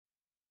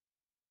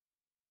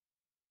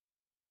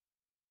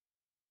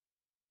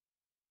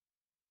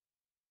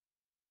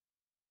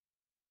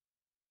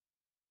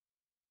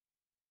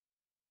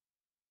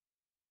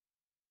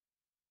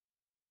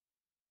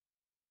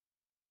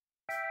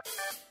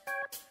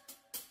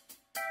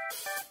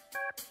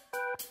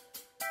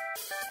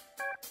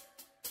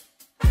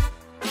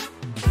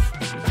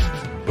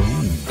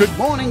Good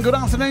morning, good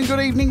afternoon, good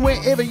evening,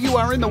 wherever you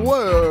are in the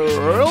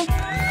world.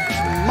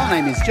 My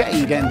name is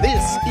Jade, and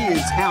this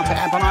is How to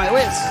App on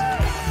iOS.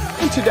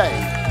 And today,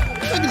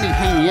 we're going to be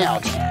hanging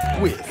out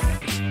with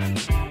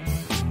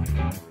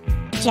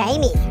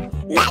Jamie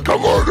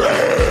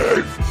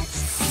McElhinney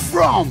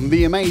from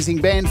the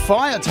amazing band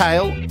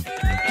Firetail.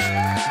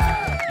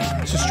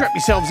 So strap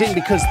yourselves in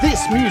because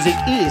this music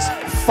is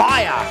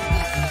fire.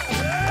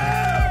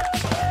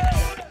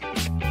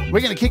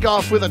 We're going to kick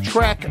off with a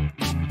track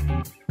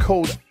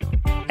called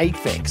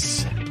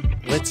Apex.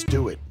 Let's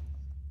do it.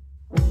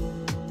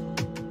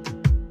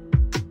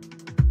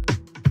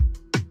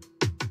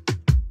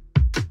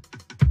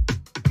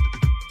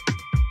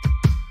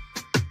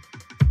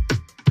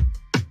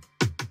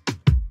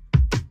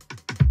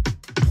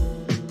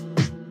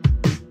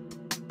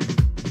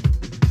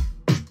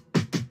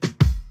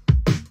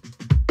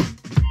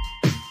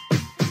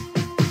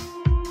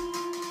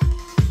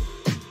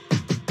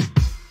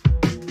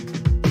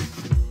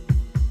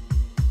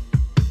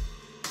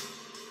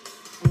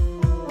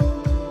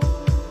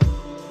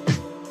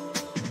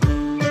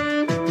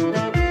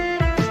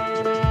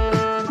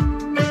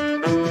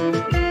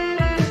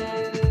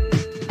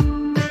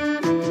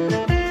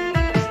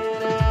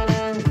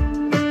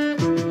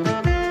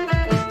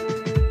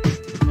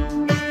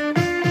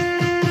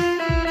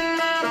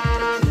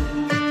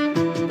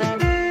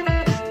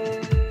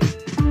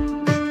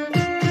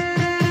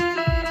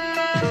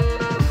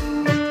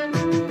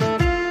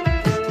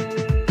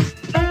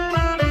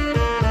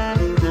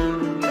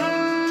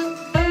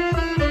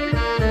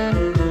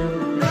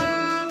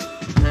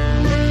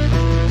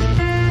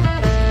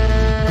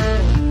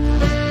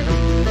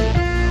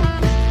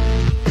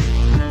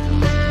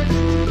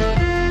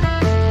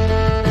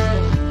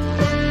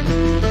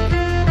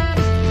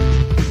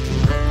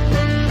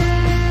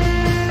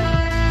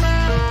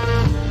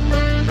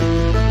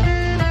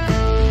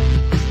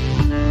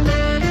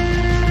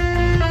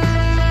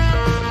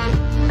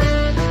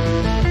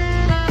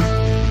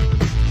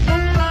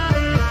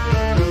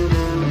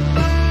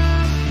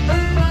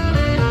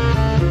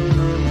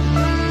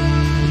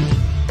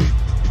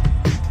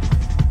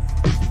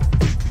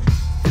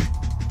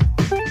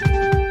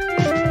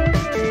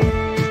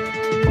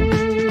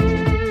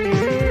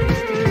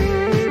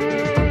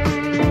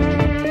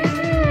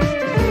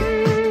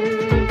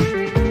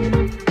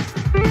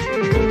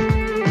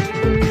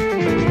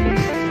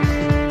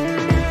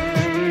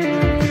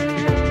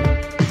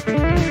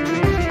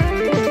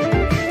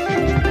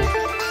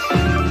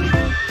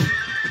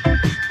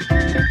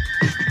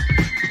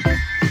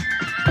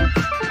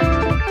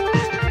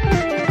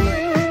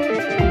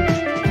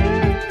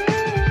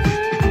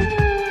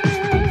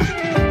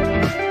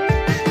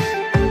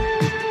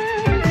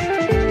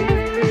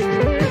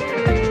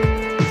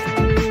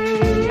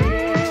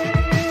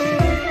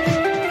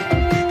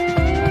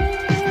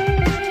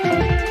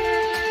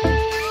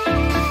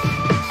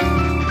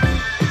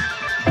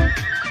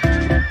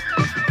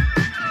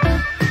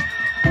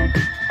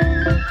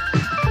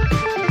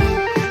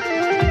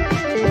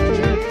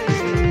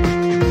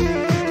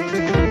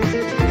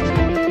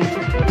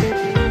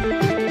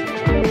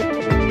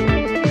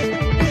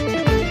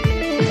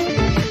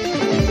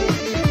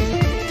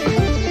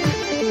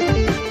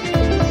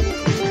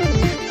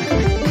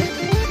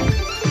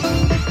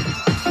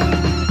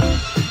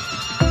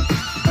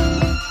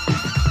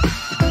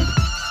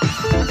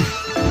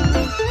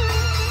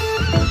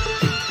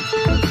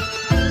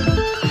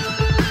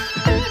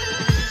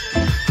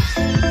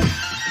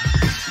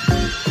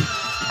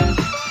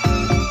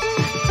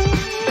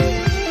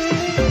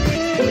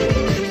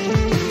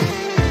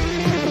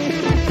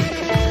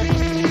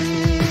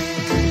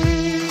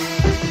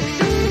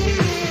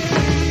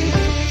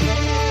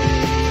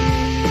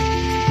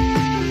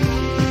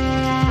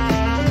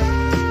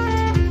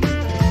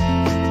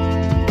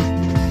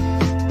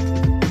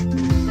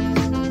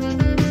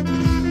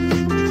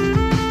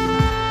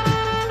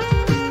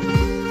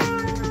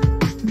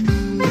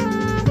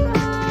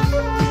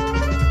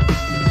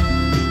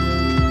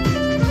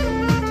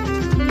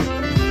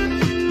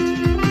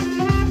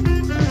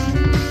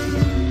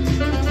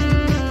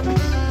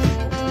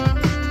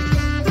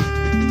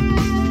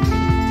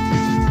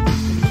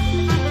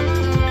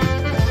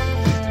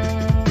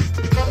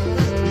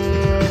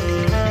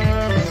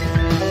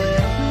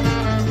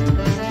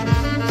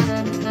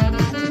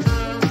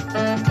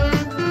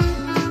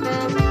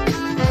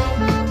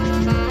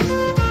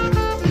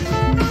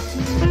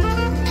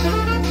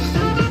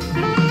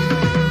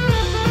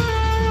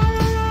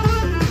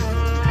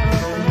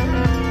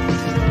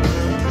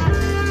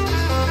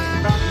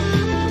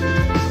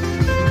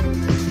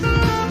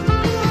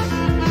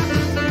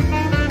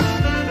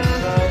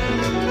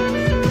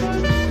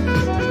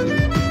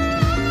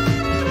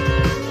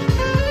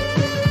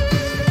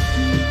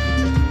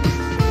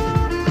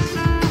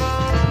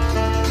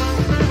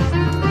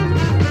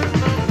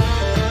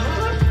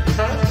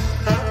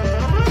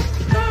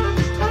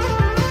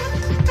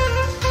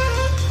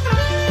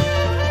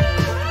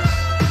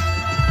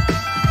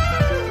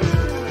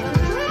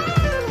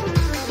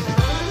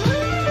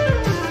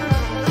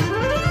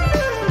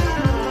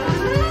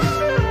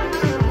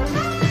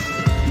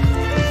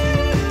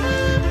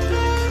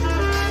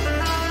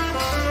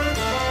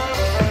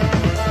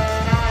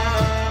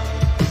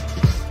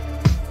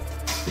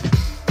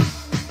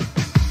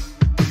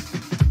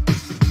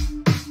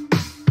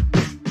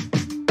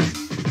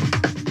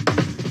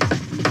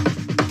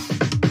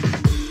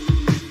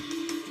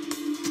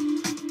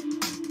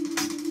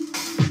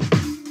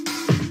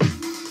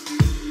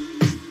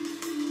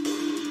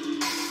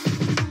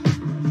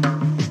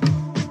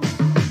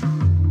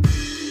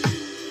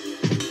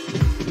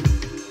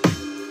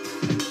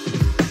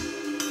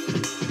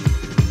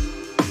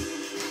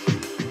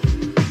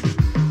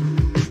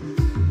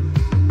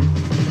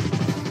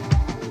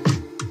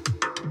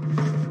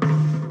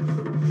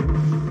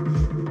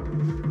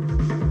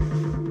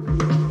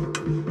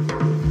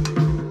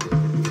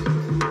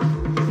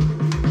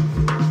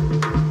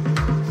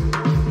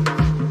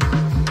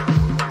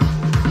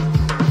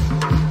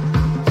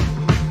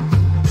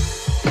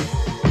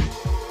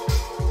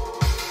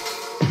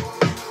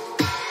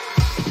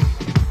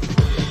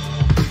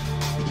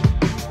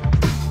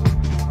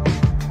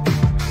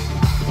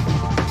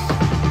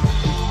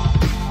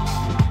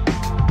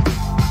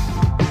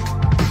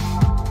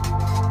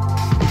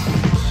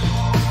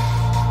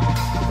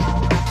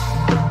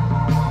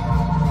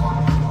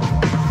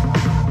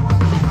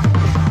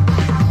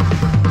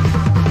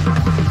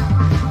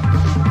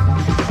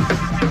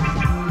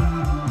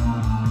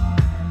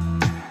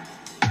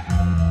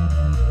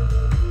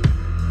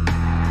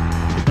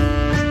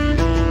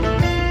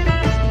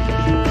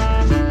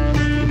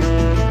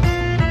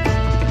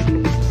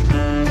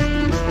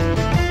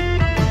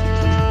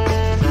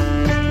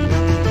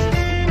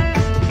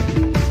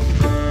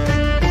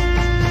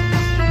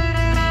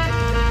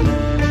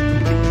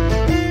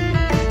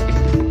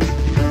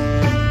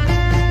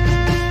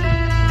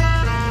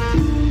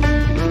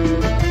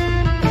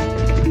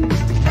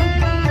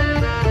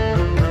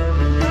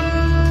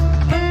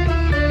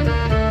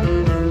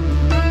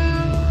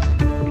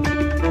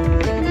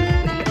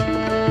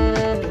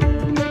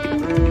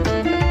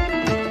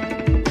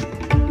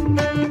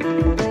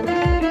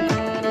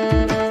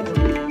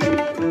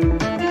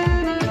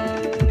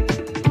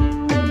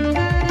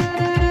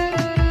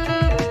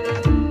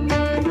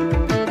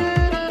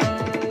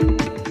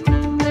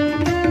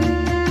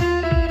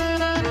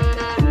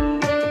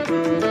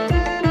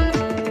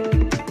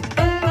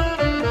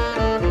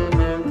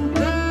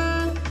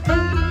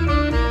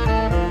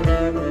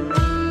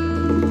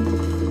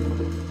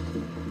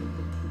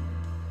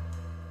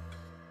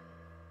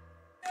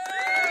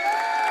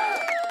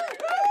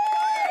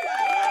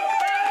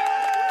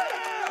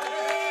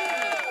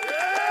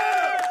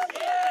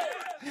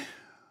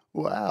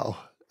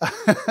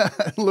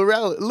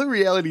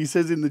 Reality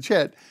says in the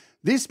chat,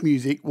 this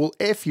music will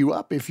F you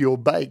up if you're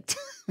baked.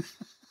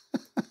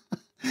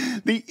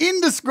 The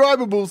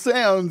indescribable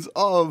sounds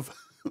of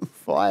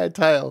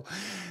Firetail.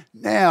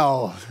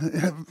 Now,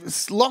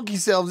 lock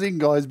yourselves in,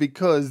 guys,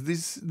 because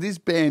this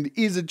band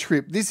is a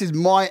trip. This is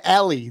my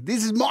alley.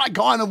 This is my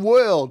kind of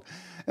world.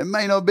 It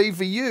may not be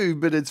for you,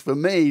 but it's for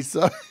me,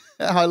 so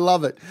I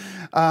love it.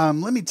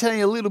 Let me tell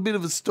you a little bit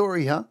of a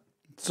story, huh?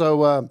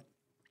 So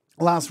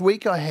last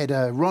week I had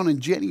Ron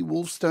and Jenny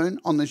Wolfstone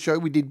on the show.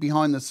 We did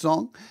Behind the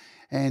Song.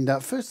 And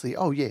firstly,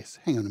 oh yes,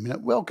 hang on a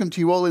minute. Welcome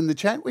to you all in the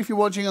chat. If you're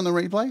watching on the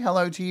replay,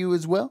 hello to you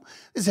as well.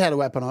 This is How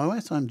to App on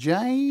iOS. I'm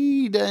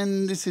Jade,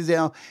 and this is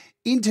our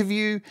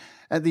interview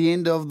at the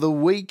end of the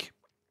week.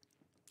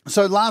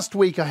 So last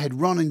week I had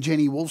Ron and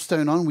Jenny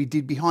Wolfstone on. We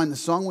did Behind the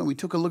Song when we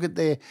took a look at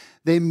their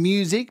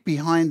music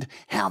behind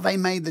how they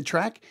made the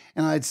track.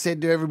 And I had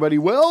said to everybody,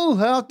 well,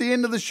 at the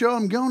end of the show,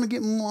 I'm going to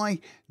get my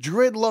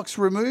dreadlocks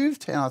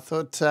removed. And I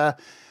thought,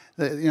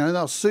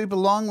 they're super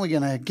long. We're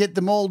going to get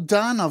them all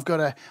done. I've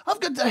got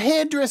the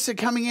hairdresser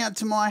coming out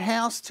to my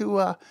house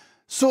to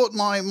sort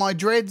my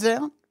dreads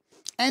out.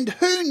 And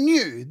who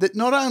knew that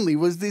not only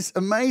was this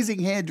amazing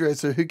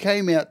hairdresser who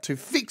came out to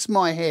fix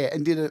my hair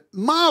and did a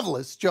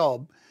marvelous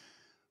job,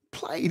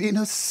 played in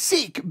a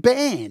sick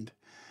band.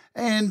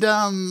 And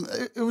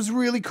it was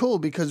really cool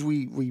because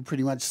we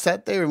pretty much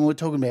sat there and we were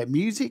talking about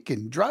music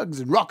and drugs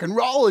and rock and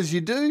roll, as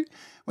you do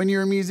when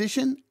you're a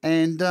musician.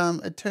 And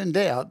it turned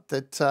out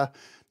that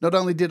not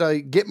only did I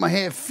get my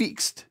hair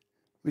fixed,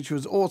 which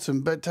was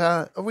awesome, but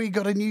we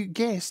got a new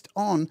guest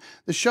on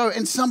the show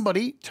and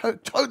somebody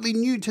totally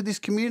new to this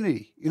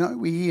community. You know,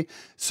 we hear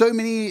so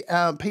many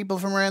people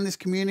from around this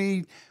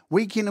community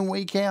week in and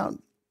week out,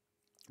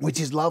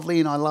 which is lovely,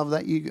 and I love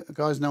that. You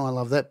guys know I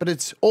love that. But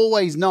it's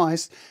always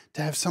nice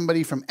to have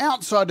somebody from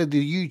outside of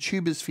the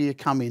YouTuber sphere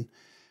come in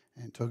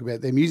and talk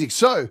about their music.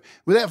 So,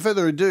 without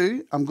further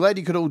ado, I'm glad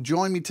you could all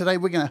join me today.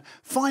 We're going to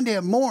find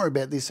out more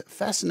about this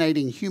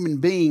fascinating human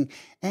being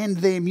and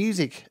their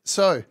music.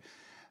 So,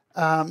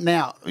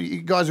 now,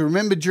 you guys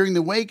remember during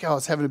the week, I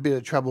was having a bit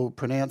of trouble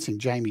pronouncing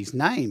Jamie's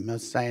name. I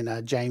was saying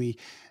Jamie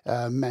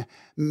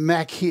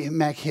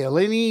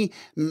McElhinney,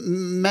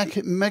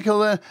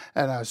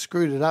 and I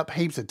screwed it up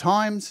heaps of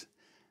times.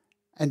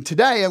 And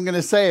today I'm going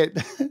to say it.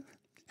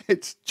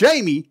 It's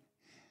Jamie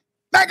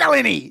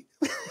McElhinney.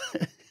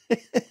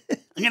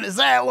 I'm going to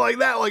say it like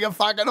that, like a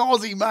fucking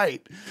Aussie,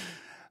 mate.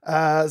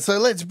 So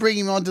let's bring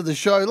him onto the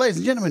show. Ladies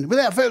and gentlemen,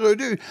 without further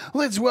ado,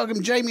 let's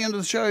welcome Jamie onto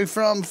the show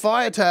from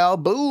Firetail.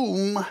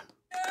 Boom.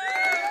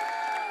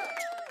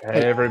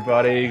 Hey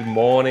everybody,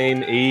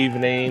 morning,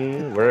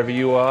 evening, wherever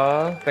you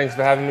are. Thanks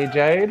for having me,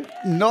 Jade.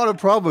 Not a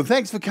problem.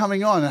 Thanks for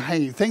coming on.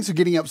 Hey, thanks for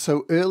getting up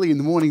so early in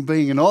the morning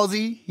being an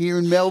Aussie here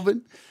in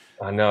Melbourne.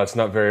 I know, it's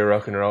not very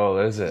rock and roll,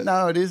 is it?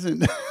 No, it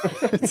isn't.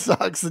 It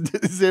sucks to do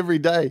this every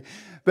day.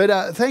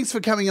 But thanks for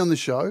coming on the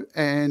show.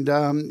 And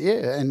I'm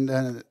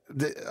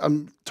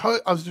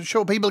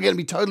sure people are going to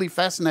be totally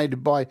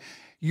fascinated by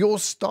your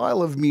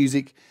style of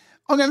music.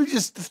 I'm going to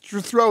just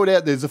throw it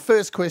out there. The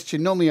first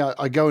question, normally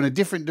I go in a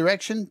different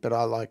direction, but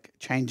I like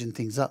changing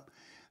things up.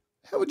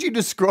 How would you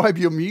describe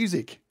your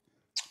music?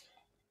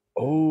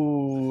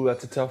 Oh,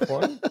 that's a tough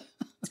one.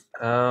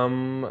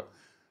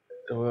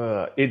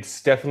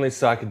 It's definitely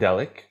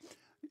psychedelic.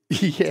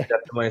 Yeah.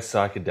 Definitely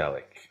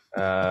psychedelic.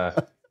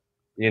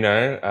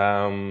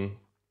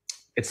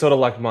 It's sort of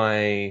like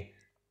my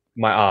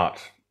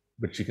art,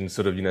 which you can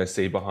sort of,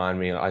 see behind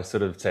me. I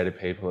sort of say to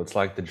people, it's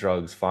like the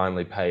drugs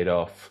finally paid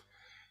off.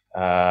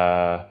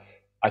 I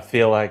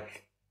feel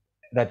like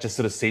that just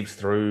sort of seeps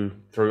through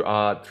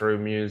art, through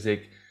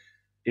music.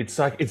 It's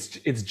like it's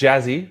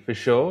jazzy for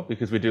sure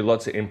because we do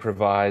lots of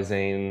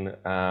improvising.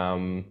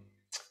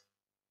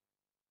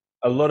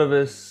 A lot of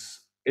us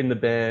in the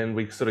band,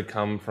 we sort of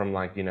come from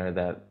like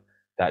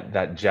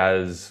that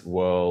jazz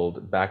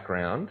world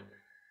background.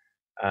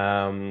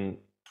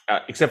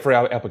 Except for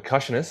our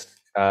percussionist,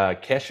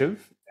 Keshav,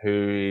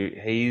 who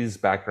his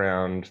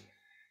background,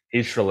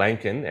 he's Sri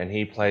Lankan and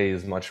he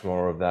plays much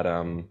more of that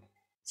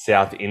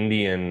South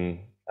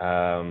Indian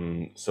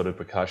sort of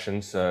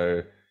percussion.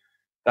 So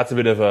that's a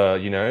bit of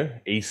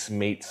a, East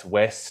meets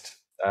West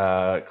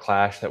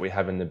clash that we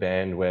have in the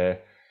band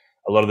where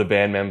a lot of the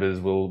band members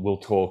will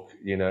talk,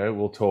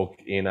 we'll talk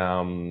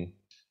in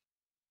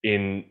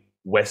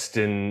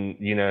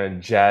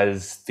Western,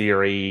 jazz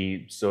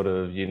theory sort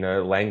of,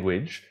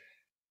 language.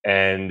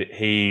 And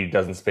he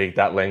doesn't speak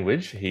that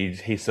language.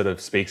 He sort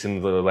of speaks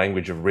in the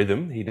language of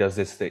rhythm. He does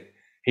this thing.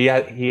 He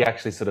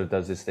actually sort of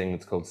does this thing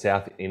that's called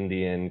South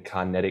Indian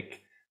Carnatic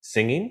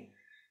singing.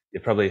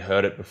 You've probably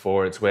heard it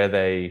before. It's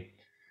where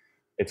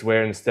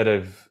instead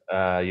of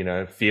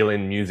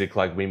feeling music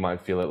like we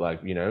might feel it like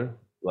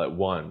like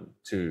 1,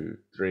 2,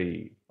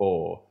 3,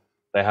 4,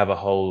 they have a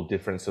whole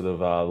different sort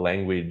of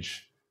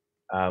language,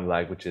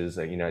 which is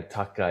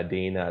Taka,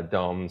 Dina,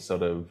 Dom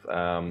sort of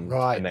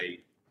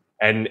right.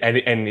 And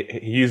he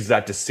uses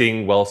that to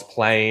sing whilst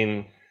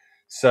playing.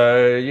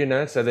 So,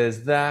 so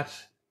there's that.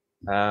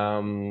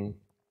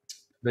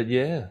 But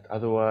yeah,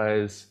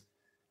 otherwise,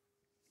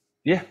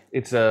 Yeah,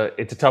 it's a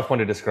tough one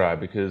to describe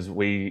because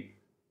we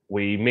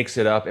mix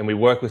it up and we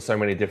work with so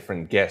many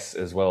different guests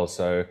as well.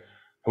 So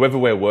whoever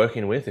we're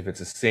working with, if it's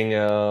a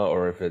singer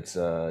or if it's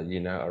a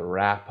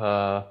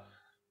rapper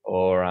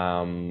or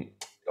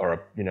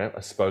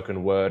a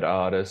spoken word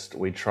artist,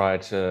 we try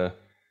to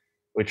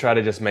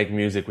just make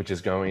music which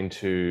is going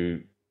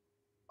to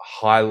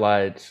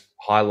highlight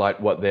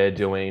what they're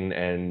doing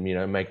and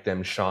make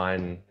them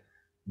shine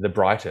the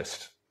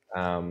brightest.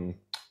 And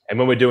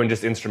when we're doing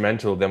just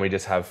instrumental, then we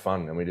just have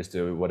fun and we just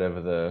do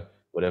whatever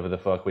the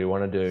fuck we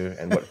want to do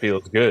and what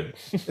feels good.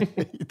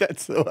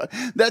 That's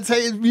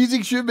how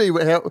music should be.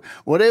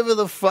 Whatever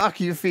the fuck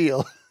you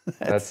feel.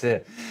 That's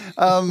it.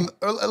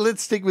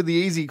 Let's stick with the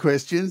easy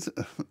questions.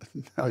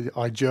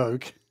 I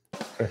joke.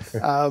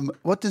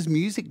 What does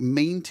music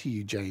mean to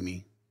you,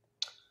 Jamie?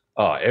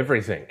 Oh,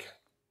 everything.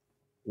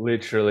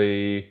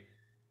 Literally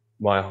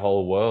my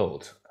whole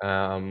world.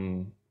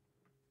 I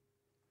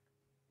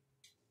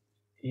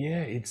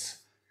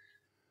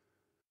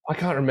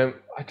can't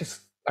remember.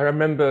 I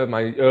remember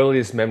my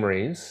earliest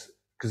memories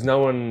because no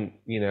one,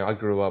 I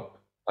grew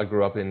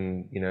up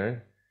in,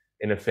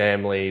 in a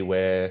family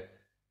where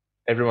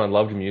everyone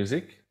loved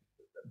music,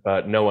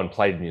 but no one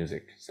played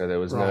music. So there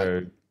was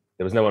no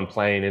one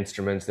playing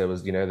instruments. There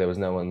was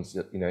no one,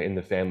 in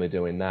the family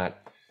doing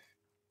that.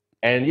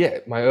 And yeah,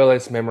 my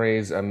earliest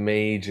memories are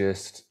me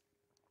just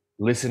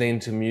listening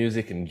to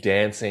music and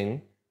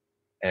dancing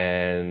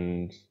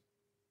and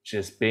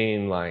just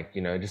being like,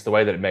 just the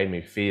way that it made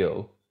me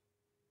feel.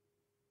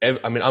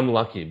 I mean, I'm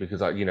lucky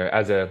because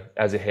as a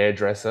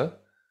hairdresser,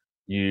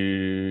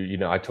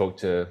 I talk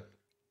to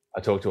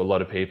a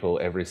lot of people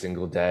every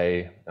single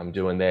day. I'm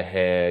doing their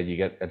hair. You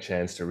get a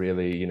chance to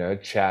really,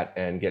 chat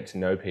and get to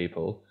know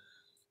people.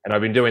 And I've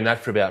been doing that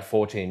for about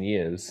 14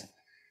 years.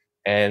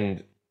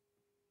 And,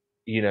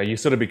 you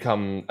sort of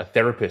become a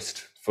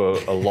therapist for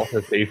a lot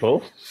of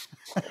people.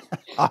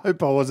 I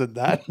hope I wasn't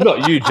that.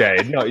 Not you,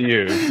 Jade. Not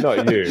you.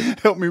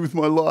 Help me with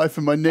my life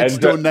and my next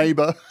door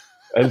neighbor.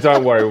 And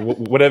don't worry,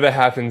 whatever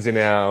happens in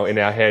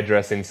our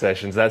hairdressing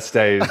sessions, that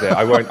stays there.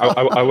 I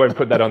won't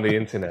put that on the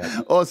internet.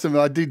 Awesome.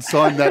 I did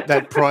sign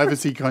that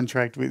privacy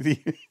contract with you.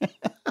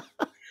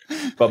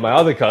 But my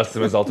other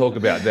customers, I'll talk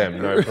about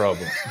them, no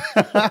problem.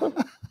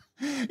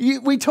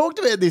 We talked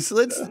about this.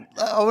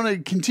 I want to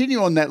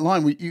continue on that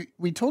line.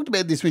 We talked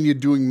about this when you're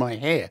doing my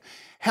hair.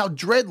 How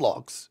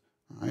dreadlocks,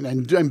 right,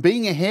 and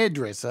being a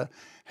hairdresser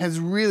has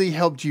really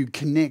helped you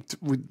connect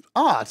with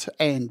art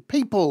and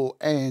people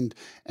and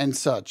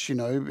such.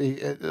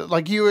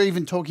 Like you were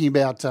even talking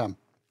about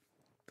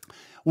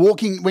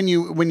walking when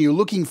you're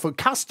looking for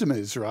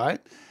customers, right?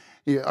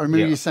 Yeah, I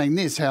remember you saying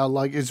this, how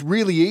like it's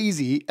really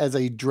easy as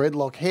a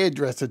dreadlock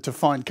hairdresser to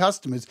find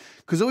customers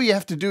because all you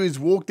have to do is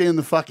walk down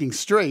the fucking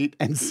street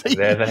and see.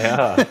 There they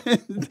are.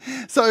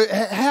 So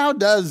how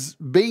does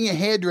being a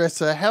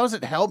hairdresser, how has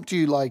it helped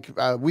you like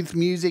with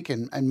music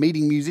and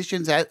meeting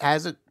musicians?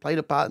 Has it played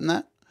a part in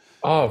that?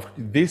 Oh,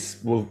 this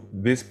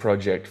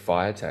project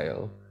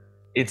Firetail,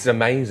 it's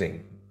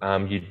amazing.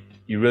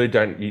 You really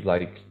don't you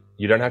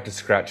don't have to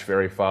scratch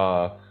very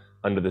far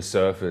under the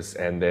surface,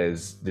 and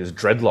there's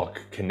Dreadlock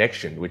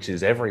connection, which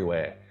is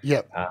everywhere.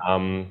 Yep.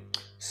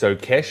 So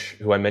Kesh,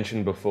 who I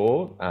mentioned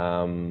before,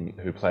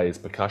 who plays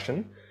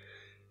percussion,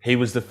 he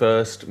was the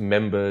first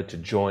member to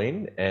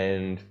join,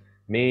 and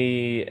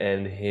me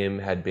and him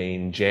had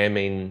been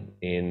jamming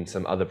in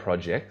some other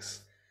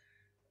projects,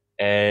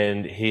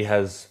 and he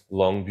has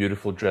long,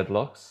 beautiful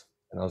dreadlocks.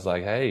 And I was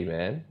like, hey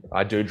man,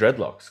 I do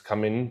dreadlocks.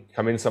 Come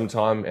in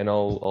sometime and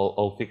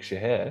I'll fix your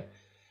hair.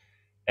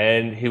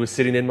 And he was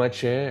sitting in my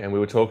chair and we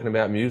were talking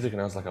about music,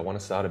 and I was like, I want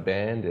to start a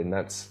band. And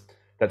that's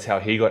how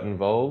he got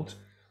involved.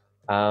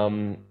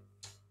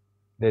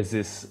 There's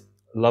this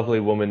lovely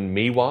woman,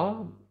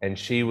 Miwa, and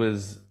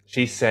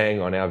she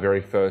sang on our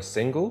very first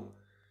single.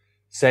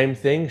 Same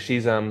thing,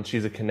 she's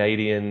a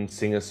Canadian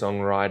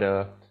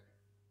singer-songwriter,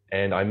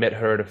 and I met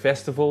her at a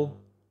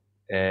festival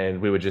and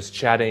we were just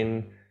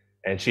chatting,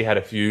 and she had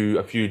a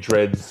few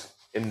dreads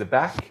in the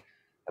back,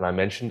 and I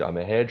mentioned I'm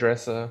a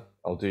hairdresser,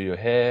 I'll do your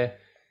hair.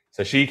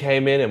 So she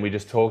came in and we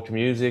just talked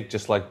music,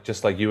 just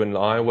like you and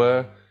I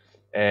were.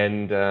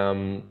 And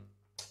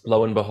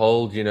lo and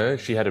behold,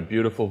 she had a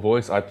beautiful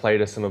voice. I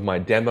played her some of my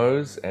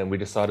demos and we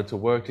decided to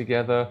work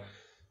together.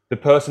 The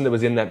person that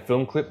was in that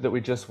film clip that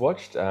we just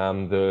watched,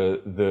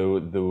 the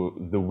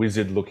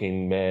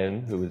wizard-looking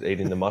man who was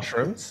eating the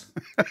mushrooms,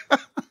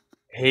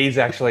 he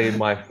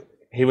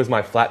was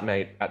my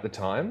flatmate at the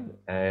time.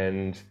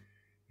 And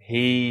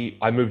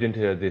I moved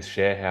into this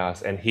share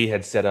house and he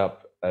had set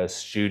up a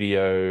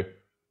studio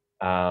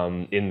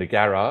in the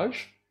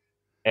garage,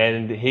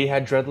 and he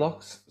had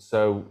dreadlocks.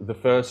 So the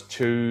first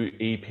 2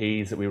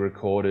 EPs that we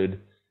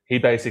recorded, he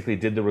basically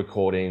did the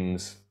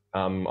recordings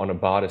on a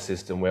barter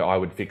system where I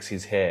would fix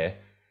his hair.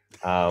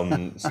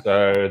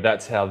 So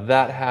that's how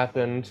that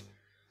happened.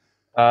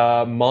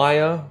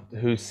 Maya,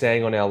 who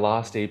sang on our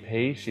last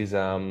EP, she's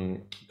a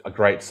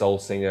great soul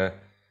singer.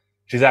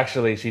 She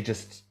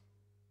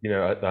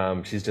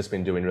she's just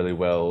been doing really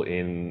well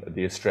in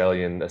the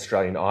Australian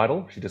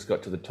Idol. She just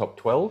got to the top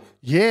 12.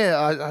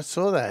 Yeah, I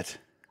saw that.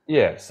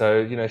 Yeah,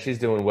 so she's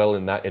doing well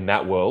in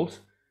that world.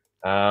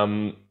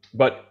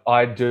 But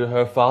I do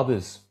her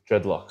father's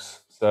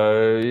dreadlocks,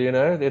 so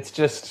it's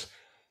just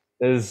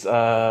there's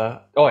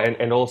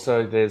and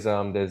also there's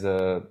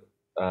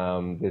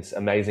this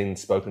amazing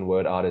spoken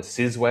word artist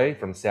Sizwe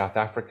from South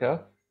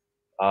Africa.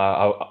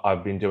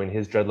 I've been doing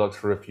his dreadlocks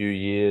for a few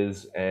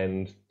years,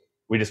 and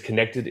we just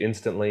connected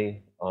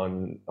instantly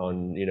on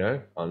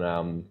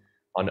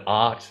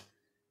art,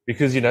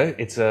 because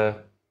it's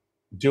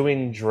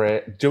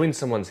doing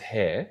someone's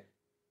hair.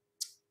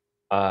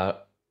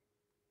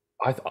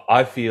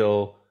 I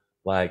feel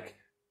like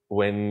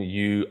when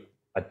you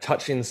are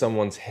touching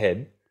someone's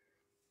head,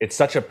 it's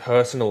such a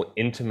personal,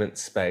 intimate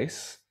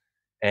space.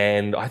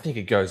 And I think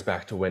it goes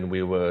back to when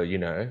we were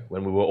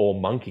all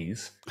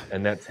monkeys,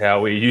 and that's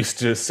how we used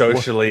to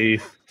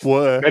socially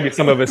work. Maybe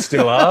some of us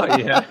still are.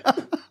 Yeah,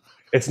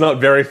 it's not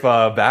very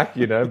far back,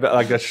 but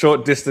like a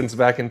short distance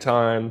back in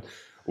time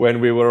when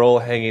we were all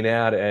hanging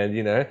out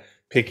and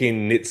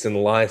picking nits and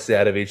lice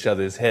out of each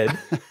other's head.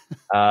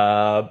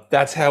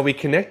 That's how we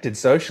connected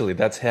socially.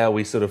 That's how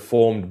we sort of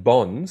formed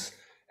bonds,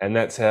 and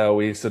that's how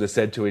we sort of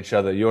said to each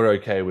other, "You're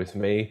okay with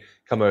me.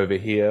 Come over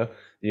here.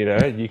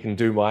 You can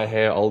do my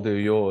hair, I'll do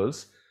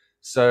yours."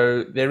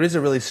 So there is a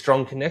really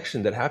strong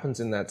connection that happens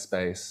in that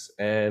space.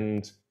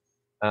 And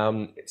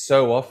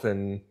so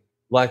often,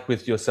 like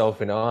with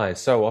yourself and I,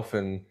 so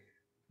often,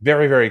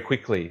 very, very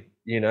quickly,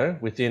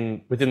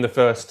 within the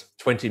first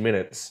 20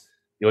 minutes,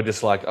 you're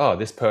just like, "Oh,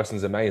 this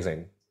person's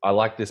amazing. I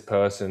like this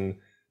person."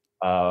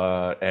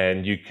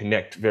 And you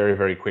connect very,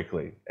 very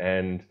quickly.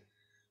 And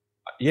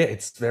yeah,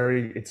 it's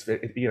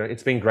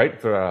been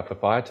great for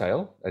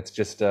Firetail. It's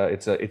just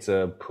it's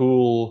a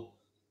pool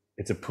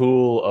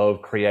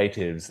of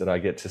creatives that I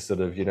get to sort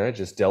of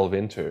just delve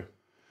into.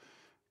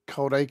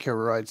 Cold Acre,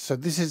 right? So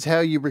this is how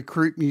you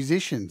recruit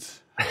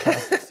musicians.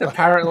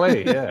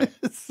 Apparently, yeah.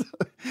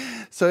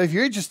 So if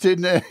you're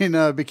interested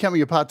in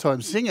becoming a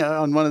part-time singer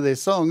on one of their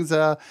songs,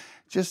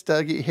 just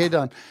get your hair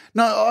done.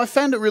 No, I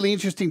found it really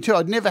interesting too.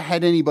 I'd never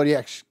had anybody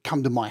actually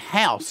come to my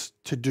house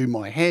to do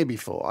my hair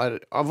before.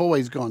 I've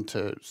always gone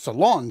to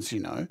salons,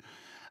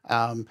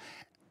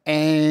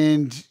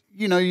 and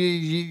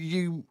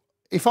you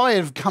if I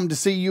had come to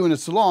see you in a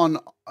salon,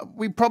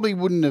 we probably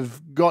wouldn't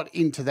have got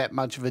into that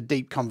much of a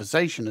deep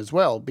conversation as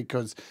well,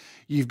 because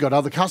you've got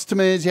other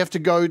customers you have to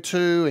go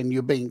to, and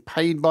you're being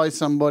paid by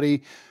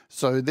somebody.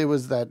 So there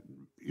was that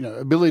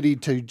ability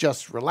to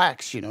just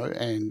relax,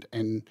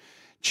 and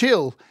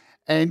chill.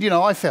 And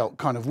I felt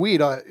kind of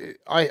weird.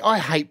 I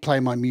hate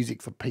playing my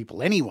music for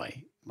people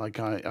anyway. Like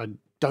I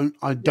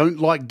don't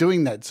like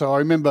doing that. So I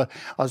remember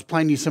I was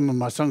playing you some of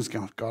my songs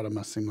going, "Oh God, I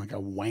must seem like a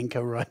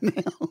wanker right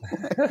now."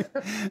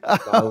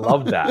 I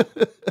love that.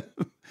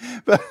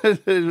 But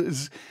it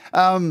was,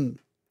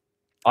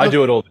 I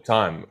do it all the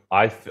time.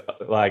 I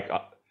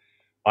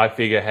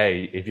figure,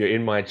 hey, if you're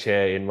in my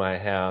chair in my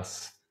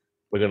house,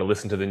 we're going to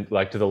listen to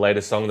the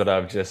latest song that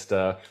I've just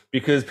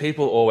because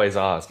people always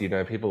ask,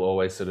 people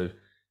always sort of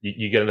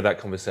you get into that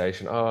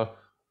conversation. "Oh,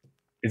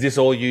 is this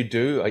all you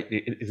do?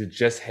 Is it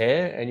just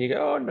hair?" And you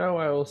go, "Oh no,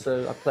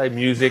 I play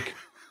music."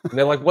 And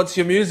they're like, "What's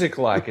your music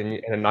like?"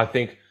 And I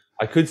think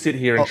I could sit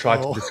here and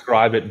try to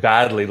describe it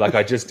badly, like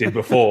I just did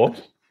before.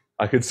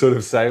 I could sort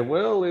of say,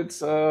 "Well,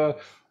 it's,"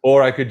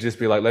 or I could just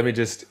be like, "Let me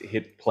just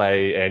hit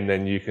play, and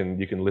then you can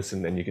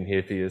listen and you can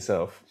hear for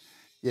yourself."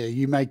 Yeah,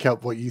 you make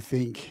up what you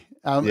think.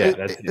 Tell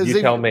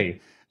me.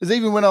 Because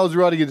even when I was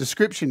writing a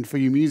description for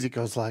your music,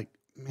 I was like,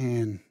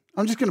 man,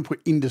 I'm just going to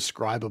put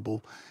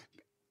indescribable.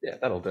 Yeah,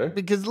 that'll do.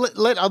 Because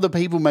let other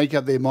people make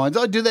up their minds.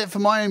 I do that for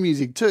my own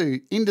music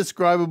too.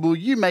 Indescribable,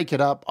 you make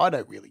it up. I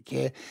don't really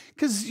care.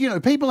 Because,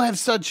 people have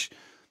such...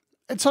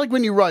 It's like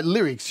when you write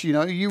lyrics,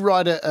 you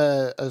write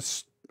a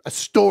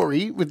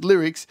story with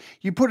lyrics,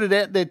 you put it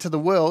out there to the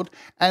world,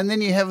 and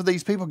then you have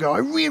these people go, "I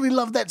really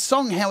love that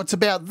song, how it's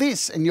about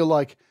this." And you're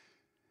like,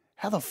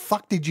 how the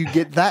fuck did you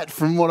get that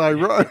from what I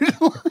wrote?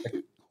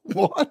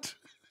 What?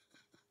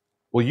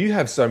 Well, you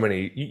have so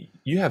many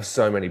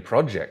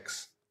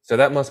projects, so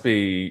that must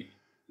be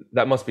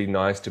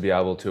nice to be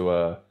able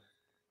to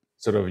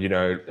sort of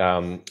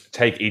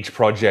take each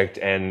project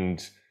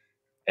and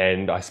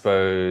I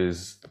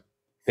suppose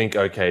think,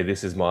 okay,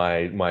 this is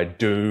my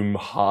doom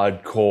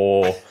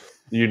hardcore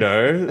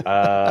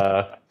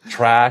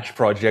trash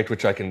project,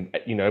 which I can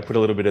put a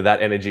little bit of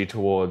that energy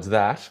towards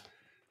that.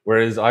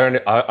 Whereas I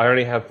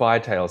only have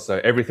Firetail, so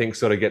everything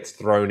sort of gets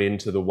thrown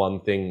into the one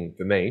thing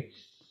for me.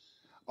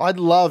 I'd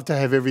love to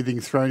have everything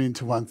thrown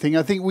into one thing.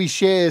 I think we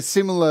share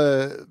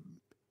similar,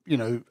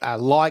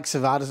 likes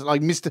of artists.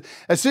 Like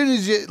as soon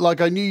as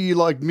I knew you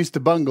liked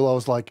Mr. Bungle, I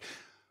was like,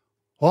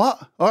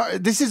 what? All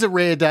right, this is a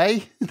rare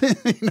day.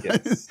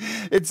 Yes.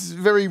 It's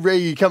very rare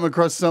you come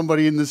across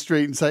somebody in the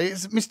street and say,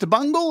 "Is it Mr.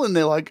 Bungle?" And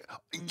they're like,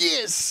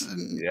 "Yes."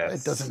 Yes.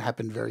 It doesn't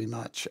happen very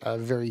much.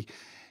 Very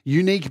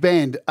unique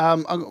band. I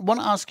want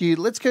to ask you,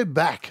 let's go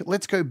back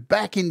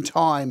in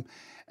time.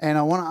 And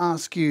I want to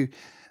ask you,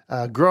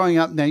 Growing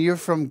up, now you're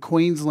from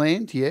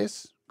Queensland,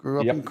 yes?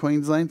 Grew up in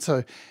Queensland.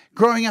 So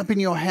growing up in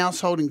your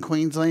household in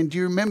Queensland, do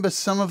you remember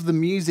some of the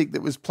music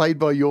that was played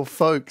by your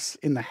folks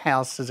in the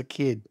house as a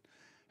kid?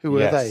 Who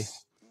were they?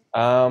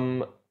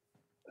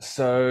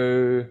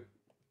 So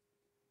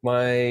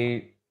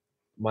my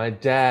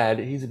dad,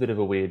 he's a bit of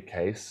a weird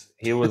case.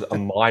 He was a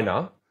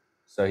miner.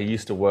 So he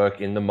used to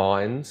work in the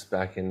mines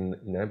back in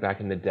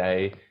the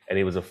day, and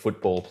he was a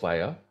football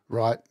player.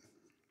 Right.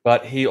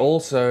 But he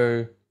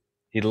loved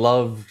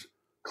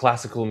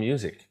classical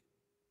music.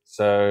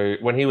 So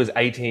when he was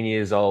 18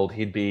 years old,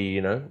 he'd be,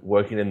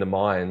 working in the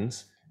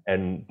mines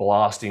and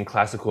blasting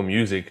classical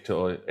music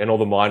and all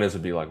the miners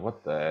would be like,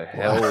 what the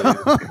hell is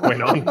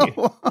going on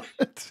here?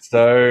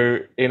 So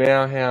in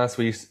our house,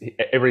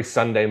 every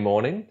Sunday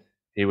morning,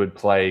 he would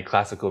play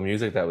classical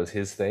music. That was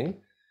his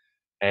thing.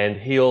 And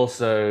he's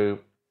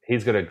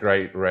got a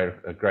great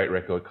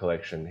record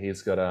collection.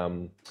 He's got,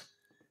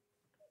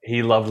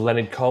 he loved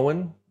Leonard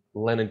Cohen.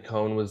 Leonard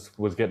Cohen was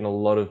getting a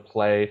lot of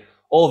play.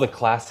 All the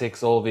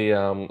classics, all the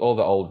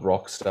old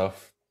rock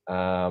stuff,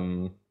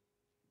 lots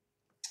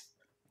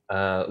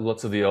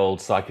of the old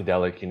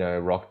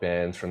psychedelic, rock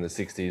bands from the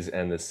 60s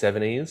and the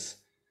 70s.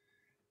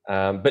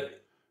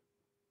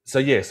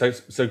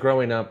 So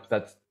growing up,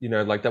 that's,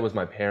 that was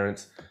my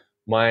parents.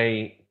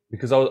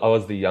 Because I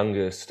was the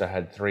youngest, I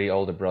had 3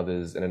 older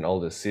brothers and an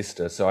older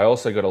sister. So I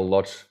also got a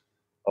lot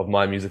of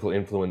my musical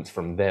influence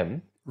from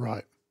them.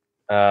 Right.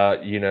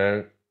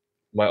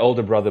 My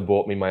older brother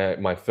bought me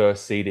my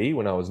first CD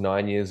when I was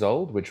 9 years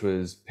old, which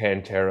was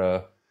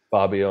Pantera,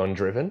 Far Beyond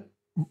Driven.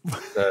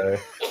 So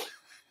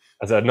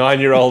as a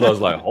 9-year-old, I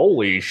was like,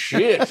 holy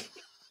shit.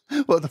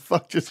 What the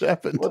fuck just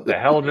happened? What the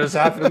hell just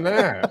happened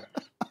there?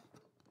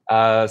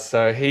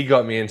 So he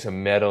got me into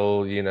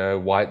metal,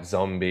 White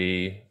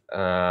Zombie,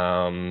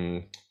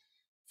 Fear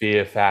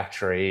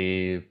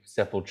Factory,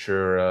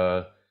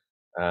 Sepultura,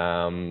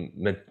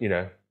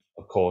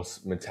 of course,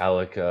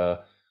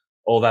 Metallica,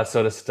 all that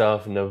sort of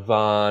stuff,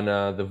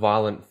 Nirvana, the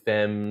Violent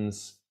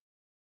Femmes.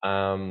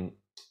 My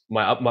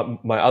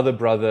other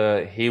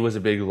brother, he was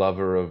a big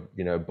lover of,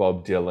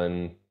 Bob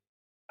Dylan,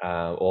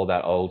 all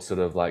that old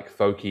sort of like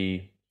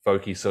folky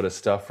sort of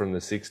stuff from the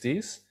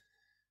 60s.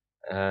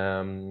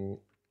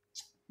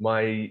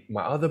 My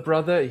other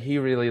brother, he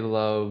really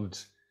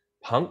loved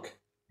punk.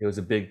 He was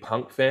a big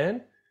punk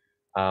fan.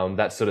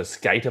 That sort of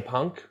skater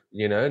punk,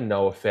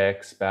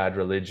 NoFX, Bad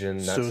Religion,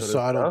 that Suicidal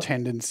sort of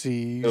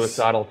tendencies.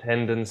 Suicidal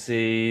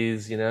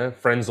tendencies,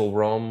 Frenzal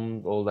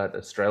Rom, all that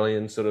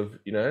Australian sort of,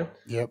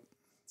 Yep.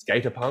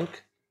 skater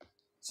punk.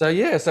 So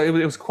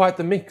it was quite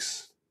the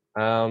mix.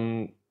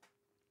 And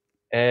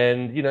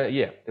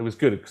it was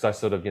good because I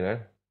sort of,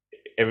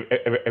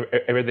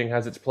 everything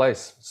has its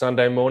place.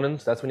 Sunday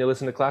mornings, that's when you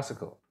listen to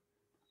classical.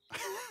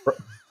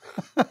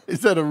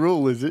 Is that a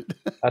rule, is it?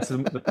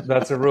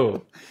 That's a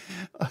rule.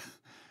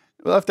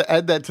 We'll have to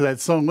add that to that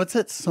song. What's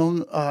that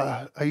song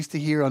I used to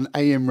hear on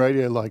AM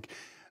radio, like,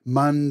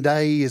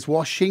 Monday is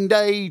washing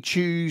day,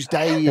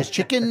 Tuesday is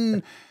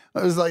chicken.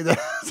 It was like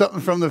something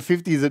from the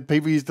 50s that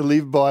people used to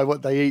live by,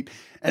 what they eat.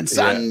 And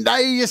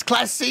Sunday is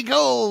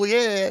classical.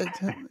 Yeah.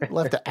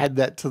 We'll have to add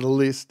that to the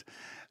list.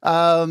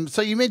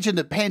 So you mentioned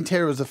that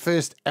Pantera was the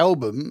first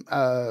album,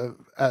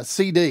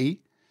 CD.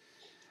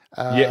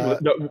 Well,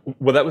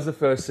 that was the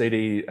first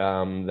CD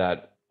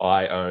that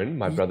I own.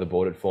 My brother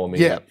bought it for me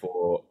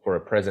for a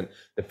present.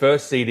 The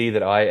first CD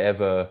that I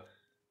ever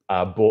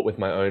bought with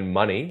my own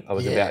money. I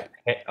was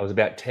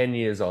about 10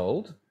 years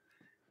old,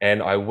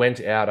 and I went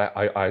out.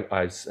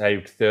 I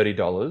saved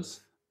 $30,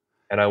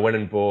 and I went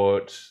and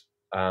bought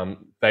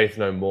Faith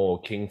No More,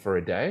 King for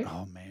a Day.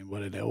 Oh man,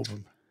 what an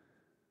album!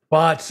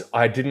 But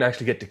I didn't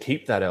actually get to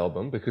keep that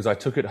album because I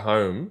took it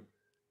home,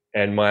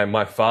 and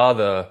my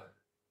father,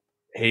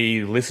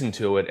 he listened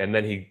to it, and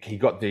then he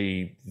got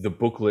the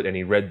booklet and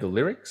he read the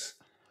lyrics,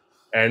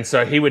 and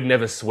so he would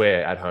never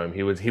swear at home.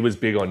 He was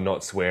big on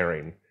not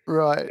swearing.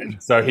 Right.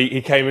 And so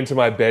he came into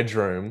my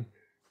bedroom,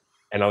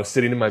 and I was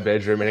sitting in my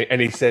bedroom,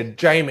 and he said,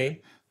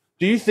 "Jamie,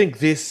 do you think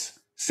this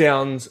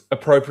sounds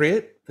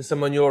appropriate for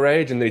someone your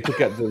age?" And then he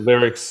took out the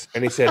lyrics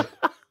and he said,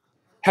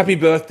 "Happy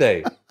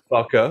birthday,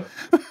 fucker.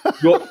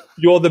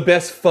 You're the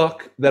best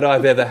fuck that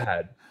I've ever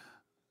had."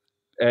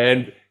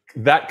 And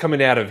that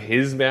coming out of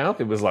his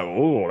mouth, it was like,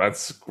 oh,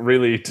 that's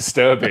really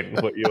disturbing.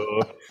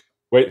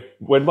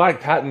 When Mike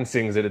Patton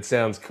sings it, it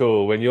sounds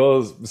cool. When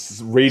you're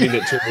reading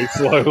it to me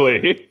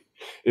slowly,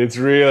 it's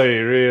really,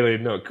 really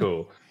not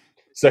cool.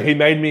 So he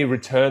made me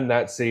return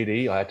that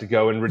CD. I had to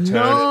go and return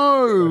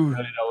it,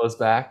 $30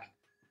 back.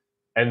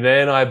 And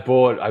then I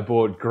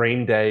bought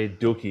Green Day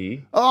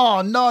Dookie.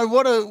 Oh no,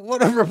 what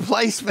a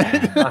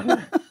replacement.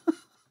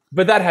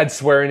 But that had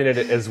swearing in it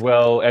as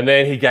well, and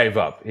then he gave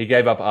up. He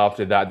gave up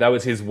after that. That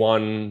was his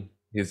one.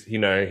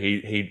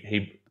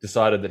 He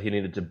decided that he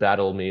needed to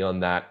battle me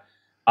on that.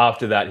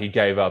 After that, he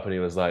gave up, and he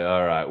was like,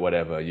 "All right,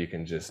 whatever. You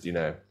can just,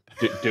 do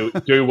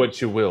what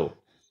you will."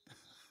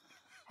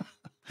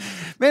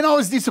 Man,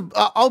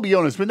 I'll be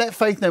honest. When that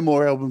Faith No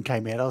More album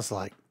came out, I was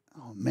like,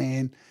 "Oh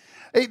man."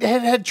 It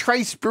had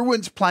Trace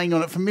Bruins playing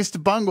on it from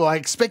Mr. Bungle. I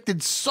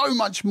expected so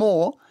much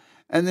more,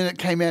 and then it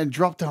came out and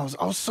dropped. And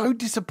I was so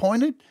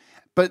disappointed.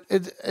 But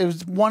it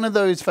was one of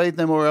those Faith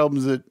No More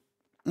albums that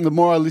the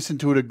more I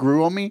listened to it, it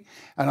grew on me,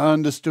 and I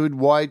understood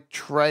why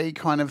Trey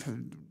kind of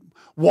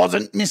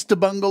wasn't Mr.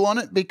 Bungle on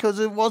it, because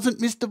it wasn't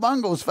Mr.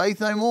 Bungle's Faith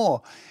No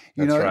More.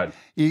 That's right.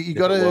 You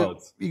got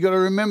to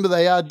remember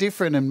they are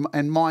different,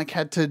 and Mike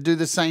had to do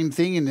the same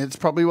thing, and it's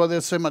probably why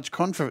there's so much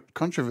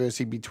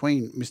controversy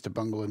between Mr.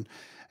 Bungle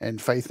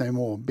and Faith No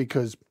More,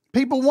 because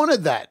people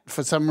wanted that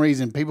for some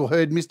reason. People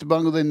heard Mr.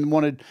 Bungle, then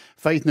wanted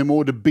Faith No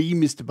More to be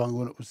Mr.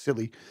 Bungle, and it was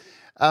silly.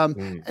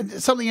 And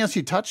something else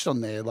you touched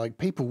on there, like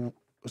people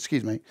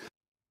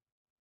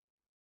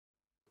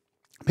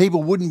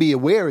wouldn't be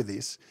aware of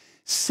this.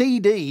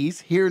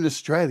 CDs here in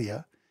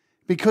Australia,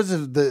 because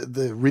of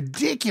the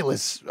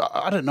ridiculous,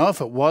 I don't know if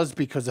it was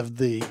because of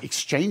the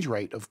exchange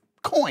rate of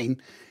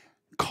coin,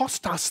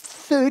 cost us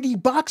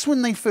 $30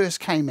 when they first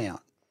came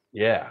out.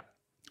 Yeah.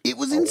 It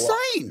was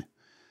insane.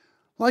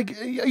 Like,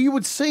 you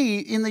would see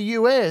in the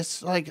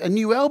US, like a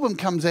new album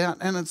comes out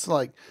and it's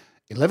like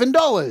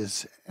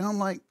 $11. And I'm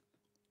like,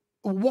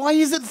 why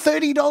is it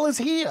 $30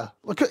 here?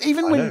 Look,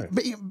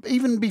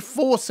 even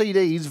before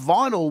CDs,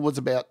 vinyl was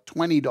about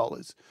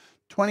 $20,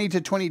 20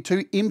 to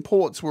 22.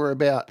 Imports were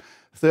about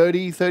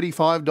 $30,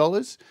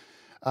 $35.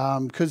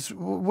 Because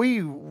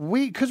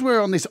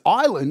we're on this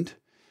island,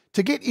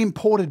 to get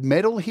imported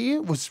metal here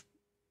was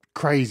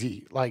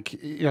crazy. Like,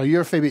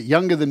 you're a fair bit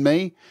younger than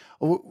me.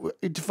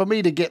 For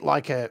me to get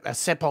like a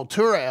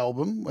Sepultura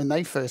album when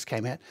they first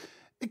came out,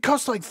 it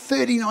cost like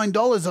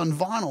 $39 on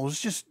vinyl.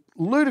 It's just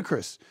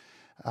ludicrous.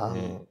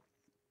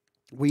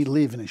 We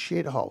live in a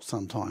shithole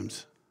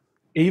sometimes.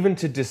 Even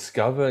to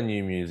discover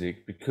new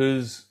music,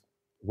 because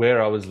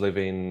where I was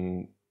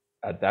living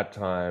at that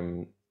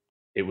time,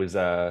 it was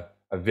a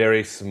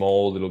very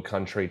small little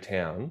country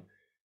town,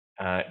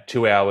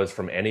 2 hours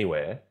from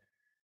anywhere,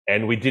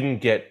 and we didn't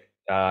get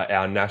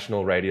our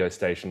national radio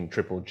station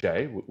Triple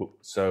J,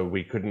 so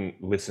we couldn't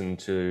listen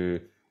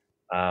to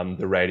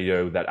the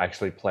radio that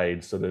actually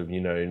played sort of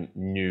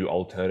new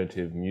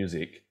alternative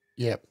music.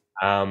 Yep.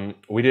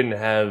 We didn't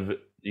have,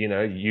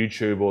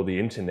 YouTube or the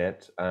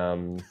internet.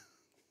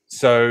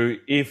 So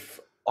if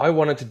I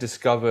wanted to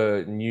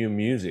discover new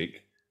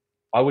music,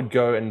 I would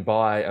go and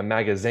buy a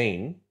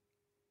magazine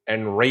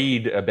and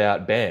read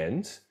about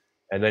bands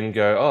and then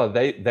go, oh,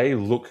 they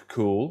look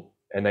cool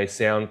and they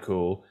sound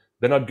cool.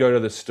 Then I'd go to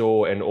the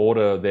store and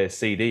order their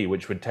CD,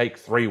 which would take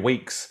 3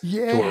 weeks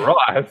to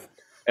arrive.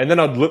 And then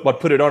I'd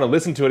put it on and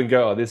listen to it and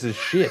go, oh, this is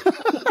shit.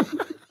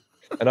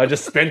 And I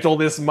just spent all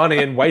this money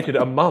and waited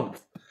a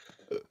month.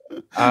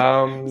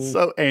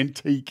 So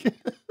antique.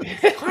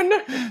 I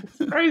know,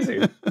 it's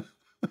crazy.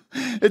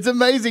 It's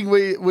amazing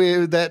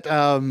we're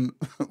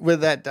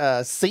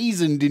that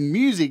seasoned in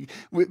music,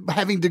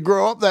 having to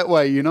grow up that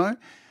way,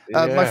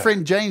 My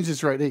friend James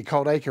just wrote here,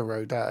 Cold Acre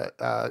wrote,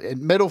 at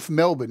Metal for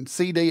Melbourne,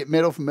 CD at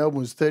Metal for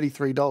Melbourne was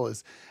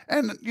 $33.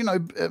 And,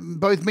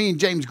 both me and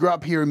James grew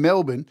up here in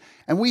Melbourne,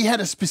 and we had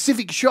a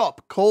specific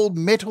shop called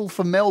Metal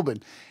for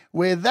Melbourne,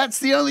 where that's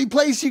the only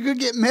place you could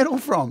get metal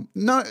from.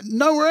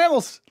 Nowhere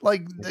else.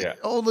 Like,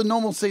 all the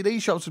normal CD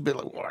shops would be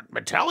like, what,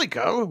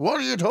 Metallica? What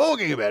are you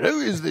talking about?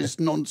 Who is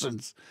this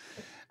nonsense?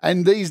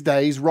 And these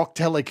days,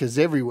 Rocktelica's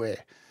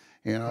everywhere,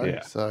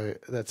 So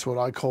that's what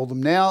I call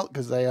them now,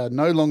 because they are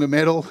no longer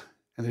metal,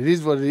 and it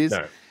is what it is.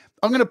 No.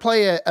 I'm going to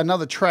play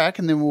another track,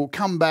 and then we'll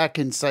come back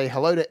and say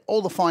hello to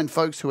all the fine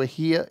folks who are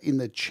here in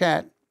the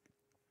chat.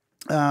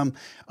 I'm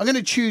going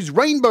to choose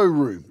Rainbow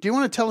Room. Do you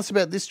want to tell us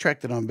about this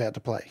track that I'm about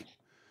to play?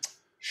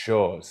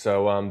 Sure.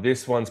 So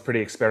this one's pretty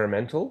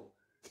experimental.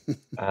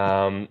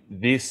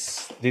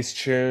 This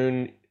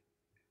tune,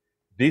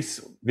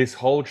 this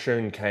whole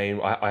tune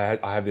came. I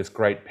have this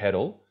great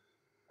pedal,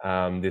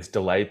 this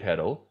delay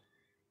pedal,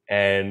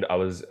 and I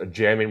was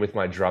jamming with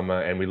my drummer,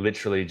 and we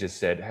literally just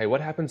said, "Hey,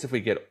 what happens if we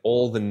get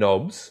all the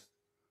knobs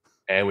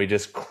and we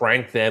just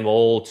crank them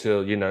all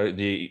to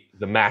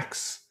the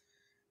max?"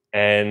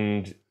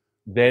 And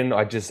then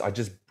I just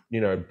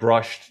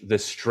brushed the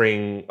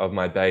string of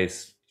my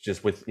bass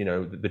just with,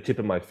 the tip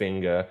of my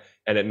finger,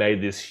 and it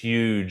made this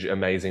huge,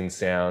 amazing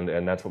sound,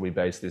 and that's what we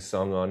based this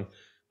song on.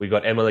 We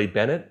got Emily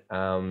Bennett,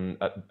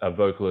 a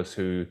vocalist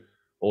who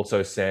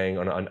also sang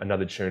on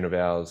another tune of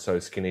ours, So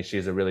Skinny.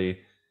 She's a really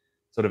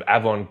sort of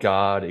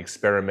avant-garde,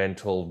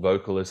 experimental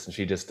vocalist, and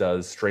she just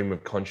does stream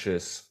of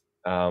conscious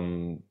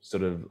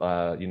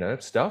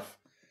stuff.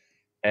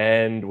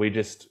 And we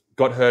just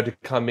got her to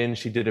come in.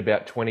 She did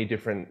about 20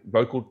 different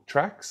vocal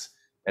tracks,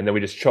 and then we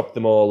just chopped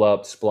them all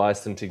up,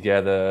 spliced them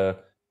together,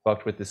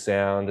 fucked with the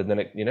sound, and then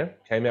it,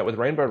 came out with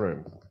Rainbow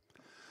Room.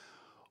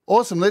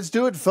 Awesome. Let's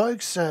do it,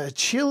 folks.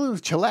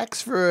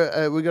 Chillax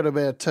for, we got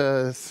about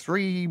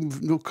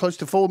close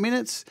to 4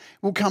 minutes.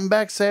 We'll come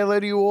back, say hello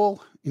to you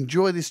all.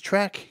 Enjoy this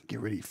track. Get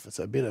ready for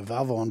a bit of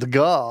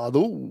avant-garde.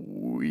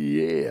 Oh,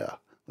 yeah.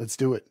 Let's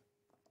do it.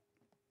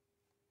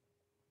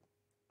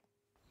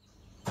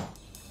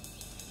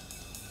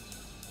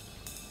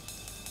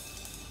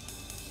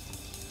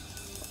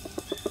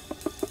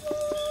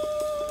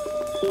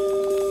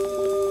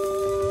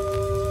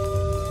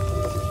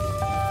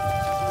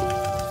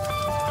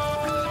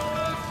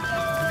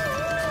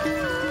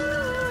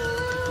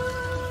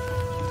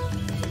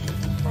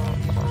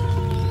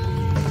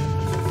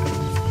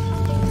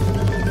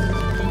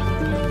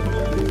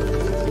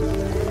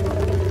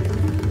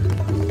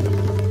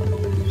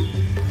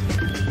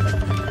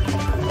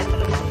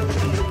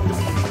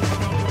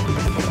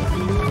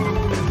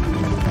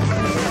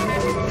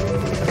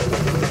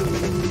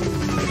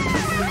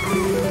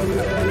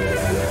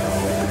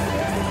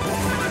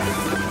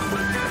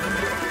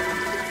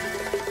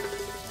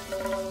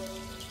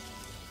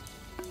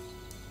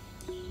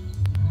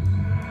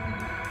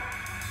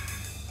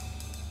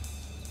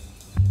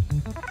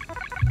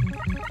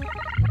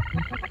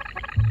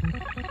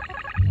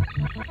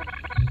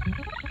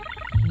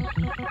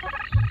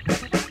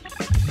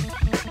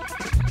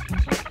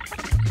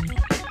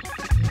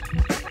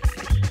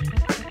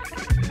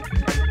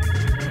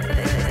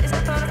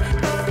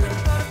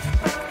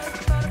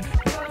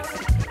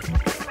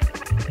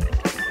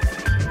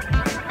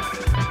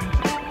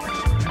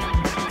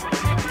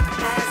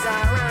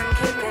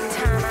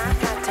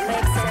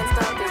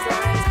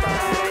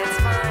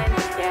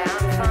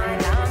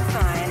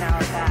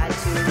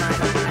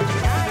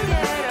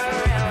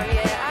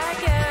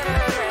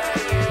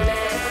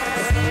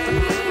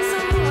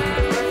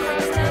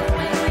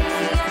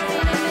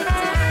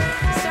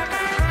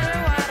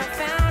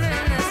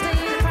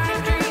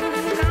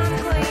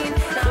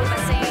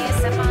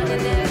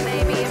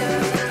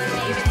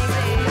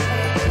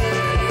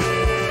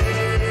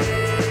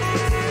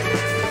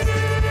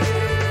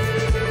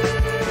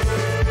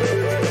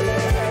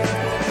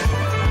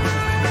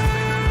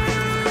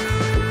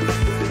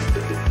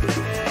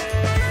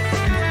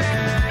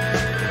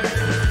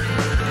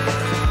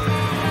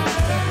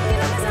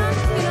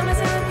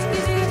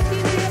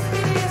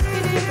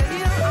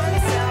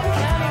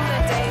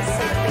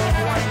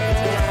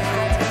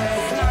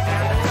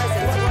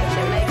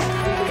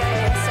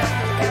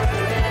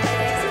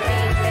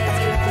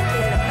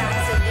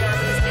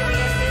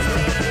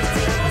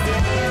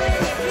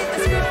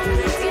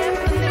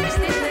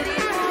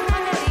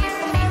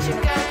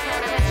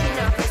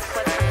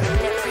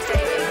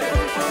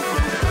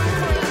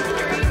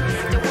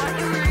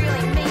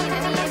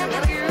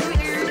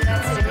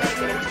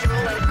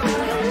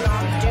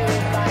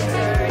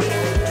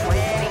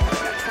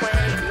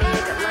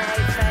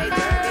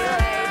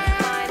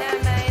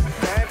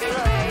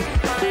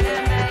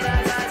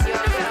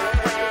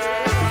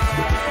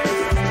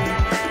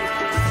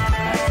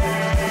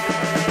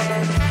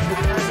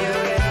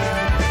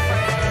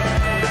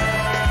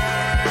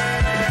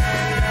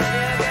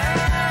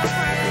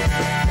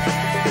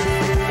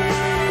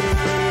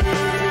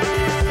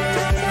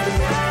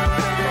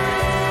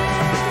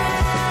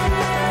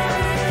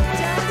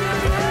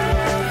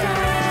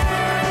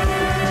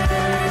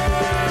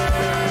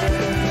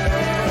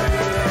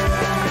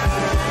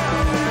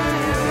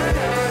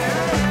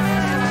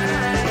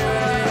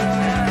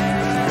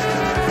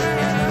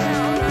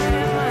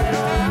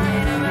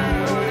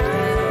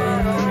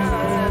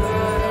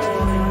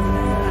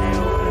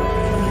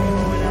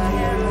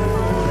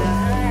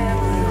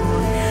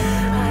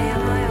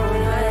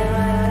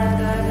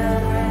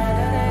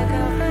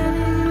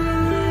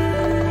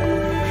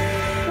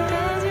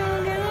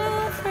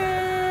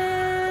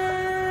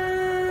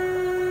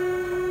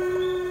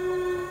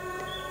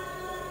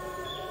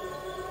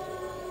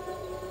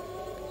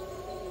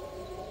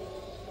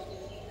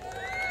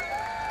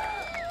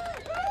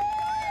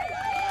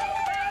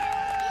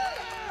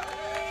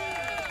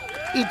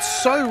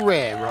 It's so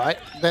rare, right,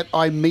 that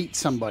I meet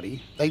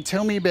somebody, they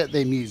tell me about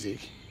their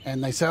music,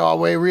 and they say, oh,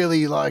 we're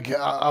really like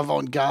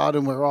avant-garde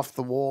and we're off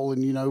the wall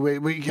and, you know,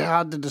 we're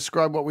hard to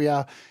describe what we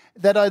are,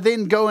 that I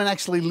then go and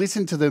actually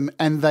listen to them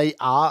and they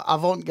are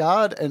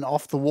avant-garde and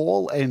off the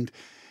wall. And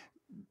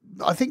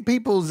I think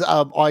people's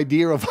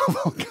idea of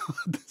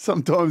avant-garde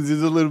sometimes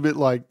is a little bit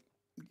like,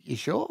 you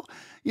sure?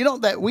 You're not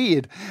that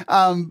weird.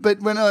 But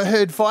when I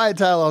heard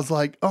Firetail, I was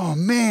like, oh,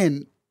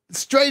 man,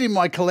 straight in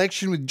my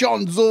collection with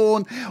John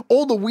Zorn,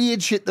 all the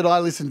weird shit that I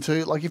listen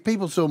to. Like, if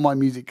people saw my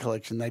music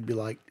collection, they'd be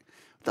like,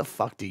 what the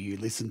fuck do you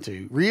listen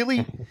to?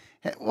 Really?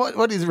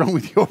 What is wrong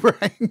with your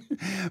brain?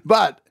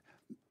 But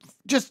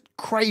just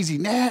crazy.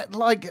 Now,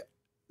 like,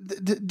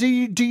 do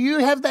you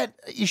have that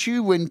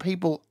issue when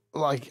people,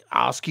 like,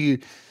 ask you,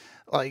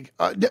 like,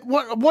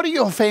 what are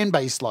your fan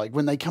base like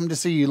when they come to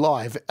see you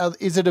live?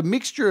 Is it a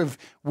mixture of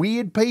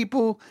weird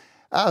people?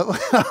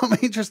 I'm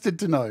interested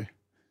to know.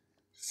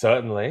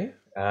 Certainly.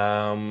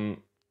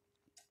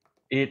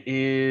 It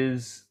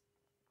is,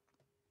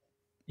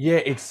 yeah,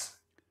 it's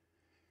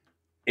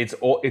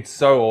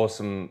so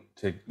awesome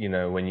to, you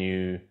know,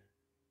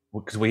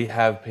 because we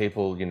have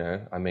people, you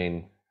know, I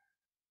mean,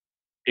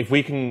 if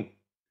we can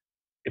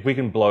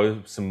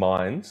blow some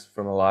minds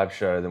from a live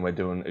show, then we're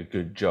doing a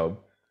good job.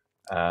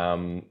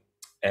 And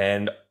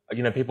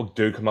you know, people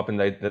do come up and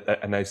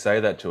they say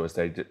that to us.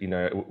 They, you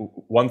know,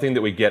 one thing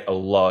that we get a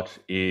lot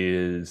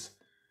is,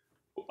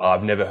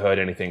 I've never heard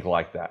anything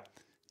like that.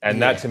 And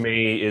that to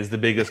me is the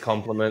biggest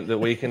compliment that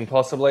we can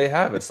possibly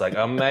have. It's like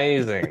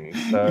amazing.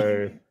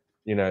 So,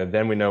 you know,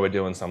 then we know we're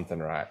doing something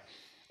right.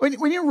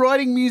 When you're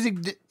writing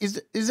music,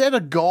 is that a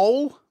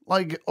goal?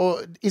 Like,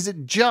 or is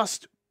it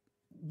just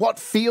what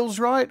feels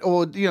right?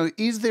 Or, you know,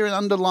 is there an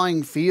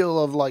underlying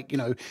feel of like, you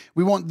know,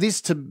 we want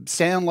this to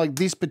sound like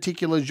this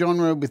particular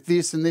genre with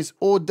this and this,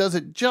 or does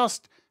it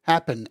just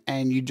happen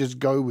and you just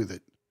go with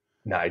it?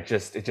 No, it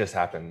just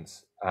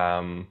happens.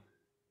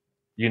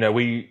 You know,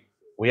 we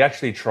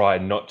actually try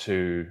not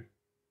to,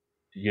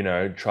 you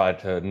know,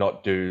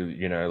 do,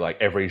 you know, like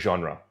every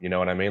genre, you know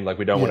what I mean? Like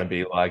we don't want to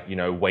be like, you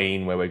know,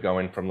 Ween, where we're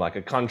going from like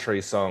a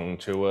country song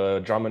to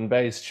a drum and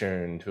bass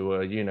tune to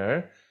a, you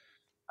know,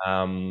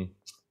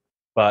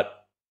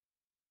 but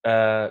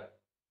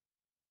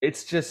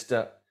it's just,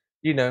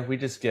 you know, we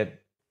just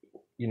get,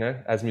 you know,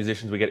 as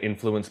musicians, we get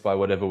influenced by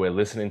whatever we're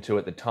listening to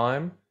at the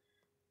time.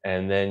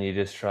 And then you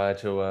just try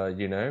to,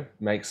 you know,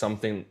 make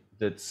something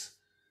that's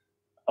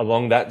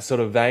along that sort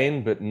of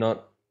vein, but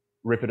not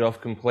rip it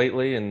off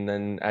completely, and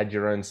then add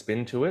your own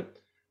spin to it.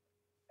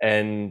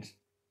 And,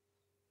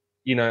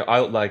 you know, I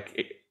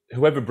like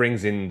whoever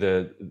brings in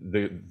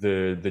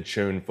the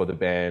tune for the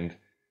band,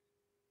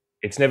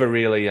 it's never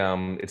really,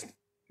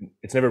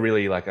 it's never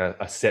really like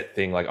a set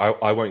thing. Like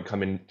I won't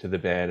come into the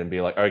band and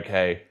be like,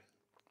 okay,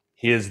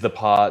 here's the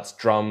parts,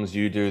 drums,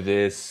 you do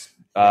this,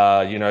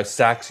 you know,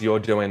 sax, you're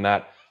doing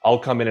that. I'll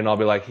come in and I'll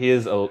be like,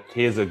 here's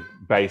a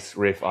bass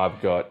riff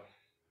I've got.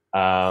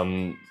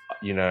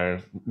 You know,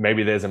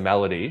 maybe there's a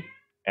melody,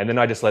 and then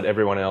I just let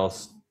everyone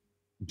else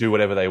do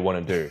whatever they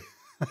want to do.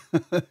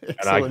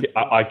 And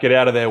I get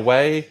out of their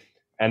way,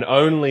 and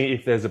only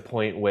if there's a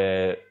point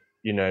where,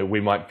 you know,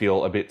 we might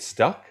feel a bit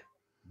stuck,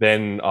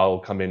 then I'll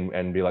come in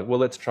and be like, well,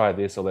 let's try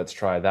this or let's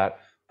try that.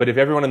 But if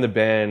everyone in the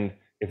band,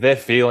 if they're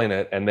feeling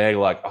it and they're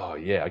like, oh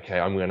yeah, okay,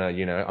 I'm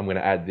gonna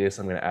add this,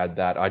 I'm gonna add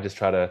that, I just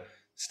try to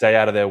stay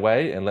out of their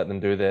way and let them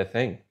do their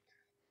thing.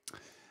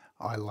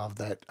 I love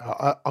that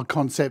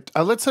concept.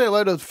 Let's say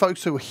hello to the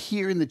folks who are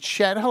here in the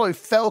chat. Hello,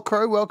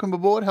 Felcro. Welcome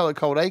aboard. Hello,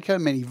 Cold Acre.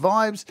 Many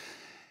vibes.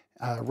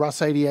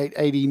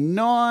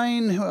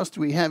 Russ8889. Who else do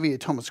we have here?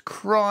 Thomas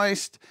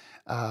Christ.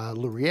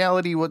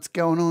 Reality. What's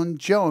going on?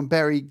 Joe and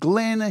Barry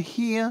Glenn are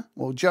here.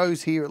 Well,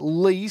 Joe's here at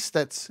least.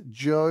 That's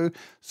Joe.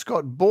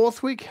 Scott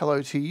Borthwick.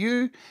 Hello to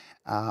you.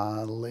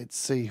 Let's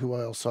see who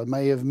else I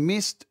may have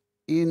missed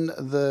in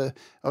the...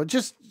 Oh,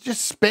 just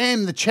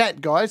spam the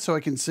chat, guys, so I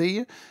can see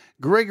you.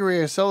 Gregory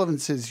S11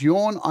 says,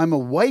 yawn, I'm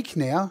awake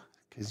now,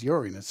 because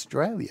you're in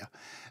Australia.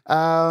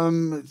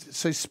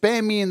 So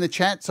spam me in the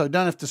chat so I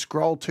don't have to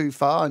scroll too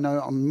far. I know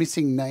I'm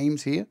missing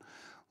names here.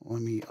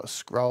 Let me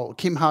scroll.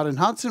 Kim Harden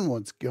Hudson,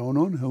 what's going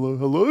on? Hello,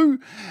 hello.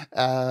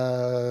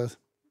 I'm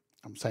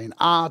saying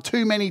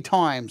too many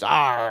times.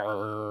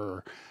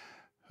 Who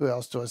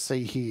else do I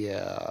see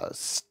here?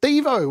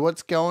 Steve-O,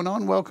 what's going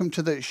on? Welcome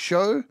to the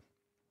show.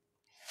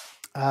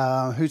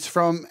 Who's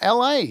from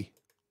LA?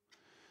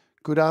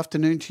 Good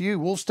afternoon to you.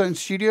 Wolfstone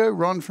Studio,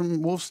 Ron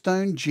from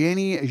Wolfstone,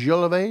 Jenny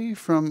Jolivet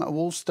from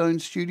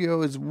Wolfstone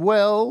Studio as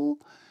well.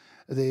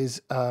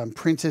 There's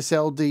Princess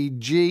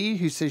LDG,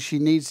 who says she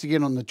needs to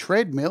get on the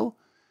treadmill.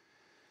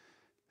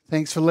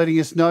 Thanks for letting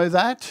us know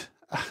that.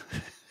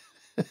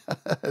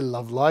 I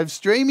love live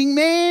streaming,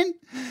 man.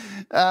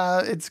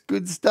 It's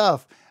good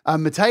stuff.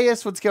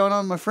 Mateus, what's going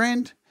on, my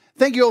friend?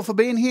 Thank you all for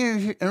being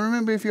here. And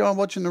remember, if you are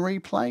watching the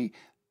replay,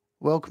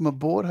 welcome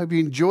aboard. Hope you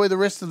enjoy the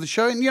rest of the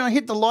show. And, you know,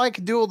 hit the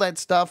like, do all that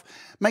stuff.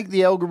 Make the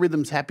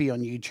algorithms happy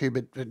on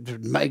YouTube.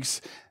 It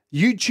makes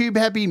YouTube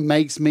happy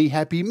makes me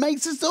happy,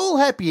 makes us all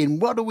happy.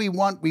 And what do we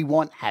want? We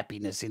want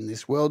happiness in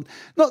this world,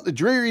 not the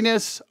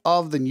dreariness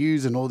of the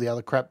news and all the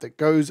other crap that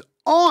goes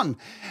on.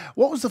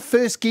 What was the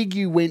first gig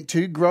you went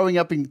to growing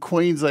up in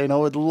Queensland? I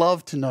would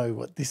love to know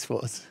what this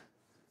was.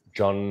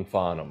 John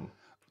Farnham.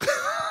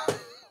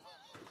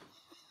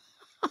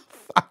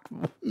 Fuck,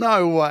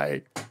 no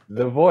way.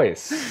 The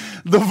Voice.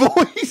 The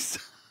Voice.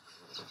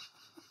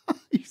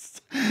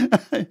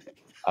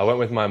 I went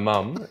with my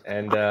mum,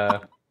 and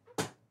I'd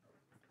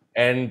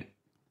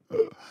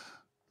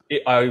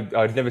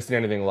never seen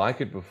anything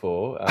like it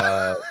before.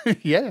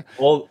 Yeah.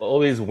 All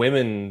these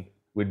women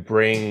would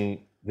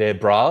bring their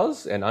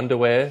bras and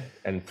underwear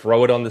and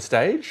throw it on the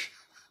stage,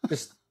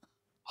 just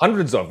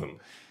hundreds of them.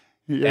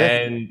 Yeah.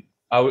 And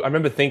I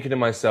remember thinking to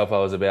myself, I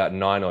was about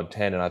 9 or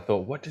 10, and I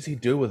thought, what does he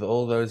do with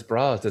all those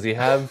bras? Does he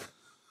have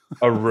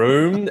a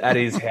room at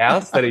his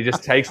house that he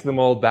just takes them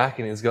all back,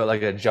 and he's got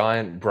like a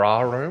giant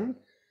bra room?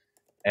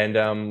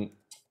 And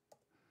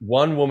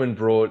one woman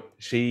brought,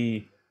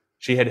 she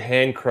had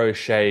hand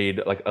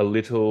crocheted like a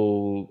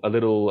little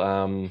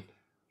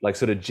like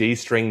sort of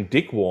G-string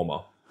dick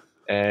warmer,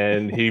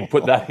 and he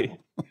put that in,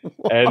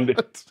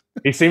 and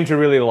he seemed to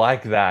really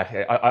like that.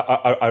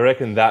 I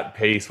reckon that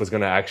piece was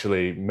going to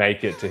actually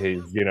make it to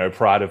his,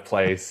 pride of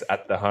place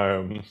at the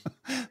home.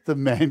 The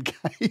man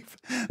cave.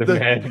 The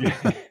man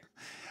cave.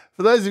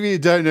 For those of you who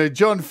don't know,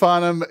 John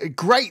Farnham,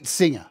 great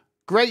singer.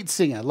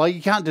 Like,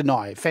 you can't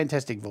deny it.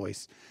 Fantastic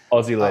voice.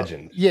 Aussie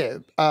legend. Yeah.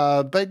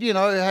 But,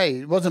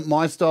 hey, it wasn't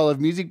my style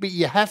of music, but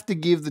you have to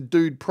give the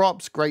dude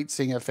props. Great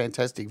singer,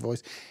 fantastic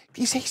voice.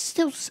 Is he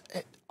still...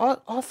 I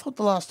thought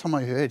the last time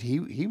I heard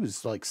he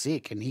was, like,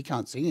 sick and he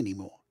can't sing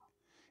anymore.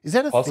 Is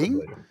that a Possibly.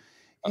 thing?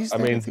 Is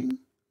that a thing?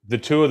 The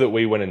tour that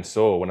we went and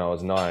saw when I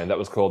was 9, that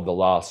was called the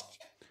Last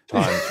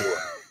Time Tour.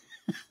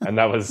 And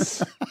that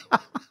was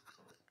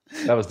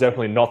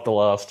definitely not the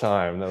last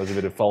time. That was a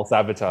bit of false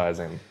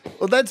advertising.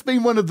 Well, that's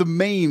been one of the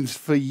memes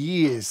for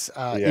years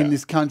in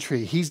this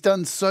country. He's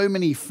done so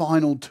many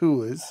final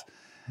tours.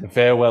 The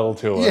farewell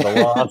tour,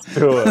 the last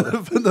tour.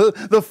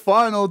 the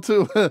final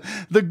tour,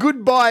 the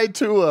goodbye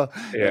tour.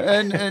 Yeah.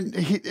 And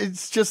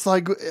it's just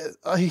like,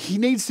 he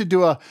needs to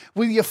do a,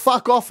 will you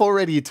fuck off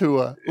already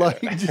tour?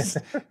 Like,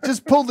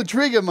 just pull the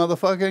trigger,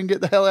 motherfucker, and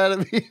get the hell out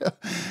of here.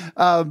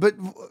 But...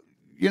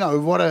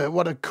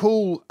 what a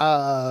cool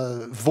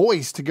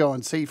voice to go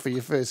and see for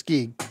your first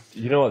gig.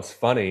 You know what's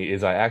funny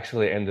is I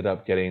actually ended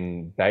up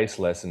getting bass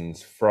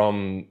lessons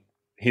from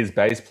his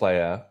bass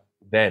player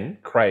then,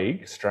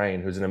 Craig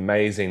Strain, who's an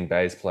amazing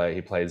bass player. He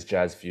plays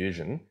jazz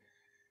fusion.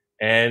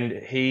 And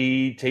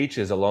he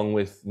teaches, along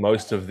with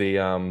most of the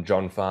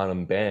John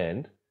Farnham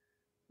band,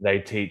 they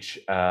teach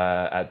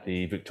at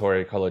the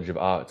Victoria College of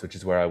Arts, which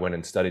is where I went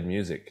and studied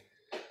music.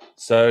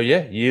 So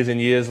yeah, years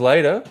and years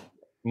later,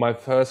 my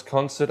first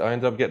concert, I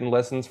ended up getting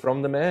lessons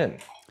from the man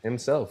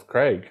himself,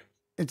 Craig.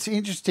 It's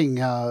interesting.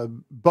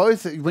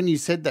 Both when you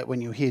said that,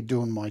 when you were here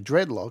doing my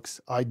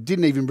dreadlocks, I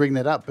didn't even bring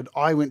that up, but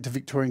I went to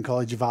Victorian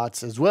College of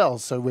Arts as well.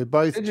 So we're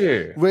both. Did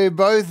you? We're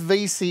both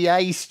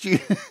VCA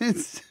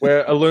students.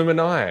 We're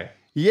alumni.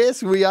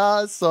 Yes, we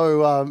are.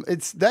 So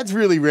that's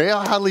really rare.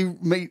 I hardly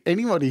meet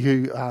anybody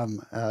who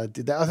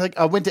did that. I think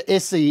I went to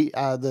SE,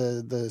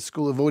 the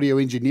School of Audio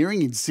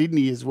Engineering in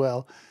Sydney as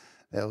well.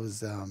 That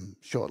was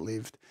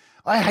short-lived.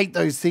 I hate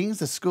those things.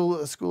 The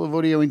School of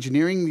Audio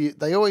Engineering,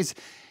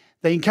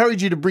 they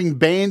encourage you to bring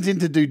bands in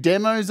to do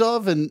demos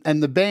of, and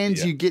the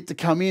bands you get to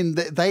come in,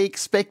 they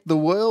expect the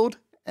world,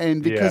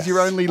 and because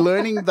you're only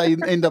learning, they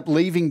end up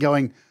leaving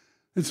going,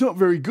 it's not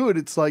very good.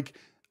 It's like,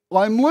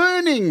 I'm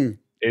learning.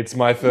 It's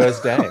my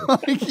first day.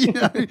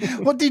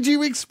 What did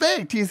you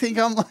expect? You think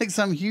I'm like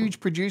some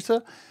huge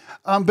producer?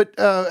 But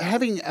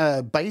having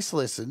bass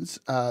lessons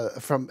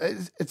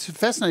it's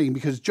fascinating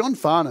because John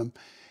Farnham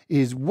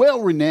is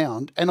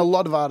well-renowned, and a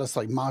lot of artists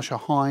like Marsha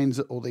Hines,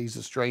 all these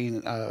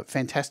Australian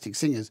fantastic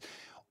singers,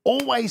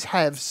 always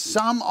have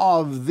some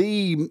of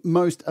the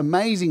most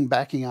amazing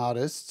backing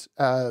artists,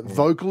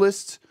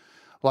 vocalists,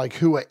 like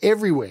who are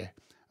everywhere.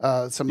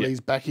 Some of these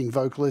backing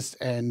vocalists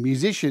and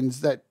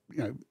musicians that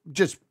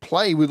just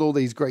play with all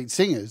these great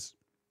singers.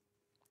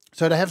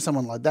 So to have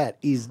someone like that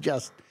is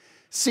just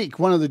sick.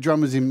 One of the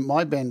drummers in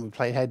my band we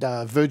played had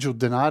Virgil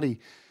Donati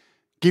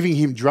giving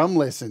him drum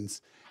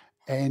lessons.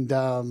 And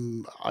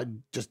I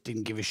just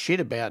didn't give a shit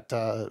about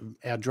our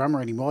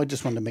drummer anymore. I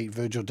just wanted to meet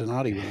Virgil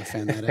Donati when I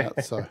found that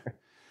out. So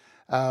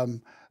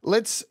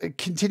let's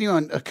continue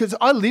on, because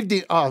I lived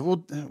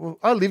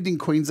in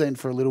Queensland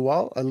for a little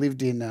while. I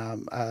lived in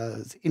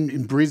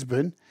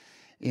Brisbane,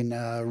 in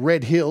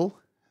Red Hill.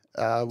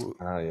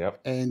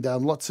 And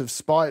lots of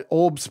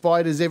orb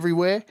spiders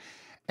everywhere.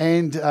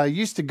 And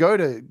used to go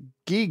to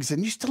gigs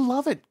and used to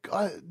love it.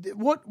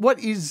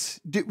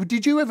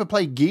 Did you ever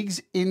play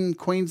gigs in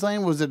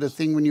Queensland? Was it a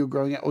thing when you were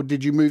growing up, or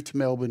did you move to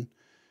Melbourne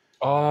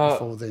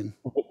before then?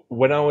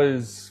 When I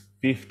was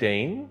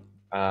 15,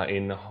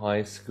 in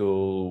high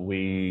school,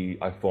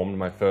 I formed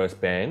my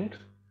first band.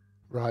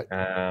 Right.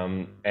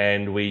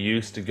 And we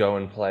used to go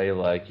and play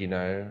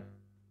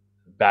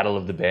Battle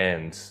of the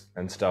Bands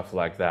and stuff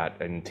like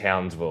that in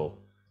Townsville,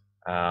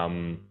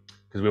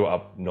 because we were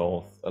up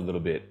north a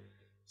little bit.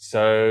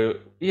 So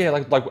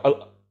yeah,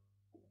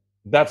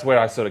 that's where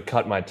I sort of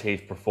cut my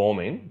teeth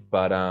performing,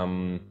 but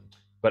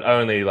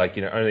only like,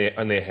 you know,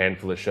 only a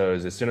handful of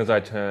shows. As soon as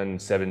I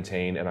turned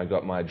 17 and I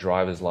got my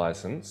driver's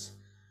license,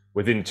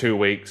 within 2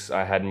 weeks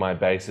I had my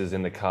bases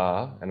in the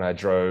car and I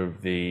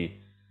drove the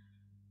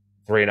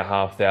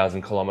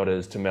 3,500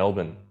 kilometers to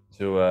Melbourne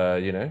to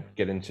you know,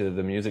 get into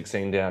the music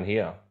scene down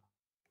here.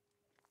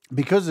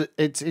 Because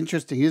it's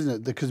interesting, isn't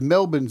it? Because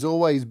Melbourne's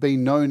always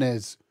been known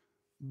as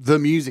the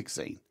music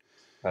scene.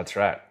 That's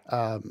right.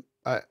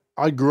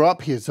 I grew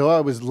up here, so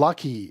I was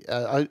lucky.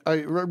 I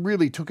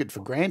really took it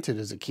for granted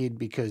as a kid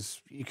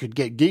because you could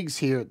get gigs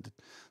here at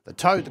the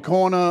Tote, the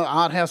Corner,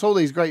 Art House, all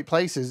these great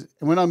places.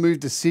 And when I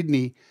moved to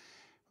Sydney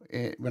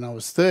when I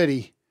was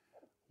 30,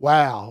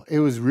 wow, it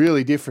was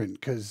really different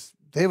because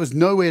there was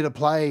nowhere to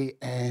play.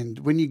 And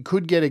when you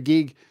could get a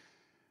gig,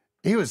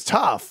 it was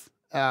tough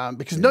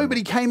because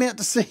nobody came out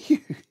to see you.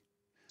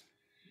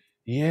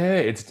 Yeah,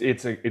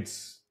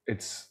 it's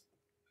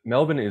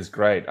Melbourne is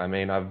great. I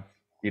mean, I've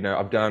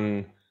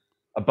done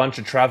a bunch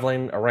of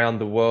traveling around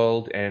the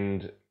world,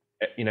 and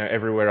you know,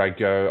 everywhere I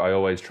go, I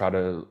always try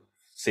to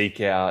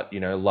seek out, you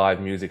know, live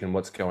music and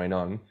what's going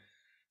on.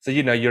 So,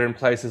 you know, you're in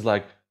places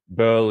like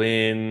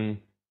Berlin,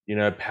 you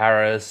know,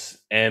 Paris,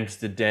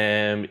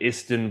 Amsterdam,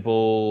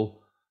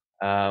 Istanbul,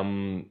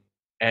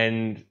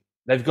 and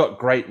they've got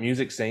great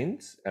music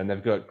scenes and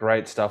they've got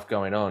great stuff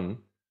going on.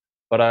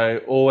 But I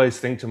always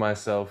think to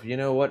myself, you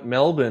know what,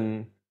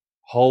 Melbourne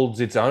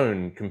holds its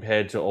own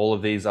compared to all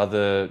of these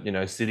other, you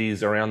know,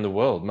 cities around the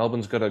world.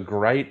 Melbourne's got a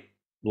great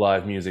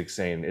live music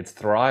scene. It's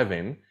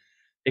thriving.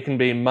 It can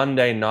be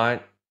Monday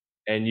night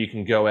and you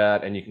can go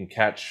out and you can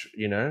catch,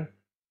 you know,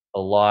 a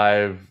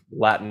live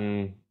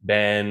Latin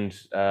band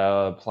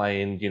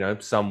playing, you know,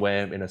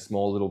 somewhere in a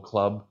small little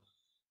club.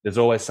 There's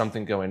always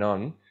something going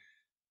on.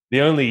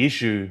 The only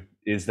issue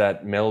is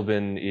that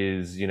Melbourne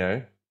is, you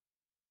know,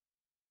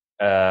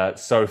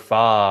 so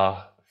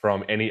far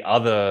from any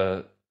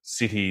other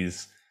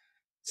cities.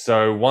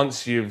 So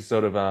once you've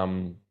sort of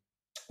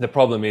the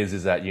problem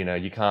is that, you know,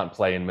 you can't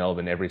play in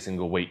Melbourne every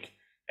single week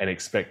and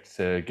expect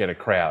to get a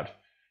crowd,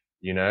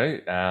 you know,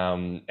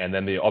 and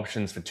then the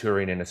options for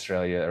touring in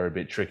Australia are a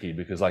bit tricky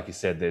because, like you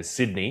said, there's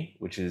Sydney,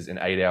 which is an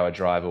 8-hour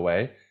drive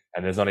away,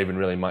 and there's not even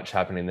really much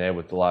happening there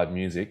with the live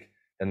music.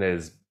 And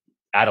there's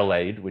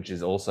Adelaide, which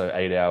is also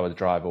 8 hours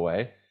drive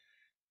away.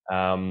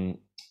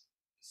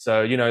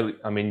 So, you know,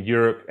 I mean,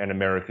 Europe and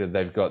America,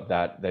 they've got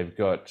that. They've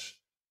got,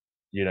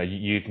 you know,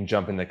 you can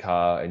jump in the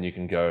car and you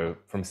can go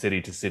from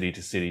city to city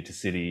to city to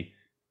city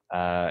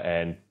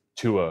and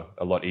tour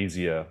a lot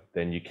easier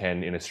than you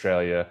can in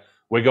Australia.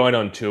 We're going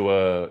on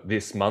tour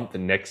this month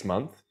and next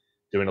month,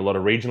 doing a lot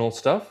of regional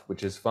stuff,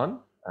 which is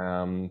fun.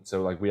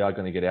 So like we are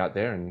going to get out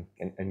there and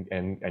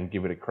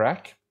give it a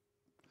crack.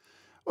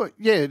 Well,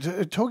 yeah,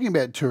 talking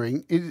about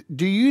touring,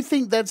 do you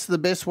think that's the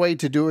best way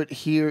to do it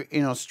here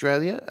in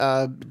Australia?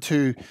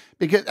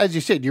 Because, as you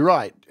said, you're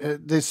right.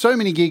 There's so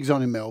many gigs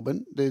on in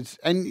Melbourne.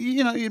 And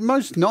you know,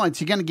 most nights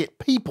you're going to get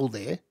people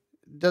there.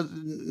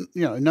 You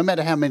know, no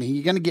matter how many,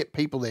 you're going to get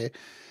people there.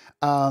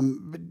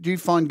 But do you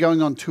find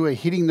going on tour,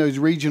 hitting those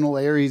regional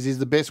areas, is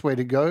the best way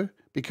to go?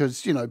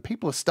 Because, you know,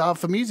 people are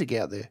starved for music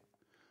out there.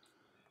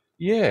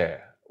 Yeah.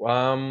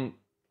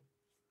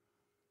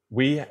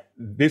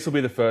 This will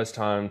be the first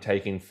time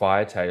taking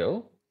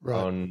Firetail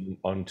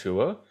on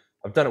tour.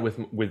 I've done it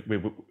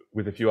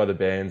with a few other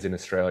bands in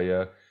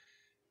Australia,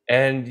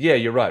 and yeah,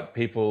 you're right.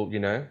 People, you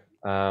know,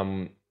 I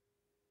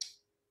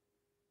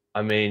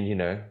mean, you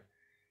know,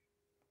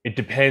 it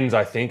depends.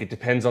 I think it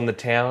depends on the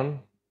town.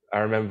 I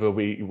remember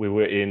we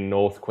were in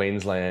North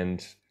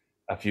Queensland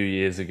a few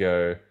years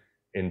ago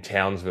in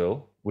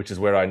Townsville, which is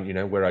where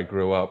I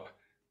grew up,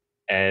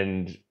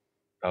 and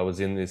I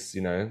was in this,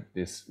 you know,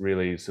 this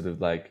really sort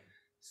of like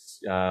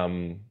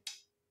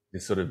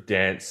this sort of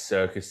dance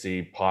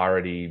circusy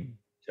piratey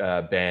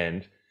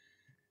band,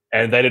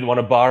 and they didn't want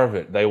a bar of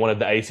it. They wanted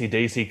the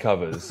AC/DC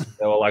covers.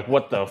 They were like,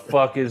 "What the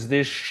fuck is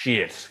this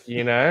shit?"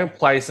 You know,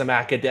 play some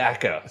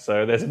Akadaka.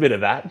 So there's a bit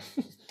of that.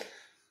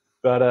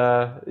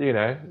 But you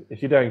know,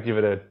 if you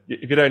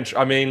don't,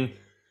 I mean,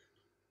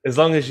 as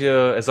long as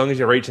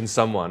you're reaching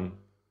someone,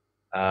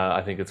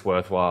 I think it's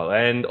worthwhile,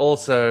 and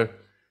also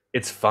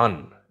it's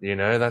fun. You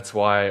know, that's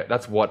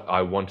what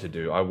I want to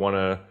do. I want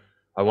to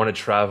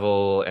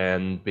travel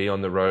and be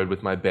on the road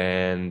with my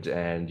band,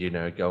 and you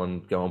know, go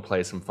and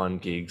play some fun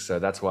gigs. So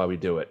that's why we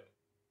do it.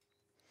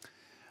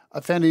 I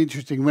found it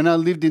interesting. When I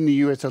lived in the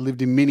US, I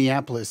lived in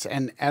Minneapolis,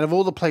 and out of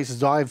all the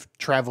places I've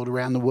traveled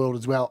around the world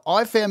as well,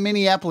 I found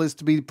Minneapolis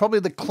to be probably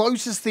the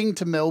closest thing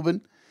to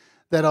Melbourne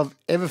that I've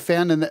ever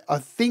found, and I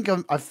think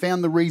I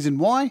found the reason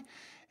why.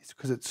 It's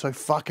because it's so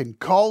fucking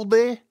cold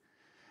there.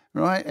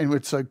 Right, and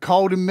it's so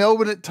cold in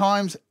Melbourne at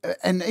times,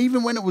 and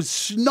even when it was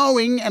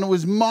snowing and it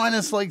was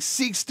minus like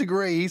 6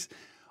 degrees,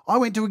 I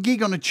went to a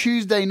gig on a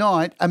Tuesday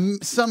night,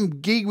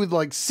 some gig with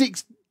like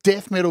 6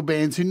 death metal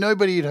bands who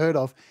nobody had heard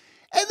of,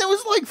 And there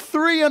was like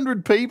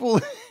 300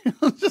 people.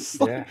 I'm just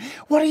like,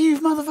 what are you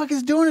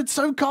motherfuckers doing? It's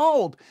so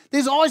cold.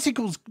 There's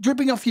icicles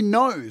dripping off your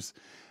nose.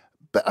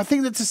 But I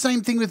think that's the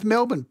same thing with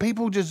Melbourne.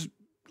 People just,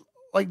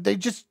 like, they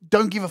just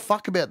don't give a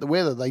fuck about the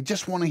weather. They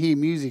just want to hear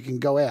music and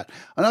go out.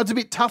 I know it's a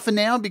bit tougher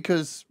now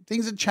because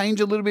things have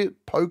changed a little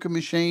bit. Poker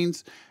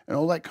machines and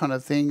all that kind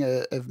of thing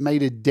have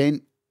made a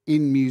dent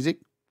in music.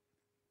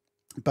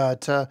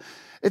 But I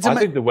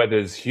think the weather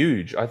is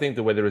huge. I think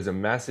the weather is a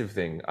massive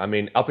thing. I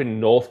mean, up in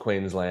North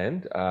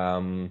Queensland,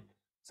 so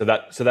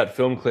that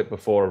film clip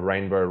before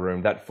Rainbow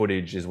Room, that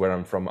footage is where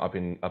I'm from,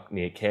 up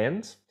near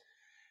Cairns,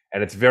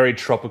 and it's very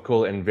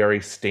tropical and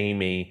very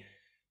steamy,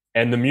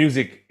 and the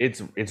music it's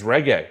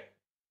reggae,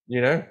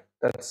 you know.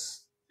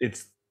 It's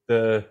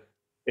the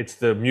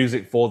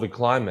music for the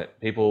climate.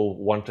 People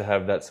want to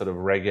have that sort of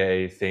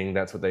reggae thing.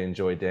 That's what they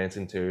enjoy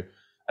dancing to,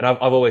 and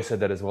I've always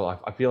said that as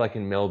well. I feel like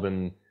in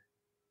Melbourne,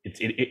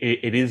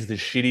 it is the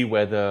shitty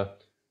weather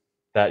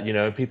that, you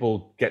know,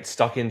 people get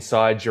stuck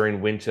inside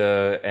during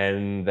winter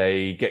and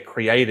they get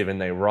creative and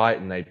they write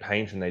and they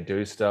paint and they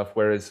do stuff.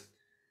 Whereas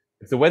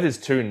if the weather's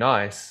too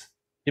nice,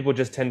 people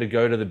just tend to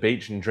go to the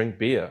beach and drink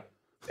beer.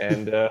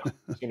 And,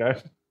 you know,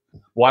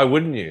 why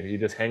wouldn't you? You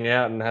just hang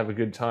out and have a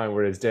good time.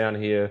 Whereas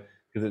down here,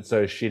 because it's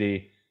so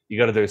shitty, you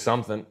got to do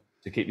something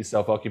to keep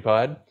yourself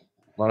occupied.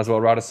 Might as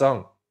well write a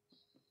song.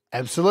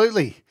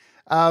 Absolutely.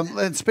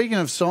 And speaking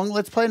of song,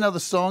 let's play another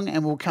song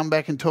and we'll come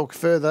back and talk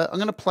further. I'm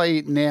going to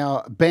play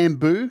now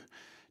Bamboo. Do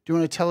you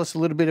want to tell us a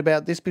little bit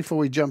about this before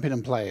we jump in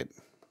and play it?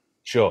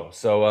 Sure.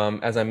 So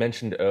as I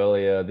mentioned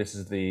earlier, this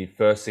is the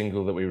first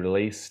single that we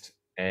released,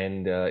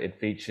 and it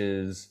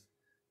features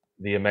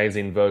the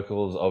amazing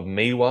vocals of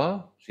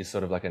Miwa. She's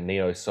sort of like a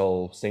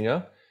neo-soul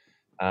singer.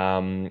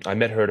 I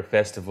met her at a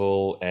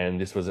festival, and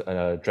this was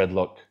a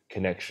Dreadlock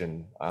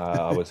connection.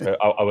 I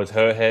was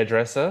her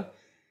hairdresser.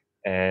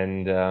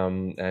 And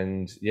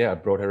yeah, I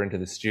brought her into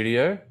the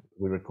studio.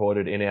 We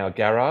recorded in our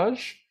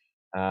garage,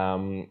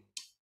 and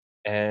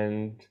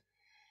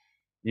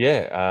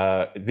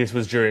yeah, this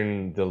was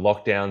during the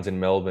lockdowns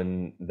in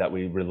Melbourne that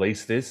we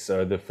released this.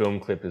 So the film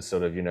clip is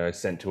sort of, you know,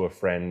 sent to a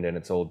friend, and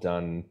it's all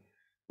done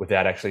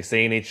without actually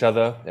seeing each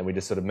other, and we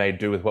just sort of made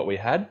do with what we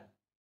had.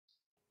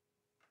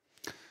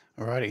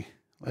 Alrighty,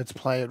 let's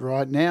play it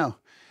right now.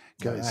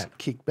 Guys,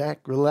 kick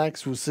back,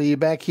 relax. We'll see you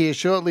back here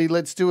shortly.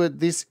 Let's do it.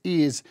 This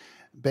is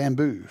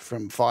Bamboo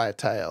from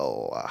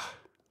Firetail.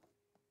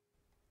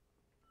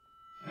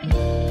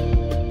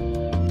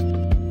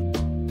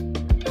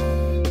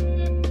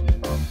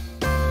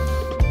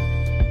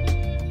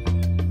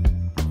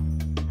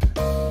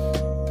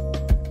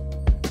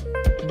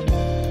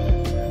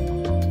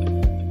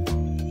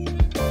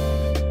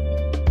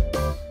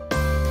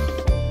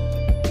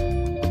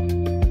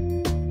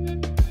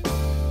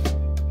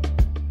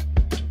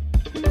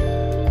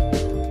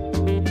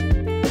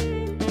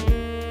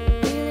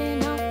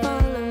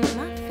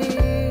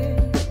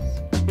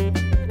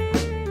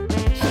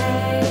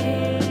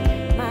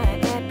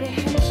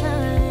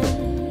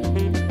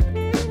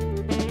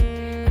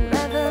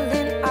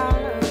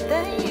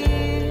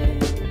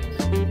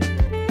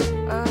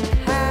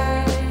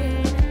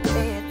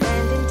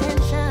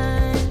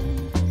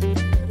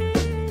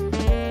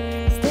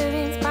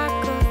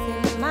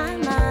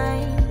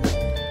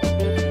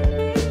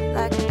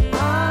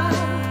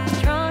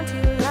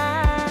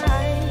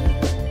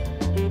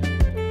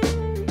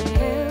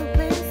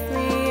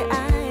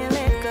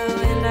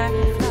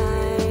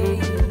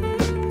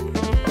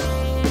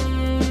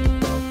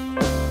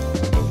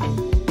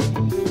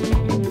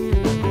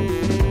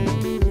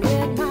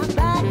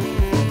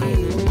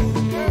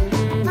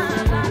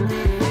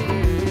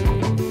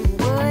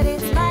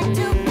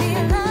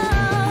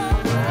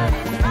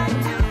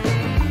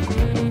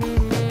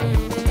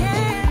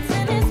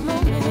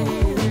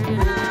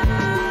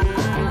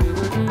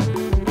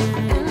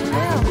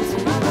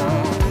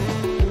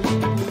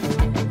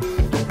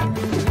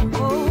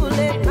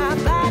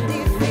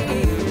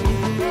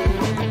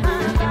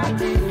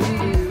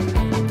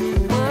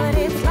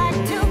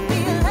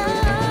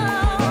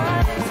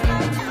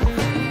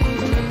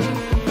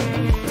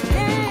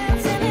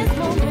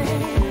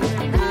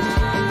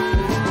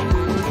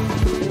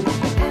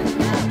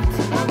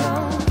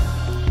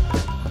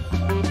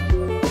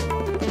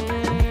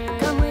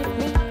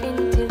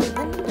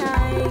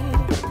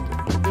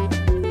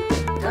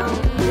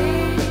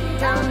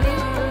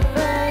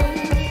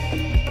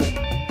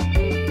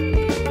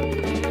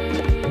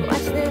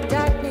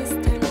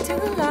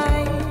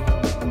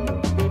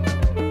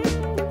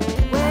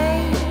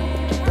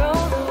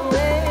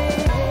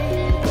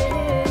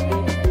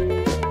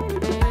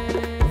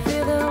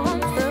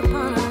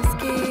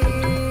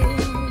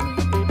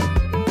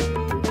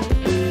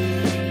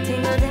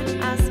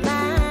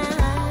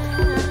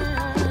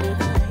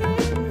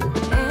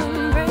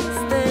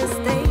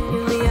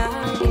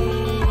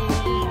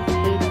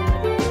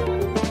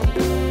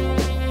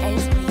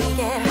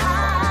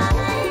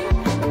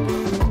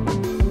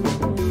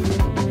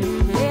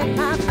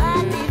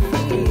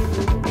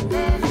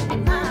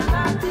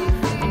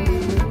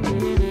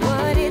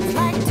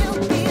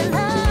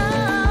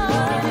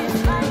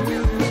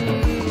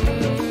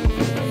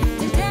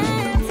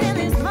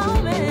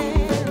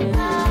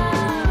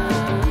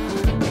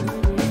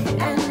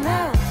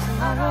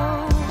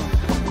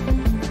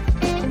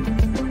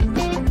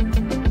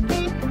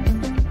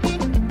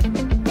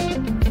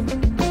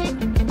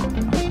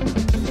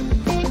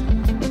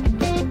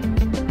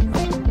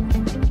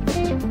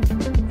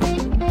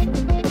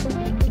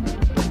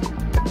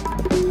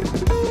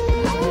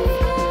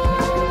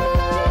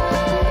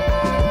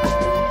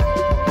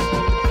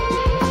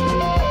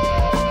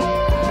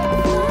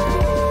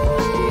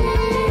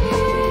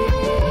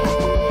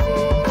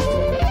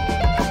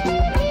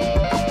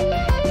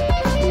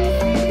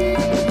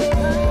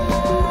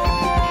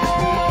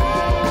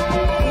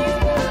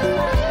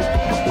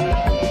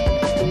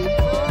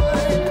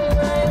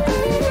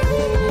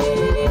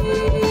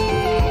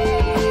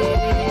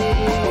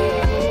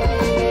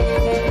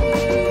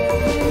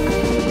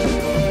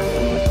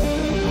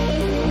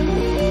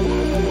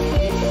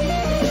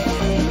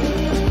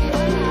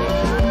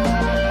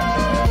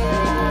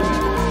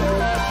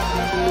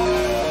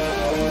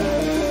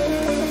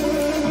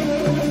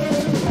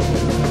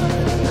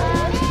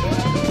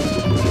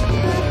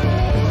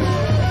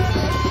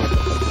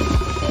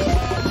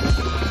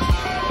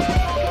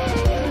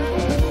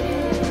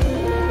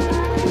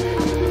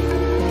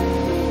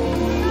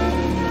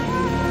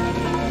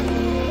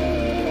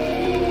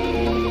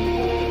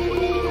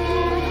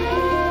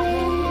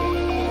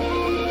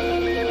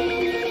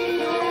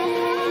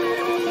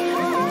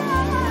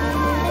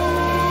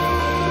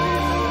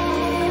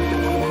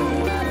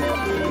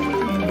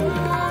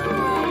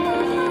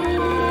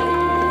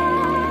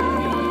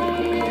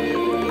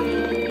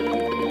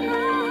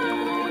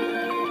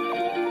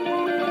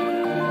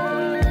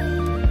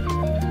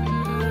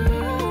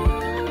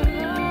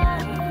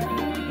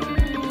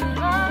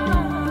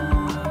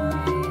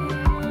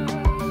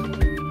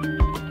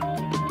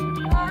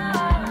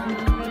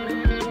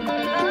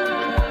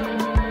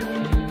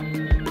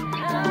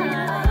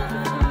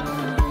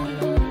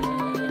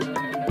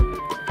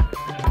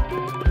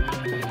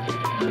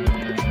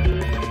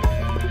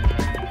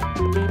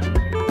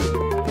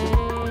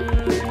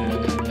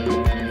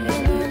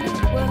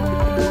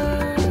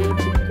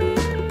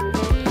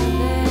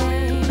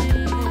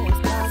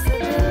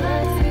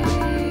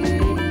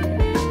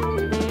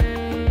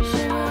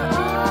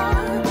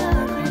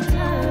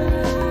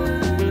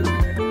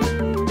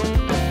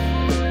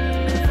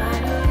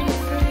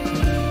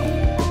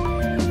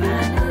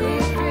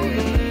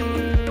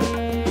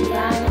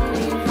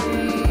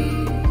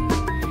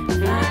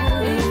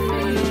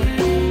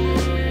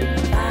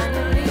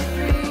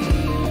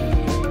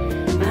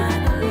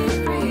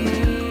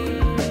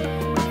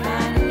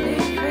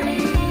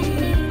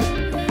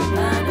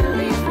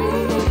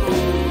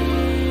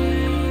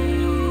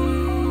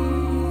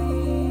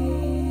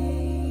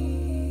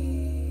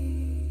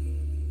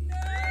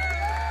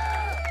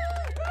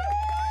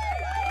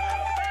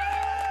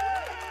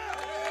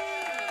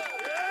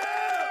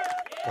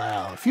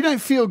 Wow. If you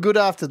don't feel good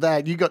after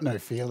that, you got no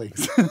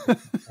feelings.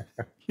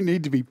 You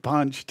need to be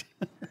punched.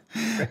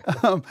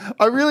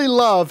 I really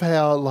love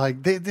how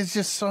like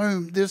there's so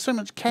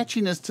much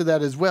catchiness to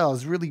that as well.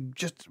 It's really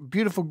just a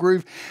beautiful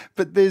groove.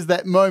 But there's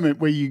that moment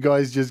where you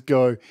guys just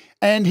go,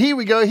 and here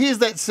we go. Here's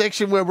that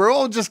section where we're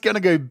all just going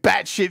to go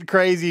batshit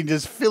crazy and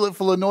just fill it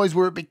full of noise,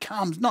 where it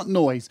becomes not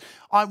noise.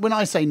 When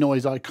I say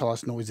noise, I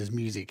class noise as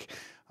music.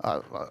 I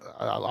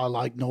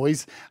like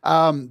noise,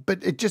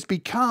 but it just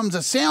becomes a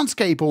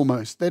soundscape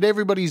almost, that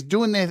everybody's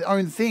doing their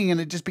own thing,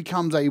 and it just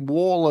becomes a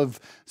wall of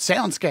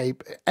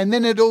soundscape, and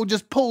then it all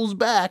just pulls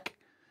back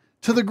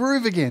to the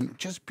groove again.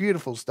 Just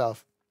beautiful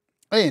stuff.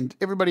 And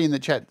everybody in the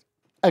chat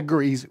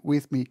agrees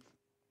with me.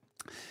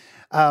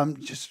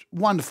 Just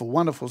wonderful,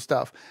 wonderful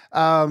stuff.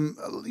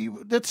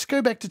 Let's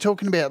go back to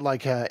talking about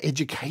like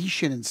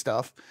education and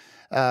stuff.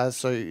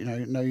 So,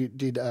 you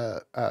did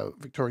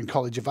Victorian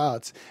College of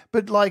Arts,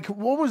 but like,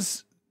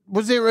 was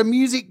there a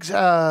music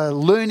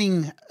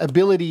learning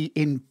ability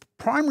in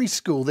primary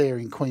school there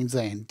in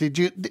Queensland? Did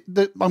you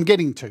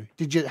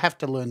have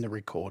to learn the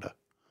recorder?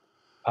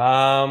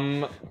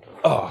 I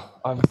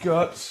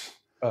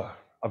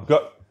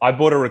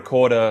bought a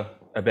recorder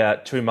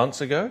about 2 months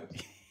ago.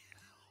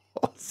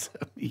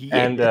 Awesome. Yes.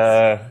 And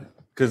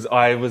because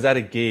I was at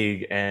a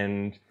gig,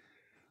 and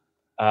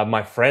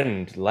my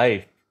friend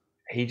Leif,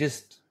 he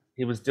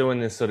was doing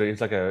this sort of,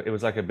 it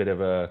was like a bit of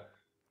a,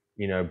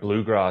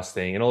 bluegrass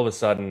thing. And all of a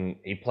sudden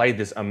he played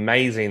this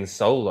amazing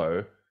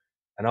solo,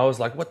 and I was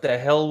like, what the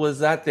hell was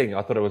that thing?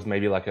 I thought it was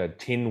maybe like a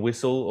tin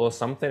whistle or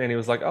something. And he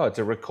was like, oh, it's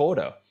a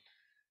recorder.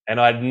 And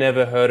I'd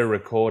never heard a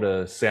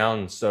recorder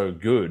sound so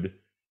good,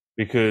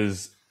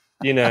 because,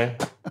 you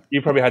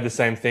probably had the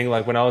same thing.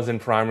 Like when I was in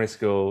primary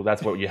school,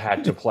 that's what you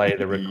had to play,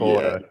 the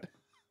recorder. Yeah.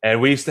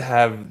 And we used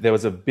to there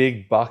was a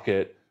big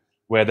bucket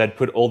where they'd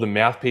put all the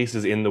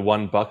mouthpieces in the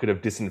one bucket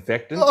of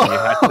disinfectant, and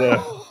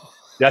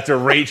you had to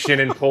reach in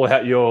and pull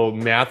out your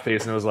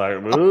mouthpiece, and it was like,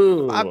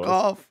 ooh, fuck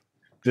off,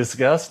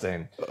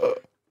 disgusting.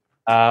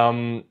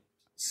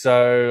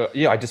 So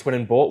yeah, I just went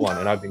and bought one,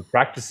 and I've been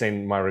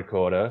practicing my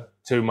recorder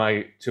to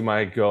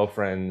my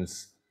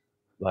girlfriend's.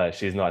 Like,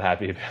 she's not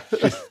happy about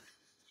it.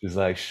 She's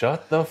like,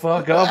 shut the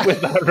fuck up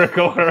with that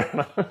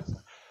recorder.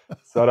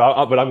 So,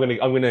 but I'm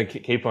gonna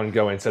keep on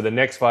going. So the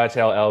next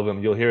Firetail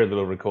album, you'll hear a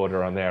little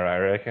recorder on there, I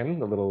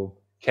reckon, a little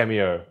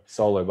cameo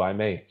solo by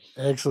me.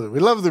 Excellent. We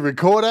love the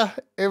recorder.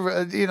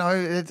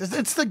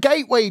 It's the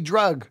gateway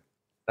drug.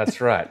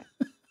 That's right.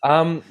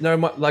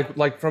 No,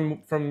 like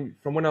from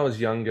when I was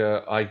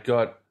younger, I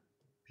got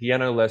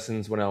piano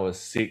lessons when I was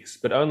 6,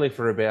 but only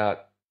for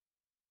about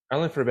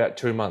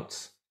 2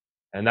 months,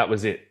 and that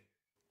was it.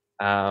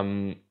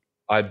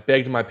 I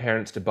begged my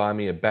parents to buy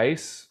me a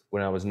bass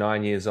when I was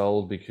 9 years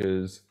old,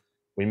 because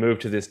we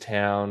moved to this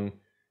town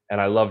and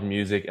I loved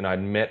music, and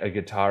I'd met a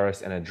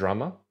guitarist and a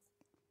drummer,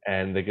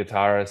 and the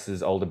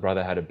guitarist's older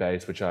brother had a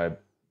bass, which I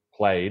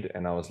played,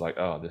 and I was like,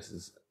 oh, this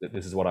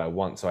is what I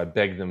want. So I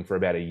begged them for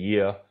about a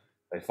year.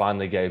 They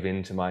finally gave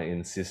in to my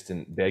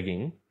insistent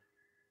begging.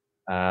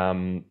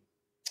 And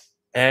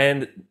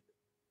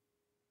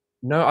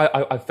no,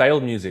 I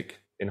failed music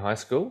in high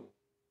school.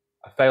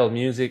 I failed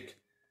music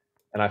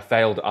and I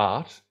failed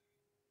art.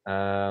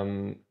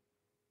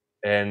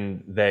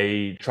 And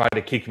they tried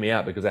to kick me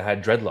out because I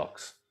had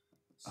dreadlocks.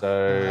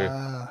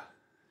 So,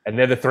 and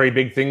they're the 3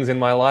 big things in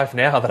my life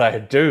now that I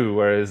do.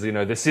 Whereas,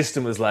 the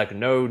system was like,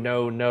 no,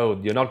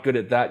 you're not good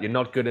at that. You're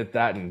not good at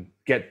that, and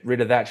get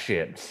rid of that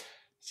shit.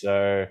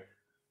 So,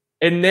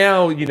 and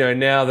now,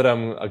 now that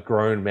I'm a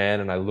grown man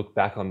and I look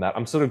back on that,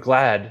 I'm sort of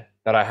glad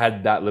that I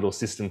had that little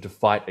system to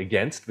fight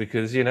against,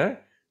 because,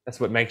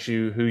 that's what makes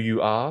you who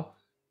you are,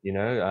 being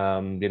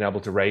able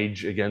to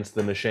rage against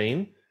the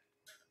machine.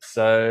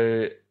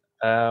 So,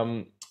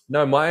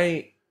 no,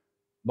 my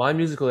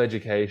musical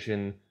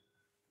education,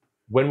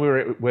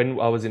 when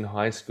I was in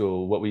high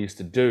school, what we used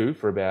to do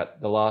for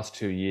about the last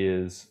 2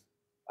 years,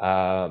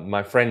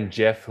 my friend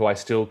Jeff, who I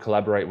still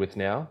collaborate with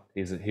now,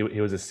 he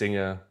was a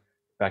singer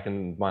back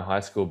in my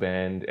high school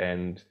band,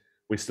 and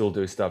we still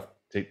do stuff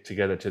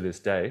together to this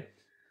day.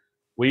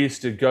 We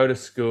used to go to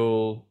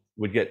school,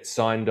 we'd get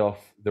signed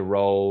off the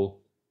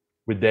roll,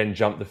 we'd then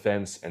jump the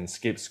fence and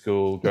skip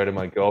school, go to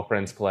my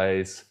girlfriend's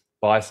place,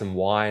 buy some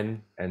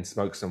wine and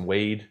smoke some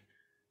weed,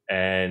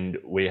 and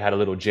we had a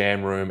little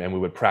jam room, and we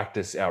would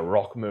practice our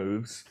rock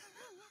moves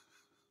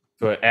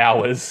for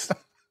hours,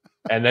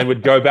 and then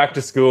we'd go back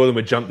to school and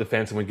we'd jump the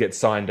fence and we'd get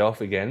signed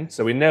off again.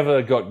 So we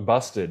never got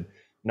busted.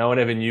 No one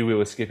ever knew we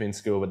were skipping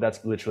school, but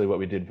that's literally what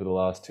we did for the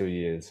last 2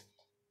 years.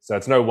 So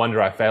it's no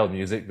wonder I failed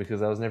music,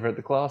 because I was never at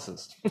the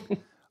classes.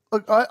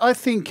 Look, I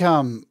think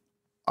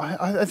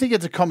I think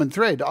it's a common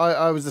thread.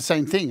 I was the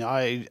same thing.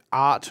 I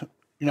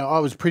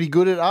was pretty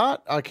good at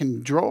art. I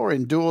can draw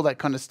and do all that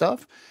kind of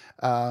stuff.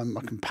 I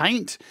can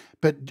paint,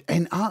 but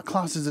in art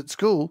classes at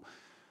school,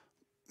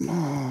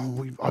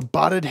 I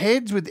butted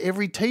heads with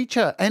every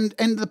teacher, and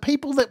the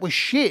people that were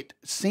shit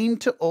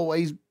seemed to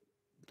always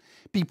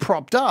be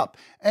propped up.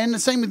 And the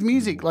same with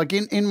music. Like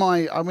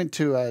I went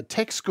to a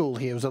tech school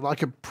here. It was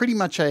like pretty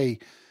much a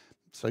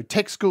So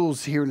tech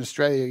schools here in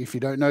Australia, if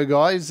you don't know,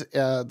 guys,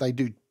 they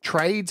do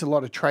trades, a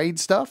lot of trade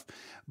stuff.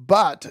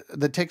 But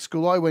the tech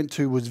school I went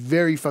to was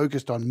very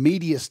focused on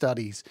media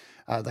studies.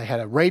 They had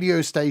a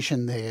radio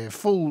station there,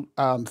 full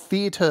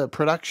theatre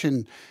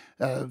production,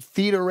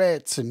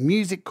 theaterettes and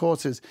music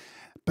courses.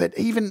 But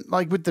even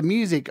like with the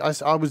music,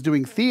 I was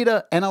doing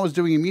theatre and I was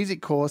doing a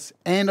music course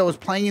and I was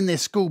playing in their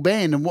school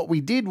band. And what we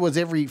did was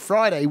every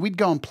Friday we'd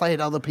go and play at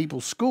other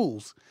people's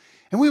schools.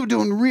 And we were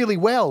doing really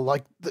well.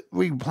 Like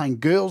we were playing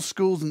girls'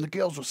 schools and the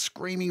girls were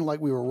screaming like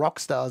we were rock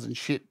stars and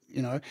shit,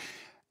 you know.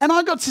 And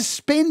I got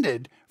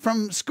suspended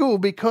from school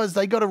because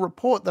they got a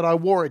report that I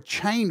wore a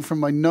chain from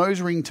my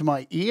nose ring to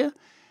my ear.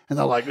 And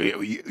they're like,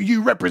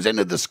 you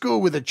represented the school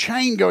with a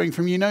chain going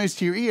from your nose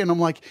to your ear. And I'm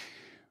like,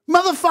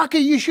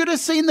 motherfucker, you should have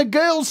seen the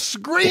girls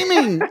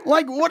screaming.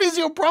 Like, what is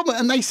your problem?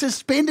 And they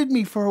suspended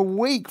me for a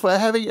week for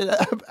having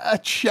a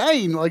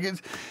chain. Like,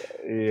 it's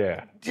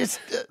just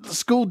the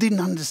school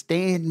didn't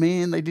understand,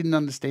 man. They didn't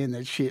understand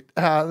that shit.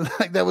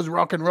 Like that was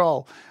rock and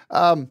roll.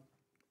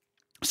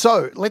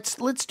 So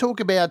let's talk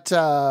about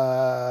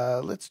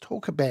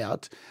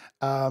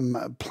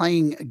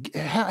playing.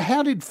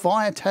 How did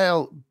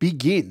Firetail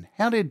begin?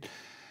 How did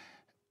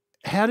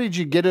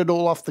you get it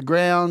all off the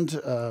ground?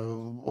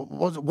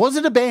 Was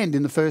it a band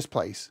in the first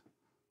place?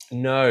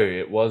 No,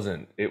 it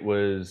wasn't.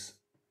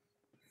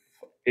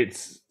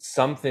 It's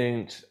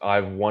something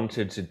I've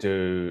wanted to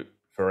do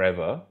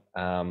forever.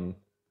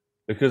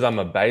 Because I'm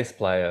a bass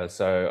player,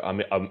 so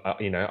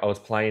I was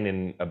playing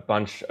in a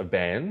bunch of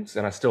bands,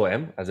 and I still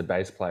am as a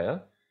bass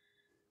player.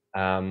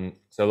 So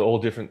all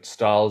different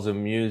styles of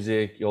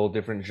music, all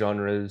different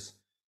genres.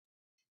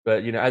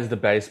 But as the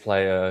bass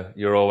player,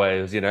 you're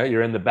always,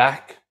 you're in the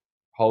back,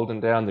 holding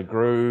down the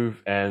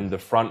groove, and the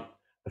front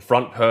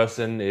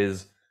person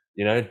is,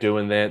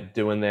 doing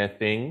their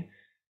thing.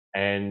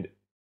 And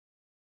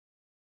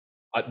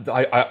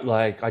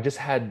I just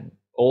had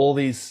all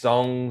these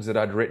songs that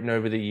I'd written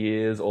over the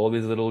years, all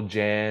these little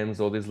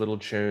jams, all these little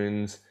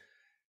tunes,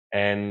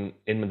 and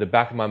in the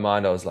back of my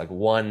mind, I was like,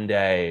 one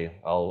day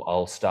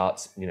I'll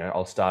start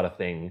a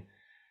thing.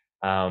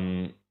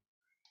 But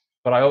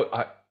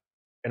I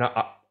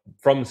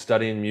from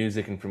studying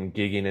music and from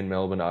gigging in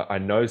Melbourne, I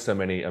know so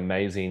many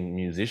amazing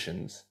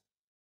musicians,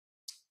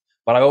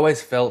 but I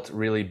always felt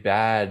really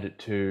bad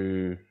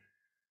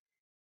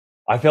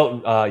I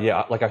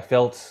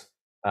felt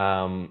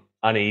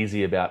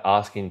uneasy about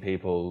asking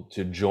people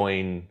to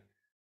join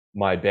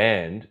my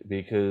band,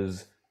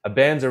 because a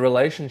band's a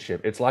relationship.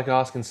 It's like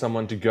asking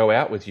someone to go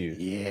out with you.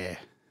 Yeah.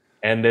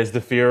 And there's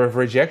the fear of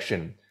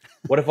rejection.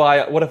 What if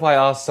I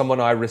ask someone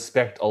I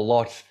respect a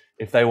lot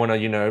if they want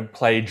to,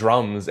 play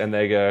drums, and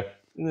they go,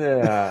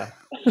 nah,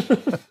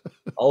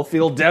 I'll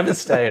feel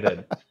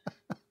devastated.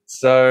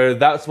 So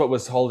that's what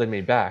was holding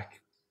me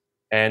back.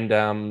 And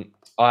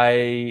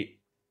I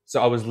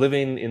was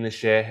living in the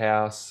share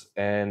house,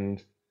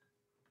 and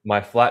my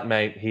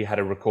flatmate, he had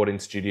a recording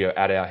studio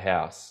at our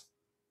house.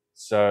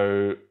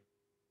 So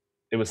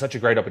it was such a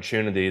great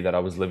opportunity that I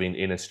was living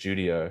in a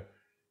studio.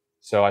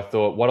 So I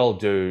thought, what I'll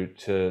do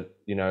to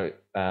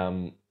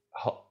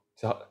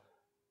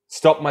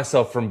stop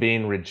myself from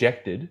being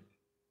rejected,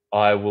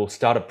 I will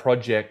start a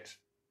project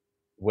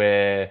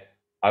where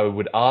I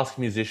would ask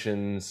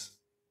musicians,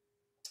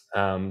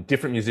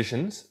 different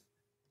musicians,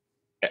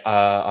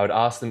 I would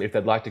ask them if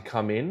they'd like to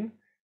come in.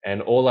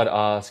 And all I'd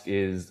ask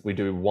is we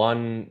do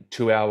 1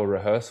 2-hour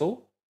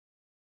rehearsal,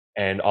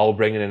 and I'll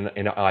bring in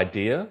an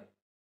idea.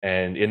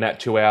 And in that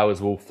 2 hours,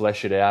 we'll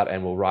flesh it out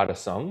and we'll write a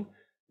song.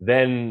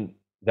 Then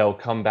they'll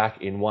come back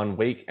in 1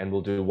 week and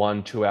we'll do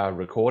 1 2-hour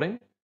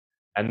recording.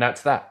 And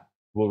that's that.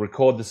 We'll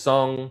record the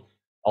song.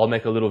 I'll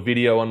make a little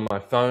video on my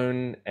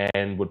phone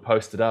and would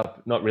post it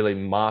up, not really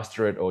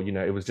master it, or,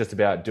 it was just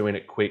about doing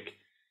it quick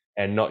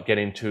and not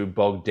getting too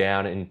bogged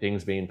down in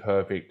things being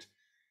perfect.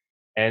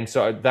 And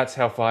so that's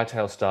how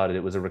Firetail started.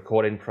 It was a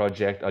recording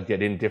project. I'd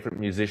get in different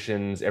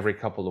musicians every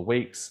couple of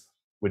weeks.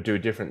 We'd do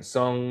different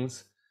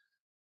songs.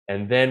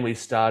 And then we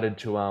started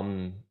to,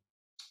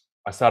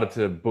 I started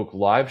to book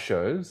live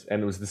shows,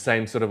 and it was the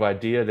same sort of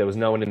idea. There was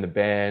no one in the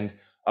band.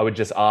 I would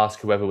just ask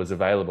whoever was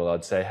available.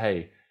 I'd say,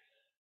 hey,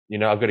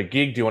 I've got a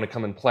gig. Do you want to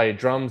come and play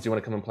drums? Do you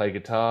want to come and play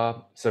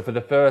guitar? So for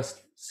the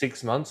first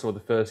 6 months or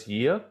the first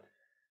year,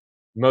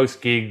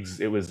 most gigs,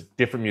 it was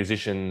different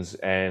musicians,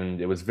 and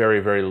it was very,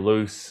 very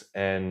loose.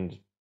 And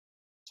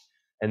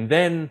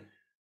then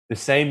the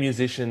same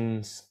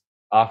musicians,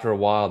 after a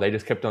while, they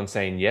just kept on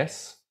saying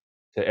yes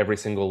to every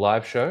single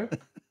live show.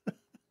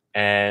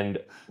 And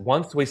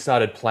once we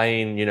started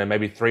playing,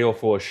 maybe 3 or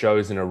 4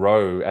 shows in a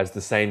row as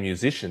the same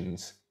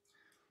musicians,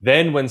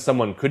 then when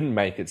someone couldn't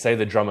make it, say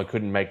the drummer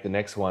couldn't make the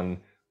next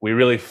one, we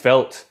really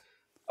felt,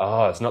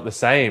 it's not the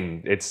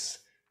same. It's,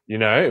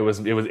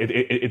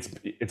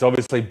 it's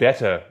obviously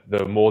better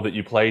the more that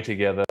you play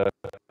together.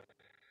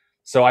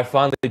 So I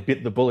finally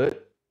bit the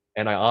bullet,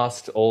 and I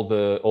asked all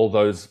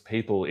those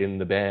people in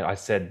the band, I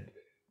said,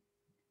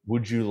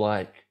 would you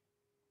like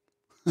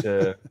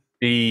to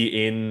be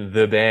in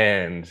the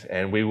band?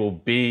 And we will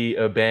be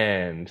a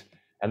band.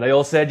 And they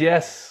all said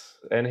yes.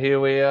 and here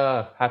we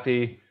are,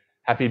 happy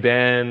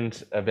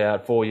band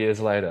about 4 years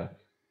later.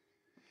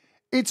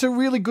 It's a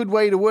really good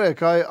way to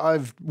work.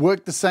 I've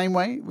worked the same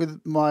way with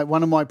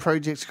one of my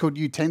projects called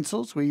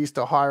Utensils. We used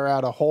to hire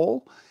out a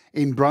hall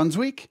in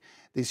Brunswick,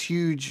 this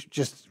huge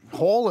just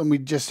hall, and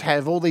we'd just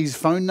have all these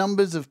phone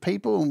numbers of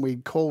people, and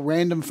we'd call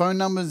random phone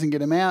numbers and get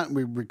them out, and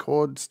we'd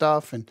record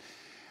stuff. And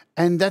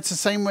that's the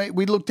same way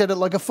we looked at it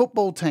like a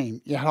football team.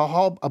 You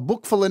had a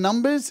book full of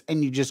numbers,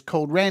 and you just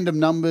called random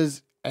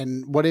numbers,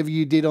 and whatever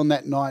you did on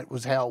that night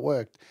was how it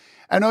worked.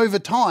 And over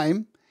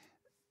time,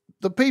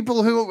 the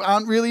people who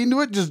aren't really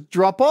into it just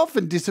drop off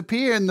and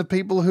disappear, and the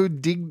people who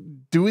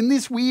dig doing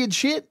this weird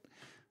shit,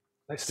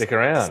 they stick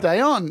around, stay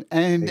on,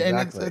 and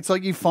exactly. it's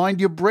like you find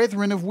your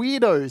brethren of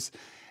weirdos,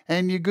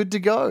 and you're good to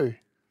go.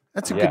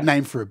 That's a good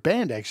name for a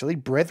band, actually,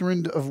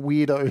 Brethren of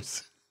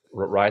Weirdos.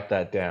 Write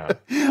that down.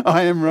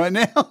 I am right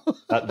now.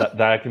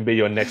 that can be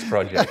your next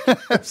project.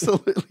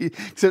 Absolutely.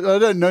 Except I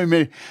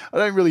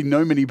don't really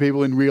know many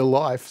people in real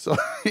life, so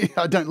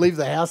I don't leave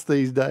the house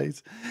these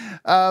days.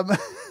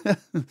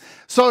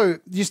 So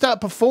you start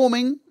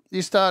performing,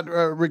 you start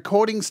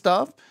recording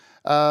stuff.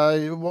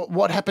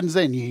 What happens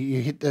then?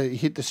 You hit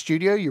the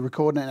studio. You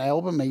record an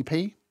album,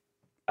 EP.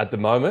 At the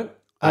moment,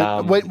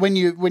 when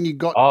you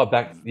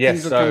got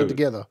things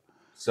together.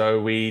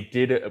 So we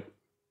did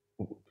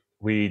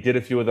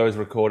a few of those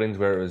recordings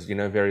where it was,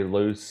 very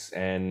loose,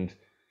 and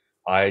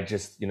I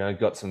just,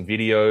 got some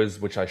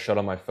videos which I shot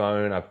on my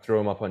phone. I threw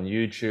them up on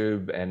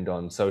YouTube and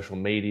on social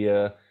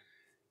media,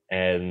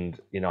 and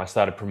I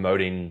started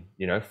promoting,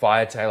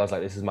 Firetail. I was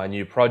like, this is my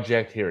new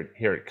project.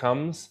 Here it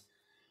comes.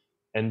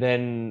 And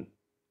then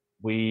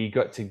we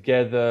got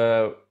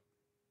together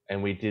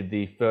and we did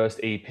the first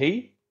EP,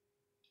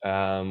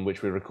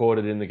 which we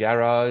recorded in the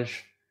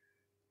garage.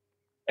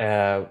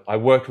 I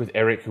worked with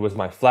Eric, who was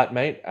my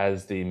flatmate,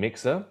 as the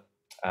mixer.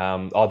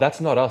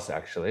 That's not us,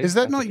 actually. Is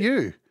that not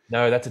you?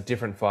 No, that's a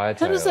different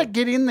Firetail. How does that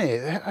get in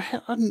there?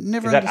 I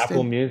never Is that understand.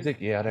 Apple Music?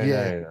 Yeah, I don't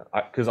know.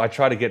 Because I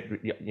try to get,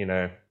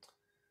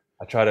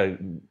 I try to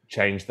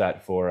change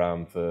that for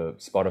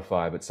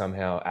Spotify, but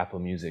somehow Apple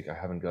Music, I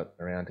haven't got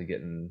around to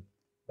getting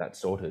that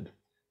sorted.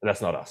 But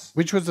that's not us.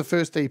 Which was the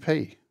first EP?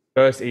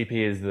 First EP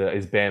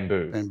is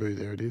Bamboo. Bamboo,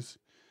 there it is.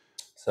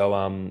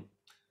 So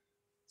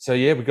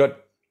yeah,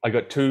 I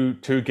got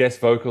two guest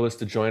vocalists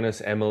to join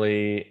us,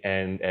 Emily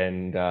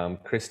and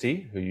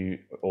Christy,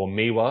 or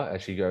Miwa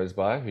as she goes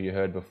by, who you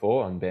heard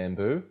before on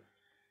Bamboo.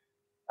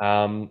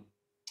 And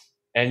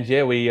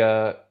yeah,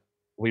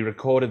 we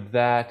recorded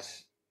that,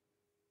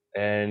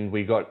 and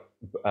we got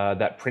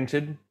that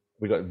printed.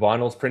 We got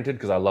vinyls printed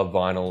because I love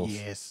vinyls.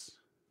 Yes.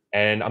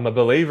 And I'm a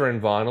believer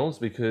in vinyls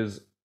because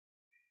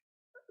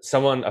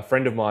a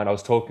friend of mine, I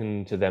was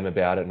talking to them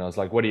about it, and I was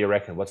like, what do you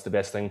reckon? What's the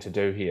best thing to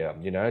do here?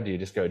 Do you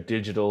just go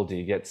digital? Do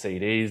you get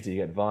CDs? Do you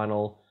get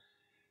vinyl?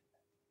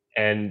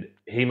 And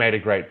he made a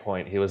great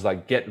point. He was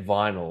like, get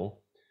vinyl,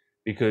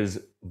 because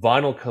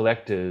vinyl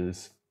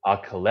collectors are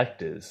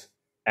collectors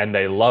and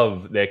they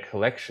love their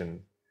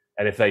collection.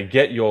 And if they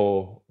get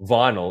your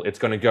vinyl, it's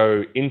going to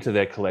go into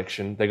their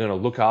collection. They're going to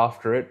look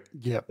after it.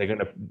 Yep.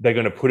 They're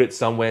going to put it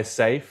somewhere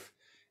safe.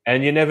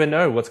 And you never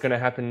know what's going to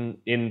happen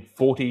in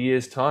 40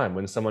 years' time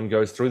when someone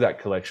goes through that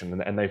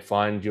collection and they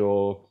find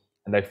your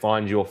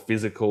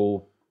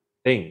physical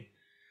thing.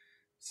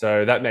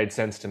 So that made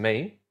sense to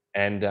me.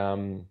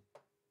 And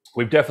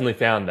we've definitely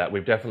found that.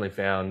 We've definitely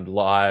found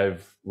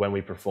live when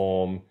we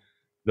perform,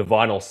 the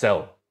vinyl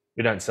sell.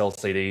 We don't sell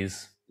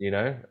CDs,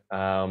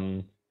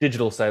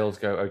 digital sales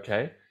go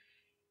okay.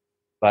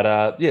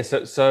 But yeah,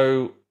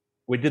 so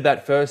we did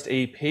that first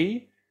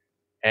EP,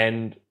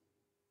 and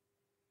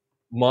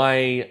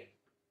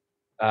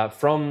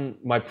from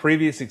my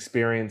previous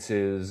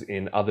experiences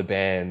in other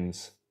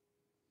bands,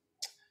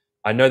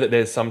 I know that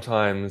there's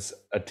sometimes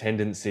a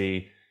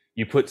tendency,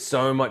 you put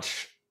so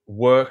much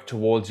work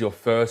towards your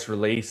first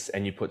release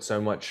and you put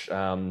so much,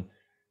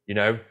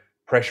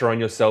 pressure on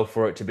yourself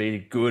for it to be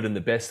good and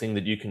the best thing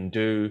that you can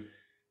do.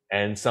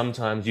 And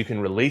sometimes you can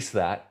release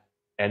that,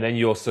 and then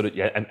you're sort of,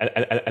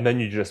 and then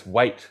you just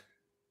wait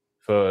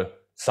for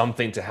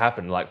something to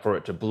happen, like for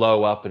it to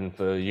blow up and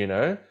for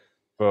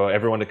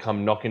everyone to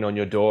come knocking on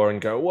your door and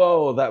go,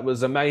 whoa, that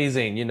was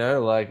amazing,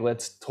 like,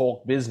 let's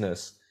talk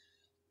business.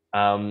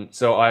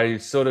 So I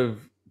sort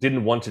of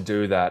didn't want to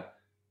do that.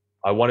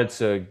 I wanted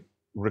to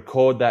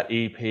record that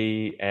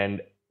EP,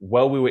 and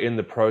while we were in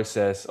the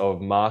process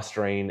of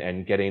mastering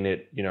and getting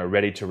it,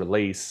 ready to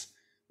release,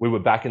 we were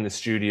back in the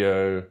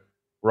studio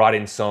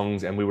writing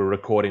songs, and we were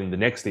recording the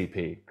next EP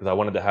because I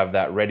wanted to have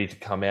that ready to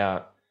come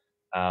out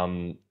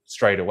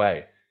straight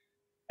away.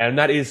 And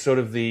that is sort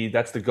of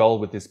that's the goal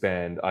with this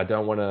band. I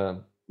don't want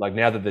to, like,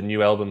 now that the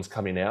new album's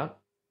coming out,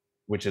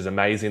 which is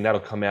amazing,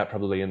 that'll come out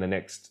probably in the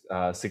next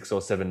 6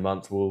 or 7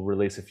 months. We'll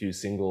release a few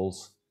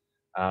singles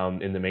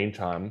in the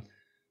meantime.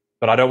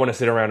 But I don't want to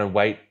sit around and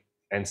wait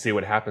and see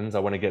what happens. I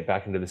want to get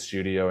back into the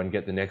studio and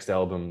get the next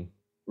album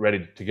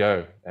ready to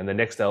go. And the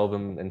next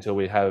album, until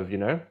we have,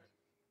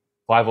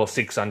 5 or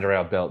 6 under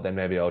our belt, then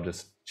maybe I'll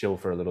just chill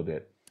for a little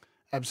bit.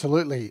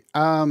 Absolutely.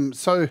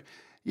 So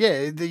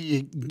Yeah,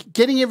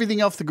 getting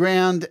everything off the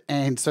ground.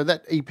 And so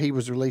that EP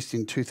was released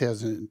in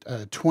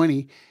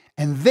 2020.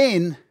 And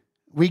then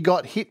we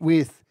got hit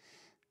with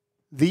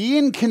The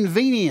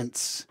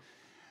Inconvenience,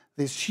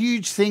 this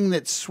huge thing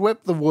that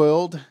swept the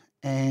world.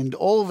 And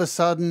all of a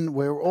sudden,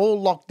 we're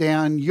all locked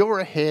down. You're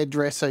a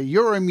hairdresser,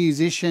 you're a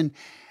musician,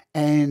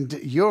 and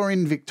you're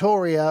in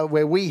Victoria,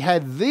 where we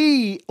had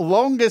the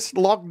longest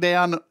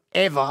lockdown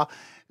ever.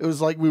 It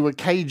was like we were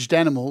caged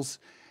animals.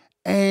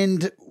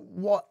 And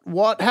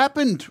what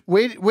happened?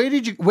 Where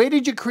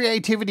did your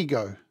creativity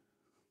go?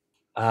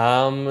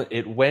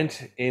 It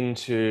went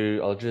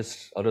into, I'll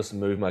just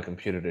move my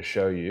computer to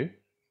show you. It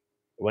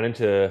went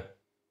into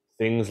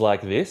things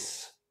like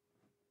this,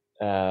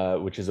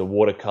 which is a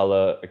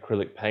watercolor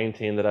acrylic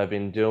painting that I've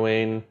been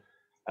doing.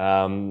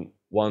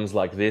 Ones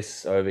like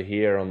this over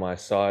here on my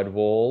side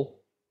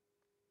wall.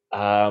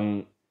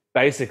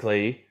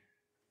 Basically,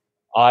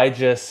 I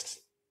just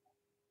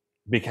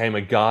became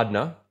a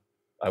gardener.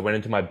 I went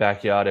into my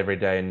backyard every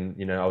day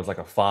and, I was like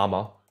a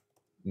farmer,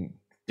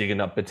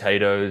 digging up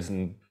potatoes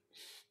and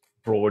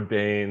broad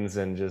beans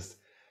and just,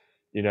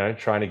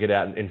 trying to get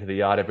out into the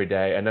yard every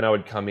day. And then I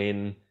would come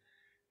in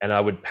and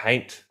I would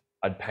paint.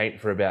 I'd paint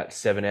for about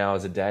 7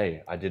 hours a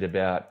day. I did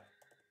about,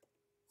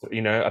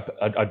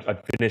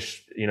 I'd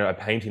finish, a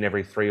painting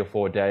every 3 or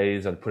 4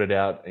 days. I'd put it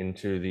out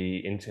into the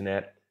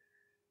internet.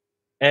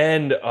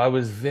 And I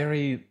was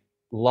very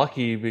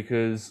lucky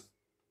because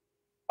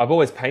I've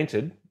always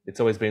painted. It's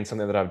always been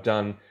something that I've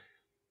done.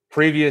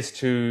 Previous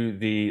to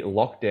the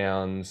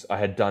lockdowns, I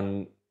had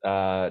done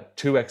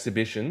 2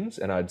 exhibitions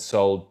and I'd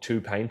sold 2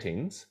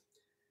 paintings.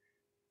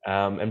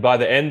 And by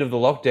the end of the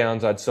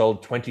lockdowns, I'd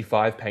sold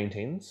 25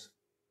 paintings.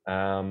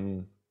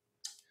 I'd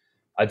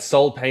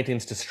sold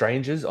paintings to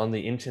strangers on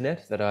the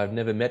internet that I've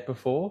never met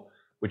before,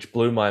 which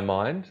blew my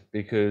mind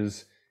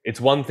because it's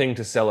one thing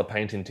to sell a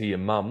painting to your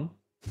mum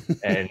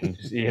and,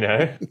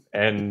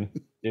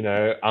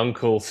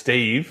 Uncle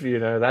Steve,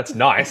 that's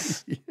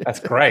nice. Yeah. That's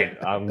great.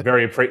 I'm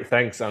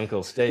thanks,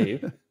 Uncle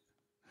Steve.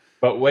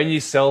 But when you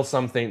sell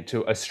something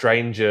to a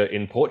stranger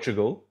in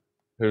Portugal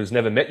who's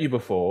never met you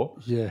before,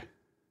 yeah,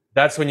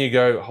 that's when you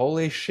go,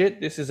 holy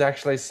shit, this is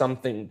actually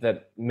something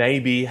that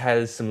maybe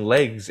has some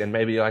legs and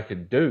maybe I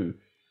could do.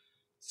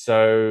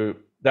 So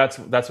that's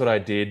what I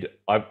did.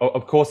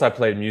 Of course, I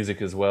played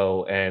music as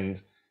well.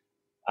 And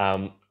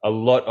a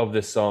lot of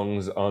the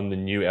songs on the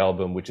new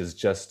album, which is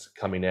just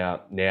coming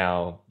out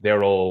now,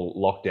 they're all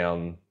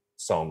lockdown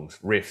songs,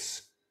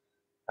 riffs.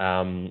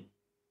 Like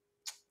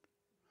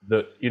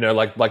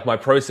my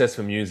process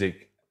for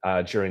music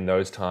during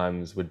those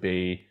times would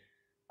be,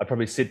 I'd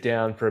probably sit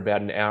down for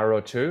about an hour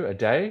or 2 a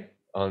day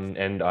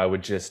and I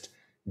would just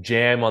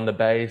jam on the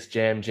bass,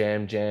 jam.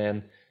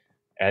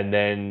 And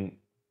then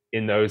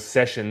in those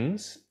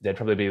sessions, there'd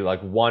probably be like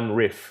one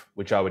riff,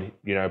 which I would,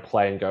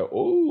 play and go,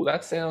 oh,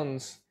 that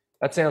sounds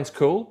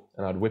cool.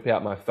 And I'd whip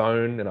out my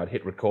phone and I'd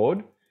hit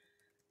record.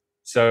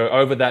 So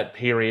over that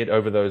period,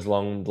 over those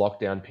long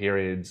lockdown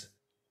periods,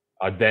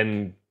 I'd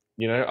then,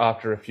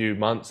 after a few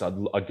months,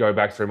 I'd go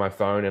back through my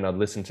phone and I'd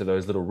listen to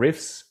those little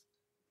riffs.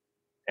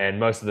 And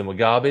most of them were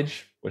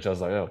garbage, which I was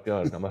like, oh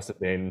God, I must have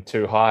been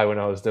too high when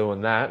I was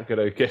doing that. Got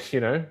to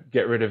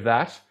get rid of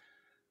that.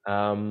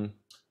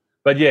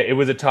 But yeah, it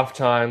was a tough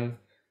time.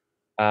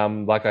 I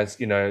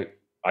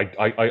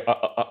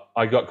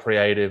got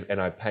creative and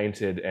I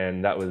painted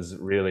and that was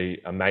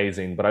really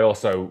amazing. But I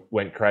also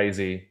went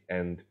crazy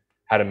and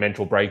had a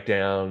mental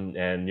breakdown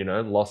and,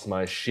 lost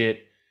my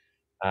shit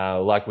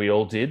like we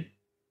all did.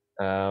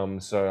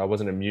 So I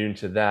wasn't immune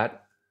to that.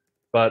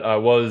 But I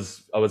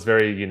was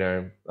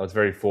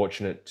very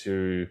fortunate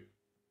to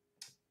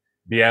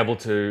be able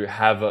to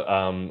have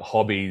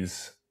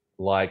hobbies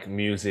like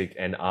music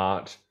and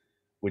art,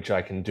 which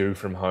I can do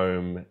from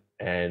home.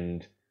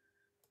 And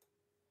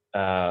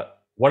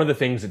one of the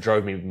things that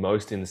drove me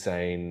most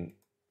insane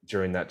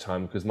during that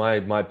time, because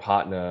my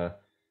partner,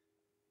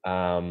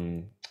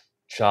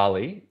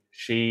 Charlie,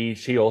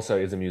 she also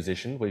is a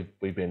musician.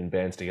 We've been in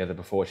bands together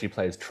before. She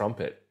plays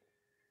trumpet,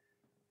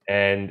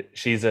 and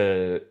she's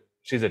a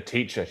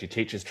teacher. She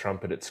teaches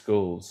trumpet at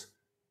schools.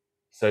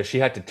 So she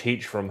had to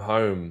teach from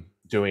home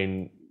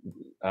doing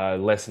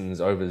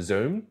lessons over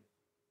Zoom.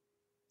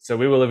 So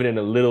we were living in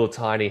a little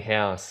tiny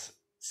house.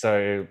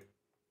 So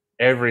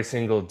every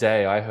single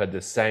day I heard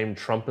the same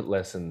trumpet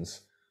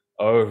lessons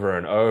over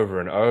and over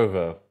and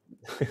over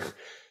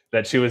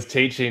that she was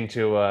teaching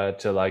to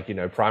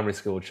primary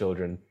school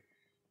children.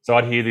 So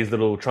I'd hear these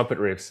little trumpet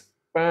riffs.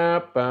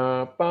 Ba,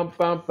 ba, bum,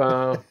 bum,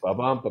 bum, ba,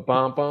 bum, ba,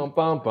 bum, bum,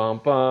 bum, bum,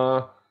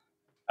 bum.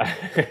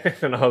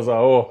 And I was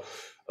like,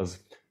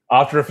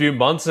 after a few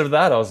months of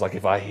that, I was like,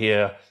 if I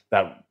hear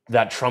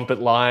that trumpet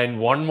line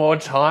one more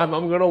time,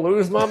 I'm going to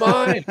lose my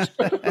mind.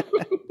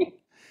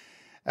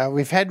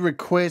 We've had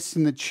requests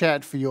in the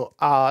chat for your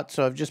art,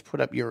 so I've just put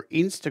up your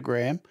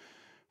Instagram.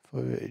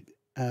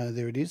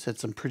 There it is.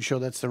 I'm pretty sure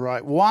that's the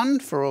right one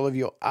for all of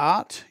your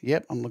art.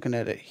 Yep, I'm looking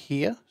at it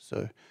here.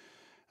 So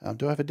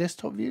do I have a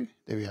desktop view?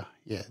 There we are.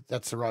 Yeah,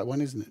 that's the right one,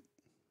 isn't it?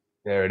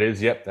 There it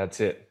is. Yep, that's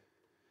it.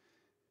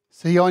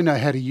 See, I know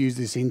how to use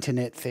this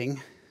internet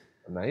thing.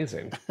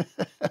 Amazing.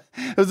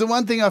 It was the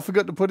one thing I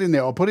forgot to put in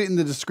there. I'll put it in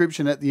the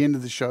description at the end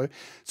of the show.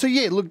 So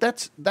yeah, look,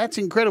 that's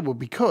incredible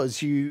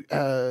because you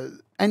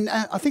and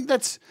I think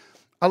that's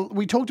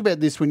we talked about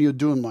this when you were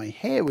doing my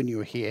hair when you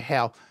were here.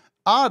 How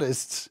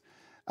artists,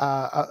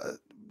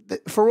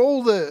 for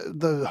all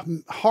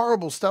the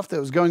horrible stuff that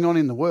was going on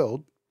in the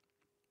world,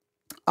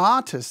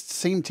 artists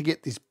seem to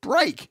get this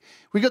break.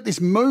 We got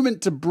this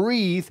moment to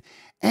breathe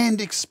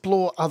and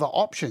explore other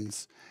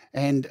options.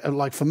 And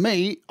like for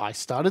me, I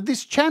started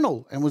this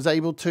channel and was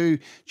able to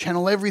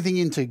channel everything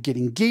into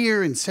getting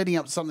gear and setting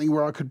up something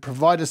where I could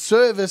provide a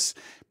service,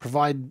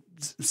 provide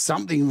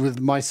something with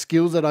my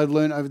skills that I've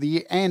learned over the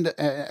year, and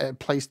a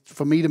place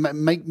for me to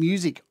make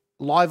music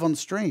live on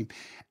stream.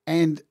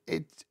 And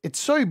it's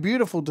so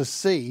beautiful to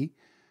see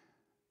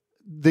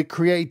the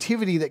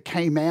creativity that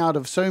came out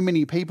of so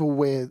many people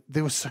where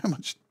there was so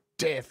much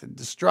death and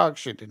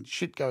destruction and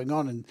shit going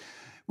on, and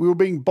we were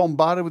being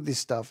bombarded with this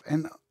stuff.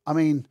 And I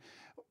mean,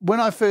 when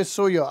I first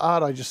saw your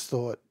art, I just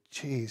thought,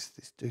 geez,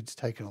 this dude's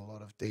taken a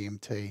lot of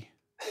DMT.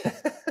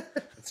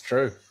 It's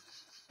true.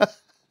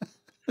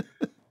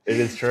 It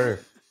is true.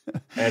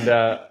 And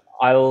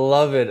I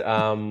love it.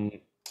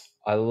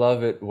 I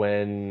love it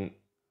when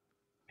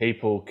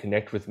people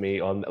connect with me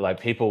on,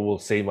 like, people will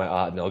see my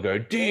art and they'll go,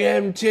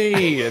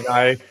 DMT.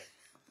 And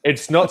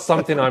it's not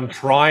something I'm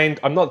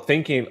not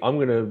thinking I'm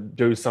going to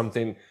do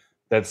something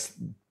that's,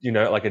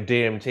 like a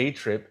DMT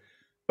trip.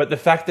 But the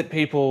fact that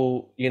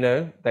people,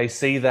 they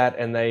see that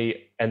and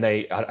they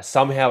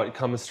somehow it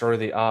comes through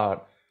the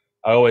art.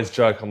 I always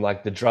joke, I'm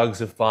like, the drugs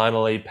have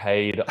finally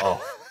paid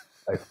off.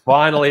 They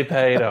finally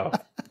paid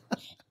off.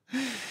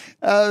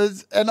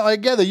 And I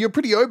gather you're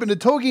pretty open to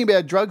talking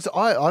about drugs.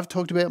 I've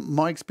talked about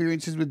my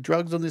experiences with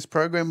drugs on this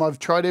program. I've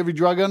tried every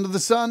drug under the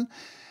sun.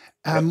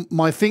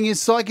 My thing is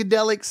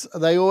psychedelics.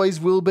 They always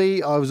will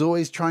be. I was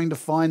always trying to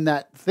find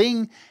that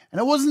thing. And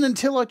it wasn't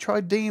until I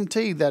tried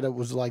DMT that it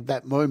was like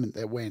that moment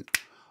that went,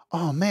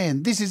 oh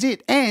man, this is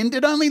it. And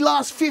it only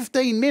lasts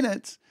 15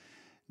 minutes.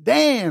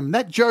 Damn,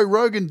 that Joe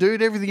Rogan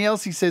dude, everything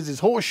else he says is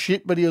horse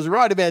shit, but he was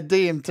right about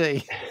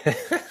DMT.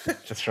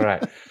 That's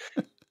right.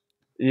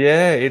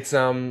 Yeah, it's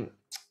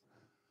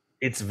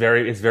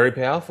very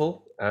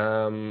powerful.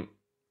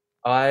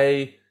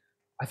 I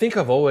think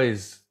I've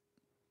always,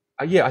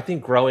 I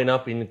think growing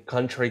up in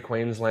country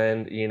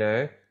Queensland,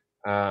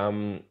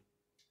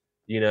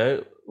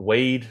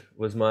 weed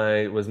was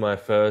my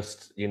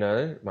first,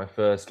 my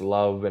first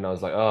love, and I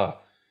was like,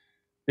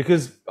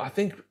 because I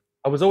think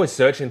I was always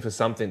searching for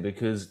something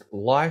because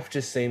life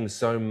just seemed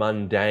so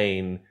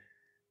mundane,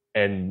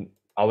 and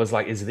I was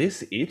like, is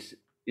this it?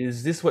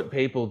 Is this what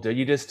people do?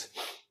 You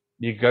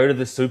go to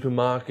the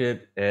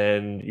supermarket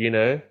and,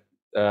 I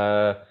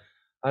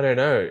don't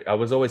know. I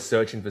was always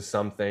searching for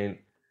something.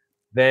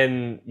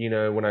 Then,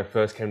 when I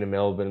first came to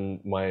Melbourne,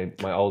 my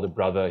older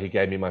brother, he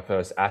gave me my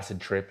first acid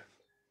trip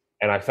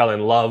and I fell in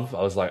love.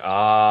 I was like,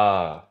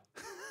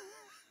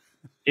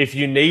 if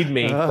you need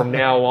me from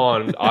now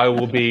on, I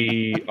will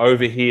be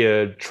over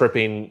here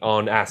tripping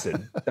on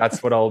acid.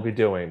 That's what I'll be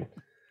doing.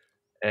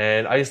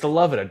 And I used to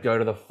love it. I'd go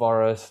to the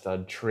forest,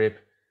 I'd trip.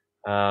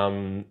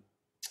 And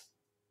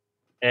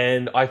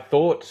I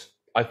thought,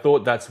 as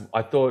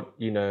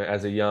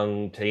a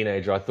young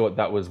teenager, I thought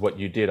that was what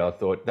you did. I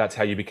thought that's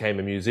how you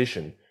became a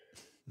musician.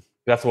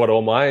 That's what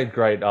all my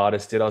great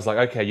artists did. I was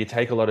like, okay, you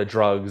take a lot of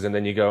drugs and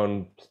then you go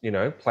and,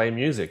 play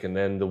music, and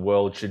then the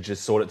world should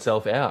just sort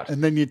itself out.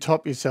 And then you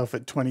top yourself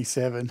at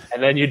 27.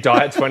 And then you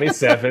die at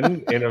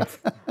 27 in a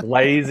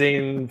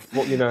blazing,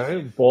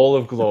 ball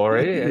of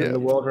glory, and the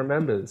world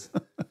remembers.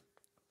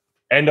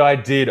 And I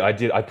did.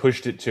 I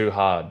pushed it too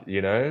hard,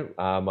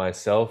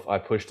 myself. I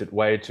pushed it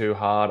way too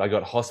hard. I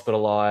got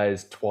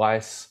hospitalized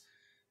twice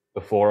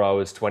before I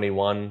was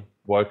 21.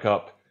 Woke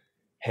up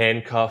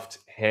handcuffed,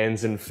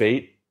 hands and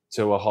feet,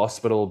 to a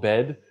hospital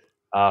bed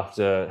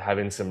after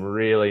having some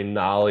really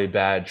gnarly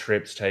bad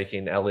trips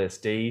taking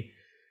LSD.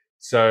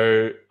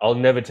 So I'll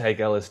never take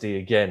LSD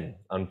again,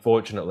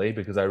 unfortunately,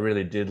 because I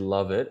really did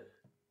love it.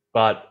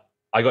 But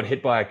I got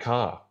hit by a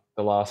car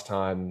the last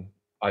time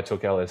I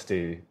took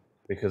LSD,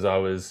 because I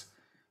was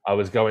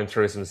going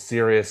through some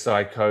serious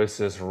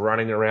psychosis,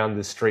 running around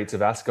the streets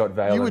of Ascot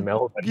Vale in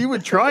Melbourne. You were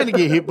trying to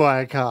get hit by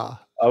a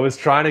car. I was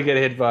trying to get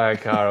hit by a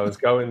car. I was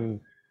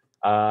going,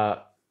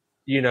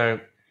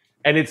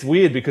 and it's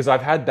weird because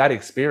I've had that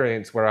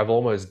experience where I've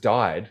almost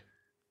died,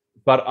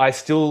 but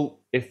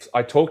if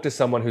I talk to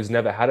someone who's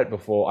never had it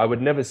before, I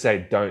would never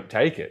say, don't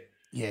take it.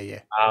 Yeah.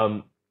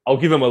 I'll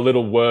give them a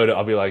little word.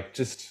 I'll be like,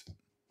 just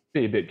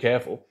be a bit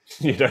careful,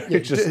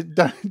 just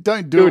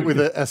don't do it with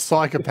a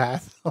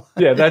psychopath.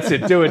 Yeah, that's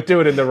it. Do it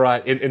in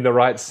the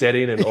right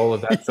setting and all of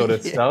that sort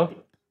of stuff,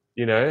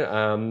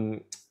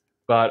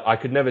 but I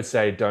could never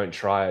say don't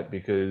try it,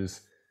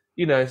 because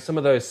some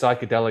of those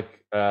psychedelic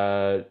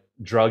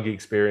drug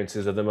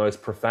experiences are the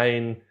most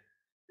profane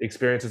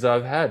experiences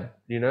I've had,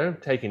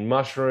 taking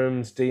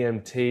mushrooms,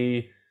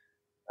 DMT,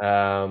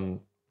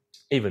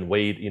 even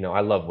weed.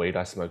 I love weed.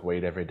 I smoke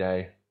weed every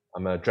day.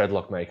 I'm a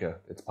dreadlock maker.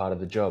 It's part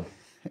of the job.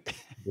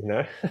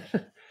 you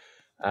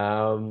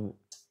know.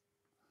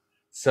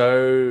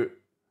 So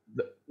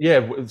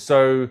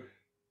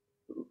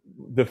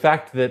the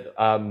fact that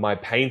my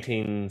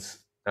paintings,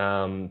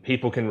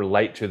 people can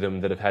relate to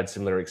them that have had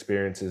similar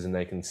experiences, and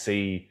they can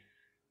see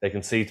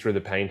through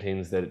the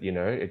paintings that, you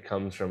know, it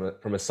comes from a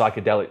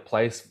psychedelic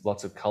place,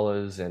 lots of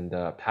colors and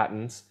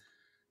patterns.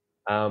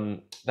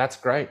 That's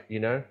great, you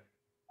know.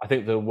 I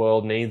think the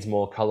world needs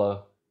more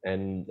color,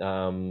 and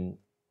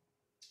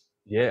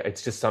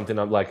it's just something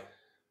I'm like,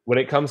 when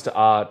it comes to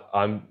art,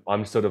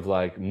 I'm sort of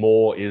like,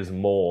 more is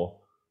more.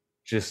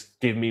 Just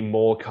give me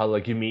more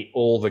color, give me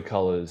all the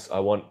colors.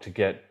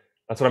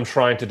 That's what I'm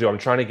trying to do. I'm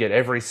trying to get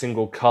every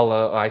single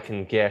color I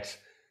can get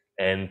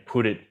and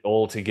put it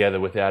all together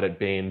without it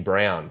being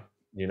brown,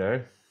 you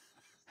know?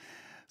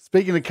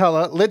 Speaking of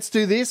color, let's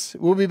do this.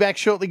 We'll be back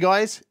shortly,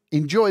 guys.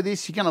 Enjoy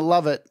this. You're going to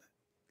love it.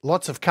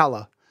 Lots of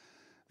color.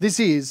 This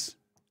is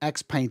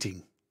Axe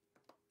Painting.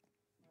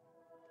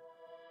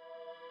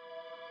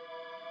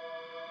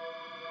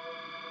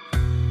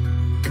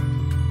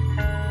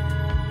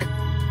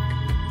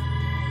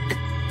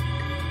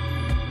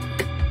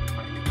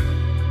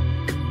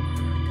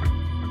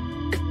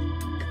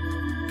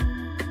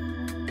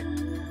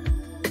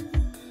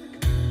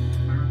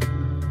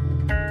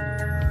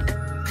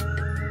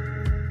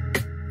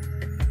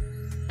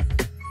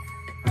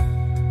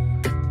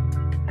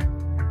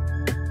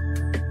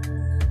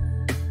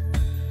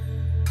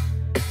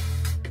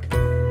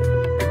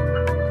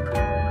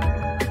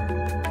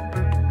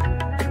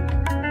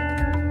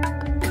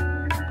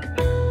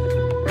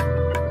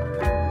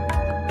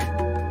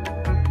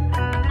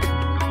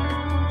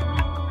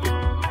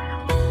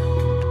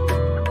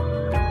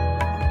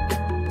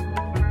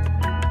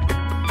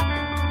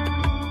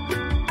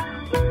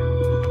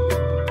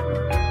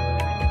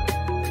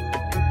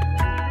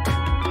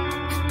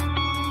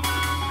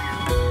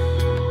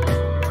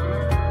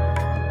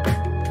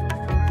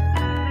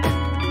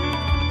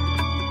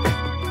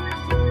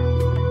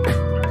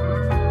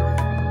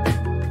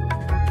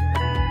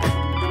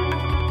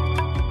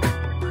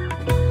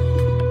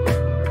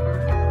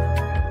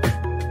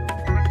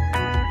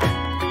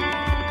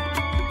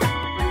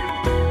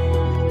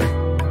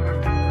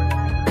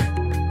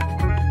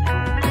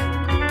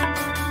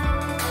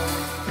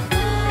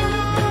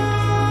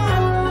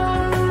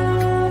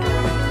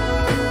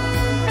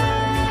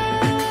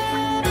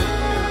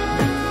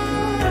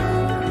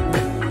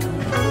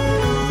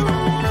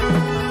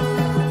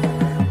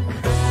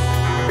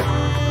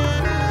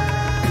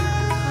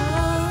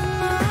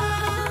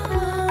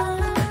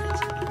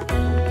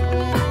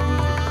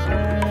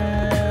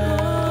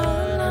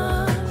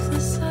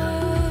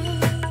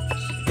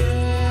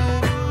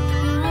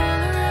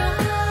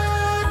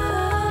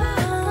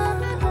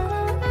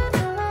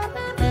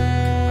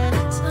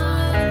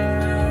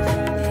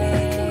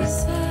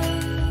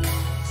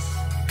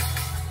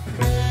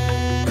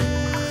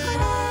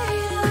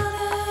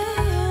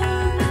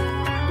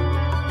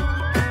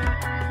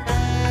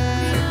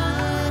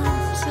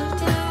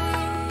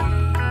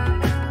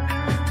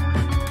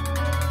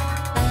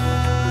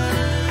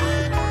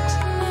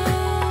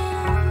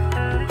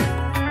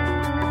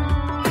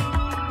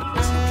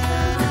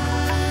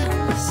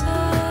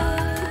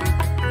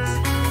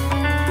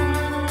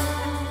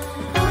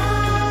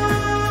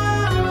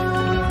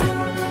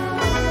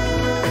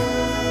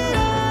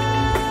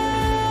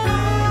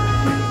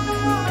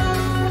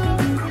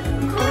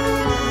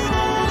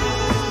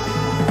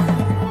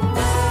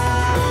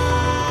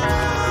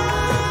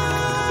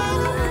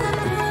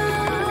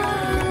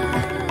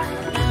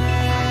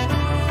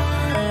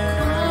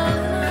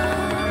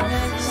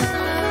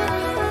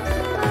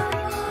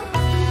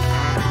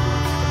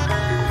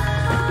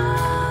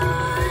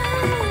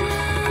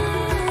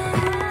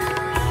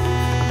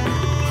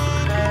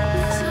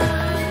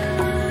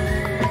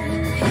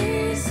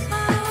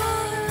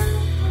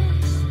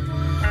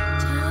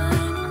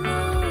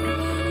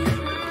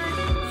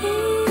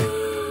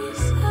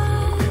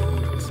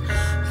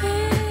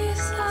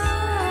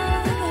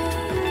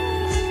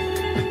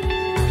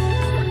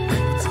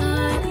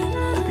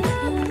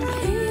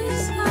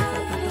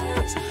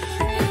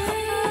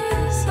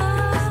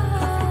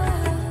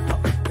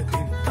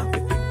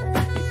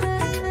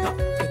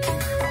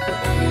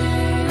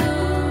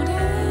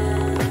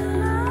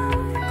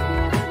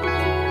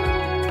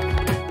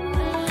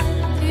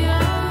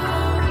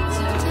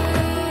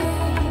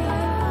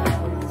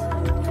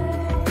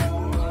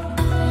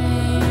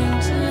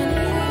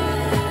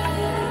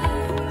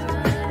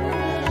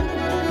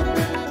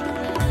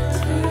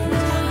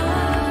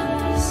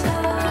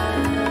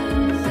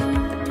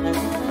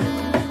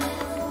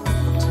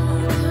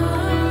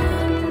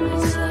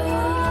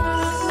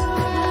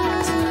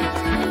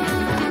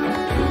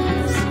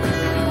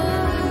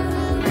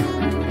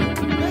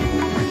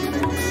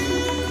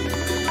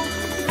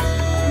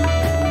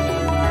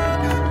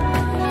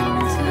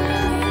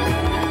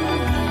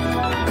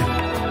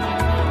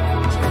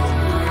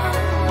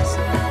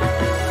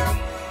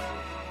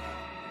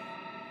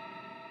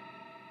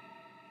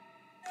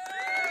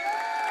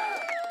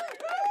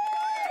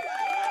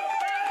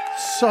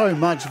 so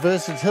much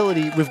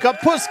versatility. We've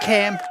got Puss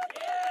Cam.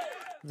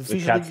 The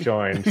cat's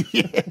joined.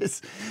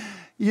 Yes.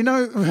 You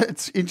know,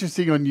 it's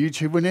interesting on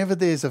YouTube. Whenever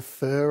there's a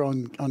fur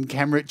on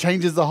camera, it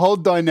changes the whole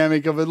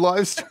dynamic of a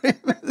live stream.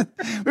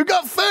 We've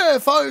got fur,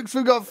 folks.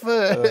 We've got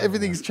fur.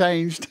 Everything's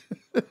changed.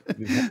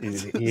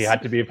 He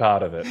had to be a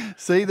part of it.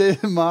 See, the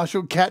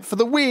Marshall cat for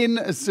the win.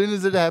 As soon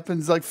as it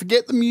happens, like,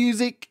 forget the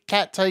music.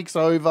 Cat takes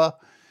over.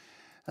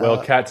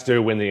 Well, cats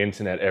do win the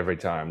internet every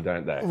time,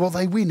 don't they? Well,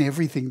 they win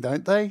everything,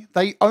 don't they?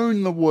 They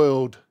own the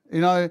world. You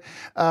know,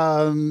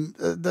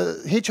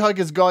 the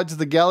Hitchhiker's Guide to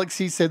the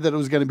Galaxy said that it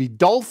was going to be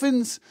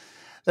dolphins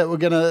that were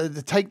going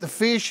to take the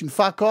fish and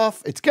fuck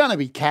off. It's going to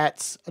be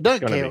cats. I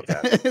don't care.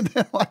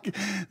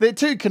 They're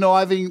too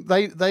conniving.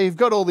 They've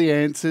got all the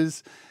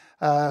answers.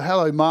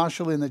 Hello,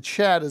 Marshall, in the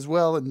chat as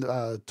well, and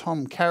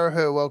Tom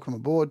Caraher, welcome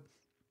aboard.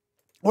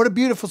 What a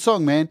beautiful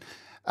song, man.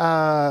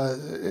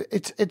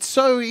 It's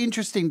so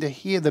interesting to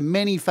hear the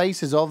many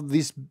faces of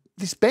this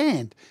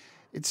band.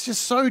 It's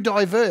just so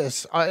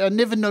diverse. I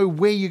never know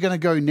where you're going to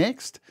go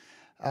next.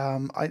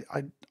 I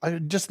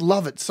just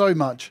love it so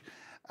much.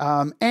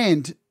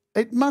 And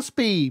it must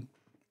be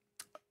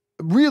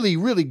really,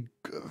 really,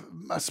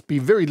 must be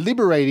very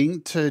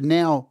liberating to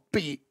now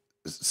be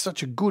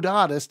such a good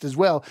artist as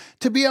well,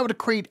 to be able to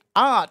create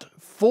art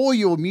for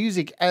your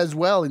music as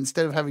well,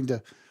 instead of having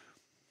to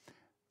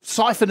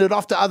siphon it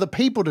off to other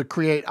people to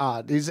create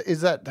art.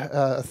 Is that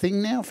a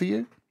thing now for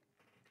you?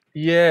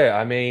 Yeah,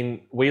 I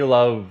mean, we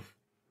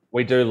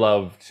do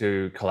love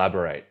to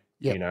collaborate,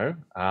 you know?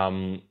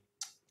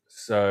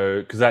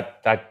 So, because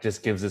that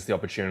just gives us the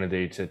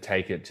opportunity to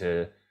take it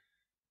to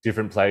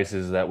different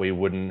places that we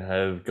wouldn't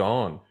have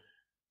gone.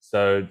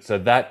 So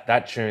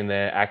that tune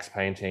there, Axe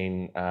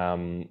Painting,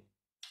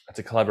 it's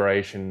a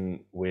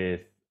collaboration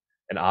with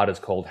an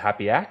artist called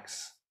Happy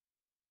Axe.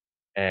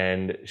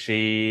 And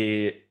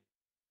she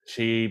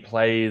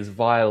plays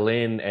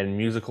violin and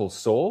musical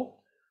saw,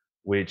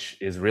 which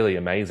is really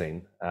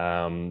amazing,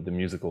 the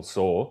musical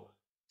saw.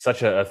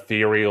 Such an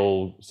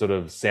ethereal sort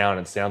of sound.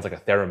 It sounds like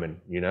a theremin,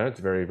 you know? It's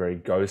very, very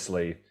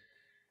ghostly.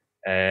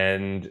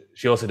 And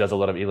she also does a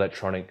lot of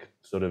electronic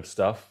sort of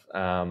stuff.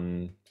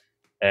 And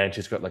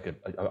she's got like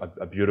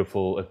a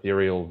beautiful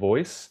ethereal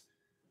voice.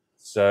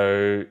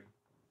 So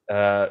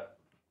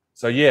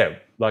yeah,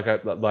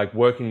 like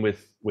working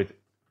with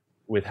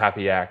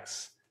Happy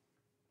Axe,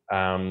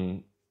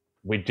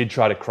 we did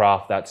try to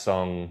craft that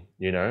song,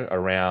 you know,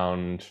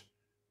 around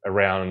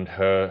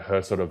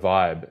her sort of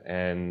vibe.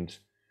 And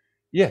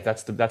yeah,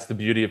 that's the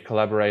beauty of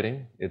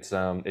collaborating. It's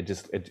it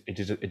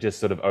just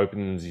sort of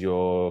opens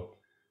your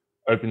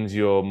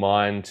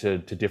mind to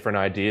different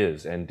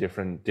ideas and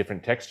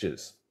different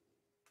textures.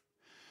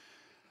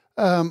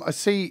 I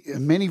see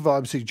Many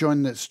Vibes, who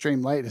joined the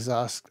stream late, has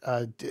asked,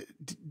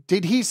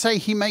 did he say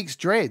he makes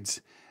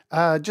dreads?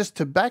 Just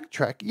to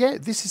backtrack, yeah,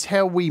 this is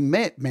how we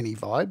met, Many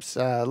Vibes.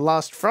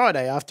 Last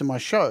Friday after my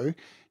show,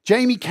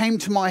 Jamie came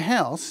to my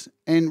house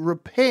and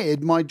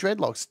repaired my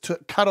dreadlocks,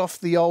 cut off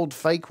the old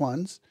fake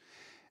ones,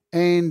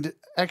 and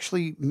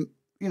actually,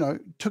 you know,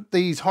 took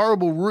these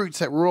horrible roots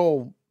that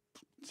were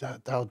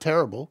they were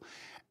terrible,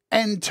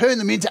 and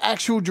turned them into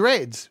actual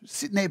dreads,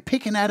 sitting there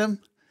picking at them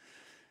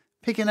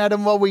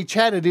while we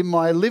chatted in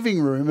my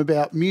living room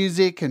about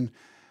music and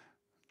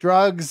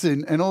drugs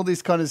and all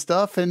this kind of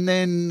stuff. And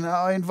then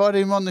I invited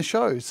him on the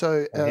show.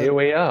 So here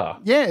we are.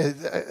 Yeah,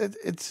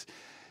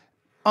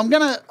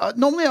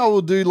 normally I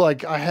will do,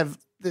 like,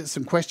 there's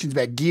some questions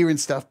about gear and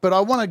stuff, but I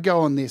want to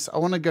go on this. I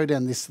want to go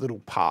down this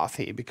little path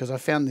here because I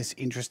found this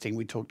interesting.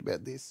 We talked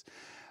about this.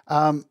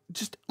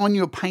 Just on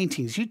your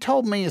paintings, you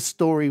told me a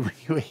story when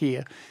you were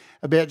here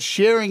about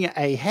sharing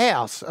a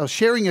house, or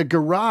sharing a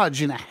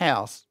garage in a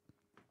house,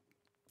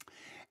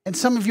 and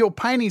some of your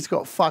paintings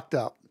got fucked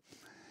up.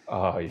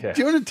 Oh, yeah.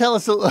 Do you want to tell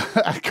us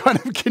a kind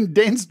of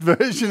condensed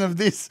version of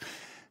this?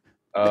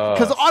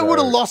 Because I would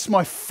have lost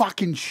my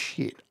fucking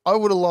shit. I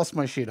would have lost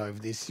my shit over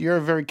this. You're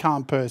a very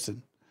calm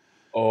person.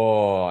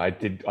 Oh, I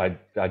did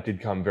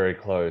come very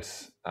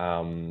close.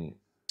 Actually,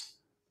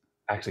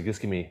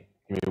 just give me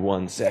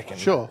 1 second.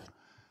 Sure.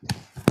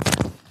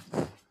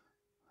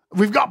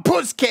 We've got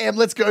Puss Cam.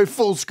 Let's go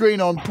full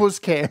screen on Puss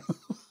Cam.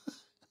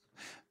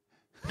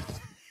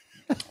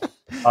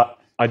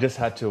 I just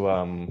had to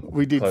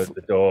close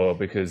the door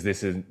because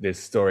this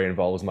story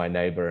involves my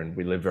neighbor and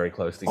we live very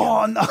close together.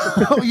 Oh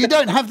no, you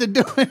don't have to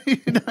do it.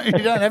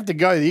 You don't have to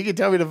go. You can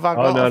tell me to fuck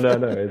off. No,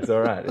 it's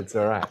all right. It's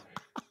all right.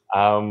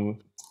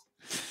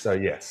 So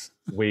yes,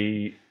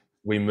 we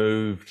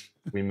moved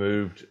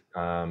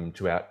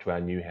to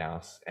our new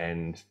house,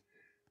 and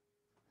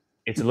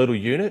it's a little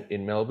unit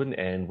in Melbourne,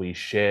 and we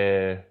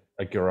share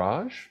a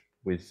garage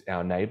with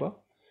our neighbor,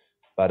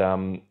 but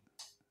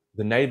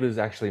the neighbors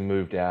actually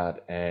moved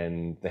out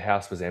and the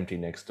house was empty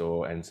next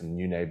door, and some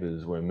new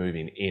neighbors were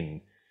moving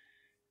in,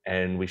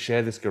 and we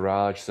share this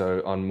garage.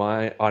 So on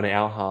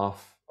our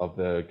half of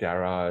the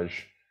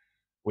garage,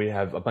 we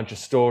have a bunch of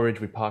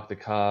storage. We parked the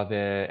car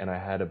there, and I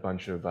had a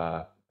bunch of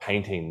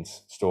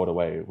paintings stored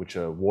away, which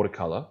are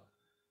watercolor.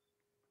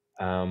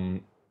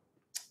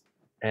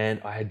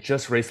 And I had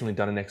just recently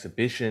done an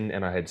exhibition,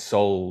 and I had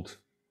sold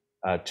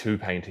 2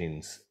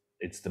 paintings.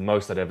 It's the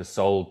most I'd ever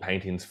sold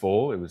paintings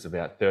for. It was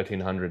about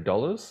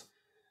 $1,300.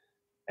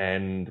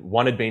 And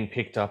one had been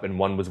picked up and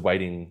one was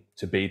waiting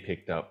to be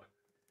picked up.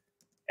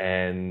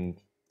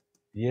 And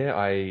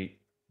yeah,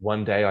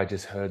 one day I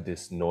just heard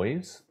this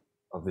noise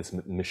of this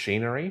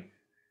machinery.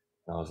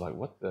 And I was like,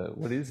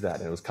 what is that?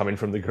 And it was coming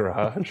from the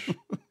garage.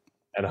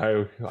 And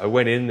I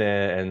went in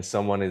there, and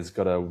someone has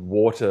got a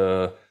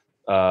water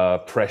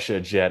pressure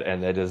jet,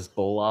 and they're just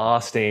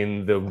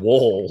blasting the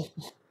wall.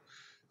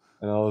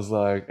 And I was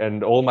like,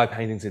 and all my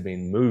paintings had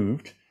been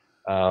moved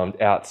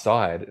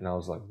outside. And I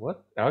was like,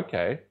 what?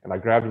 Okay. And I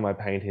grabbed my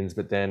paintings,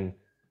 but then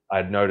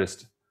I'd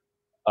noticed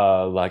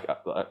like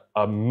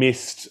a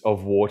mist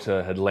of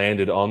water had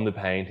landed on the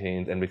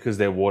paintings. And because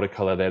they're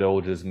watercolor, they'd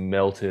all just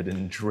melted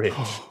and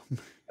dripped.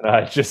 And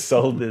I just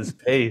sold this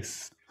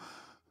piece.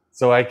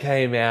 So I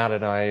came out,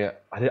 and I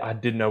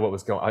didn't know what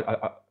was going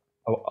on.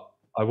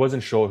 I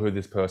wasn't sure who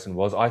this person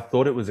was. I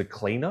thought it was a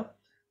cleaner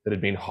that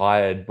had been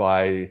hired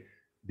by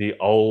the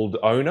old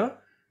owner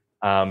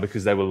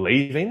because they were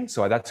leaving.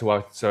 So that's who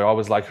I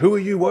was like, who are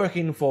you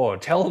working for?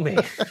 Tell me.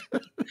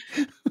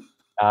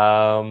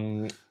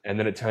 And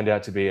then it turned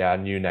out to be our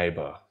new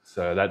neighbor.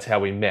 So that's how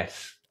we met.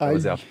 That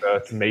was our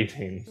first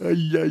meeting.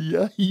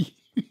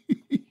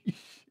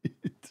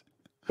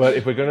 But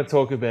if we're going to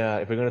talk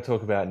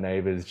about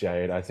neighbors,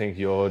 Jade, I think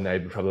your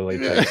neighbor probably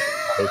takes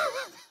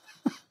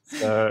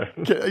So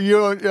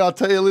I'll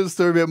tell you a little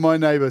story about my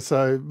neighbour.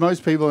 So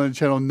most people on the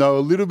channel know a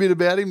little bit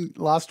about him.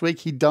 Last week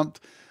he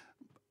dumped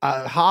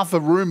half a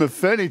room of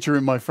furniture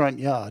in my front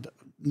yard.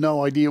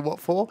 No idea what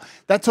for.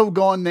 That's all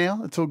gone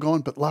now. It's all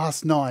gone. But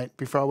last night,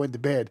 before I went to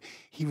bed,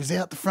 he was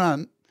out the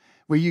front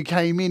where you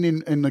came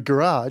in the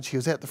garage. He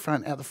was out the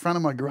front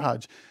of my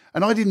garage.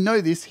 And I didn't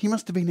know this. He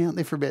must have been out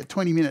there for about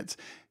 20 minutes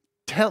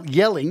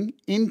yelling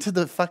into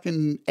the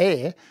fucking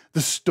air the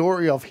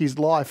story of his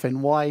life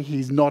and why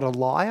he's not a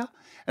liar.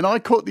 And I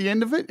caught the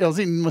end of it. I was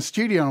in my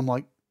studio and I'm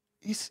like,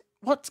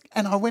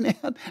 and I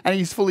went out and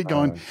he's fully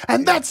going,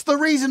 and that's the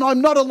reason I'm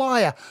not a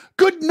liar.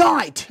 Good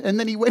night. And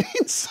then he went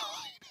inside.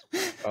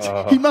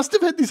 He must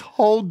have had this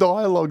whole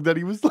dialogue that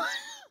he was like,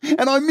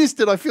 and I missed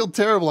it. I feel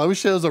terrible. I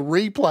wish there was a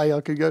replay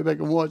I could go back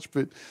and watch,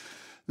 but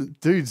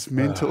dude's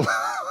mental.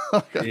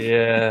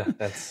 Yeah,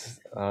 that's...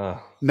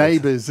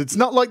 Neighbours. It's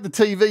not like the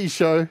TV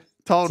show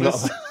told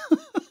us.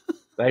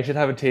 They should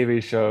have a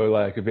TV show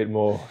like a bit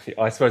more.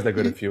 I suppose they've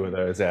got a few of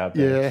those out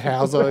there. Yeah,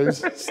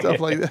 houseos, stuff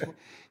like that.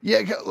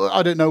 Yeah,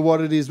 I don't know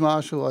what it is,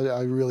 Marshall.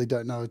 I really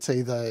don't know. It's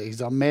either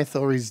he's on meth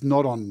or he's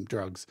not on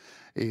drugs.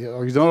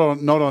 Or he's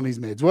not on his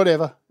meds.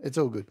 Whatever. It's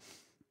all good.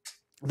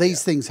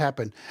 These things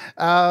happen.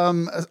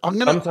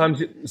 Sometimes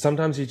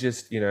you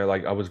just,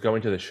 like I was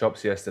going to the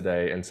shops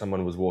yesterday and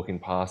someone was walking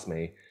past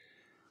me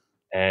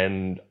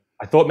and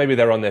I thought maybe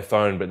they were on their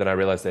phone, but then I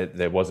realized that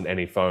there wasn't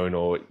any phone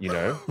or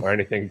or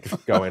anything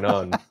going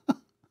on.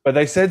 But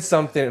they said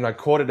something and I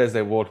caught it as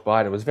they walked by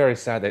and it was very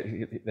sad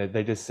that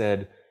they just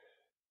said,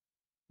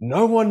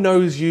 no one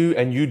knows you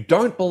and you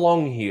don't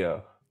belong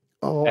here.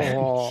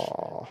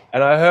 Oh.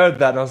 And I heard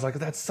that and I was like,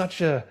 that's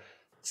such a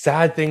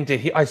sad thing to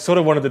hear. I sort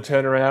of wanted to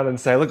turn around and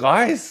say, look,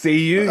 I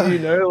see you,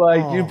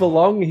 you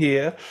belong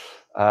here.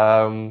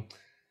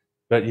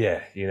 But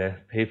yeah,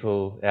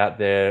 people out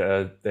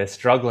there, they're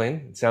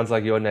struggling. It sounds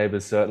like your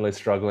neighbor's certainly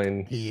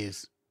struggling. He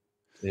is.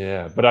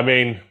 Yeah. But I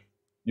mean,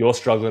 you're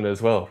struggling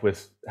as well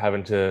with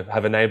having to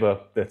have a neighbor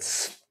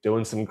that's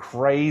doing some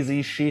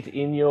crazy shit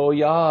in your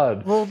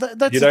yard. Well,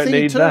 that's you the don't thing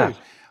need too. that.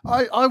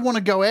 I want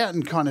to go out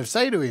and kind of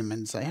say to him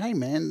and say, hey,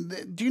 man,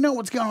 do you know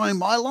what's going on in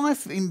my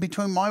life in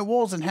between my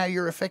walls and how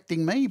you're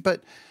affecting me?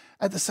 But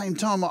at the same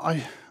time,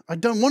 I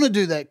don't want to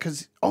do that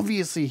because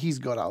obviously he's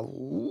got a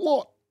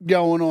lot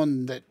going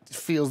on that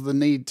feels the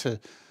need to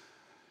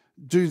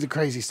do the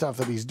crazy stuff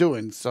that he's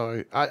doing.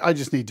 So I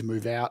just need to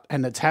move out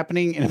and it's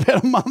happening in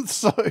about a month.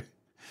 So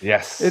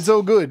yes, it's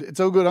all good. It's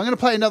all good. I'm going to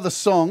play another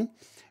song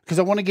because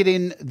I want to get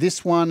in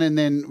this one and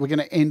then we're going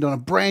to end on a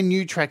brand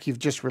new track you've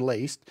just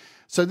released.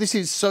 So this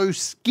is So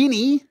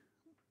Skinny.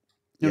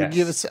 You want to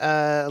give us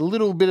a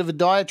little bit of a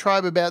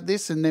diatribe about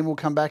this and then we'll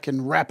come back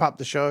and wrap up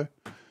the show?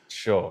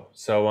 Sure.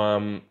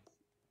 So,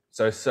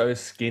 So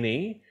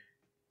Skinny,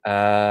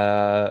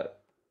 for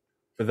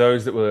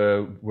those that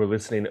were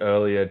listening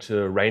earlier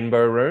to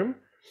Rainbow Room,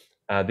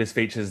 this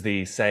features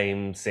the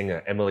same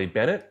singer, Emily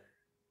Bennett.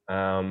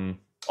 I'll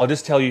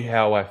just tell you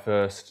how I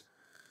first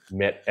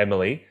met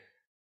Emily,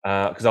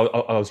 because I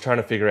was trying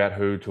to figure out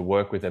who to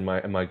work with, and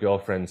my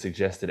girlfriend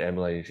suggested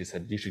Emily. She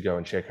said, you should go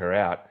and check her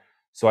out.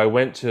 So I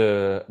went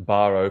to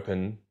Bar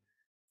Open,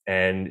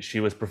 and she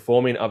was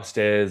performing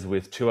upstairs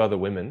with 2 other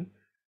women,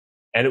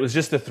 and it was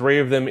just the 3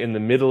 of them in the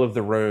middle of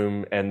the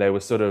room, and they were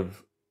sort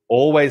of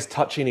always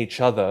touching each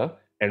other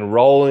and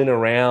rolling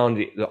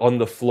around on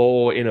the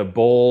floor in a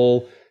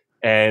ball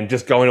and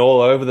just going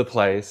all over the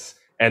place.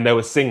 And they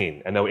were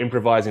singing and they were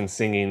improvising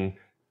singing.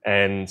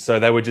 And so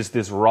they were just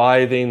this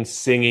writhing,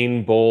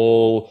 singing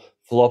ball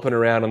flopping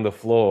around on the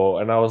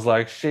floor, and I was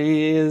like,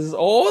 she is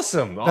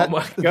awesome. Oh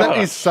my god, that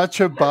is such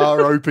a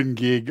bar open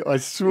gig. I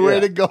swear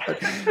to God,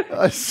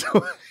 I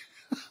swear.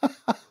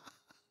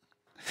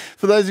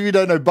 For those of you who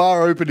don't know,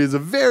 bar open is a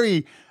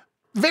very,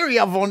 very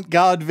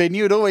avant-garde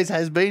venue. It always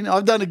has been.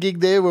 I've done a gig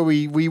there where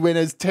we went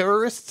as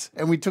terrorists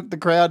and we took the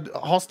crowd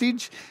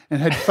hostage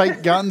and had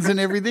fake guns and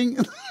everything.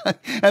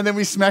 And then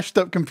we smashed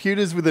up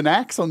computers with an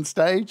axe on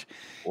stage.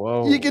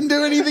 Whoa. You can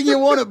do anything you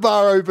want at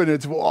bar open.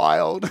 It's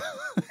wild.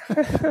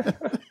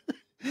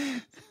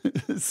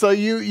 So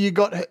you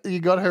got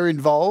her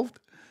involved?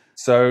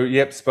 So,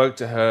 yep, spoke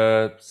to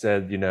her,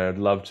 said, you know, I'd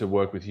love to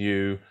work with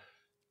you.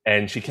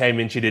 And she came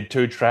in, she did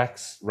 2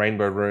 tracks,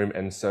 Rainbow Room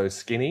and So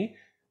Skinny.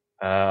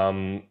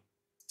 Again,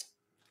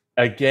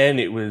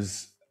 it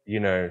was, you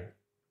know,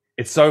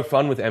 it's so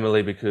fun with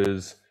Emily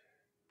because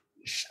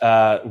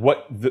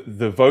what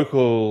the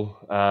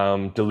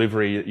vocal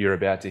delivery that you're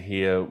about to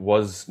hear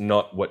was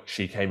not what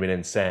she came in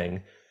and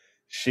sang.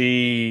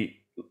 She,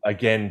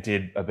 again,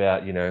 did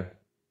about, you know,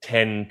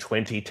 10,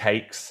 20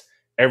 takes.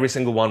 Every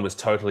single one was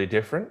totally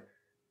different.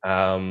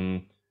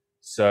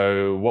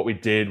 So what we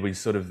did, we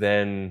sort of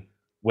then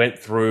went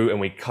through and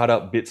we cut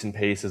up bits and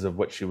pieces of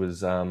what she was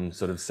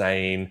sort of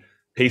saying,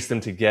 pieced them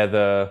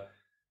together,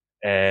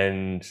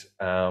 and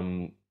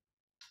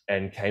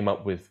came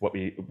up with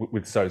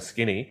with So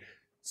Skinny.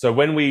 So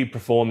when we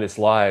perform this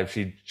live,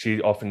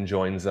 she often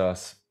joins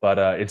us, but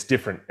it's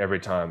different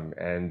every time,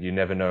 and you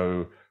never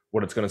know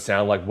what it's going to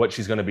sound like, what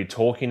she's going to be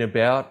talking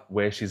about,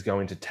 where she's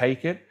going to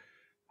take it.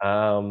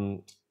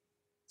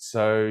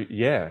 So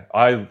yeah,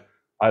 I've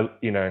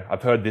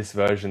heard this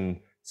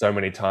version so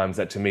many times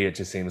that to me it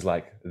just seems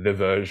like the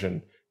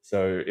version.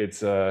 So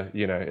it's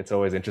it's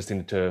always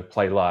interesting to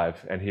play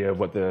live and hear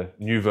what the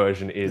new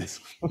version is.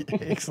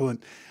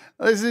 Excellent.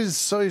 This is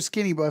So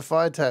Skinny by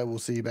Firetail. We'll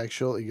see you back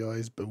shortly,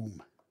 guys.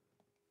 Boom.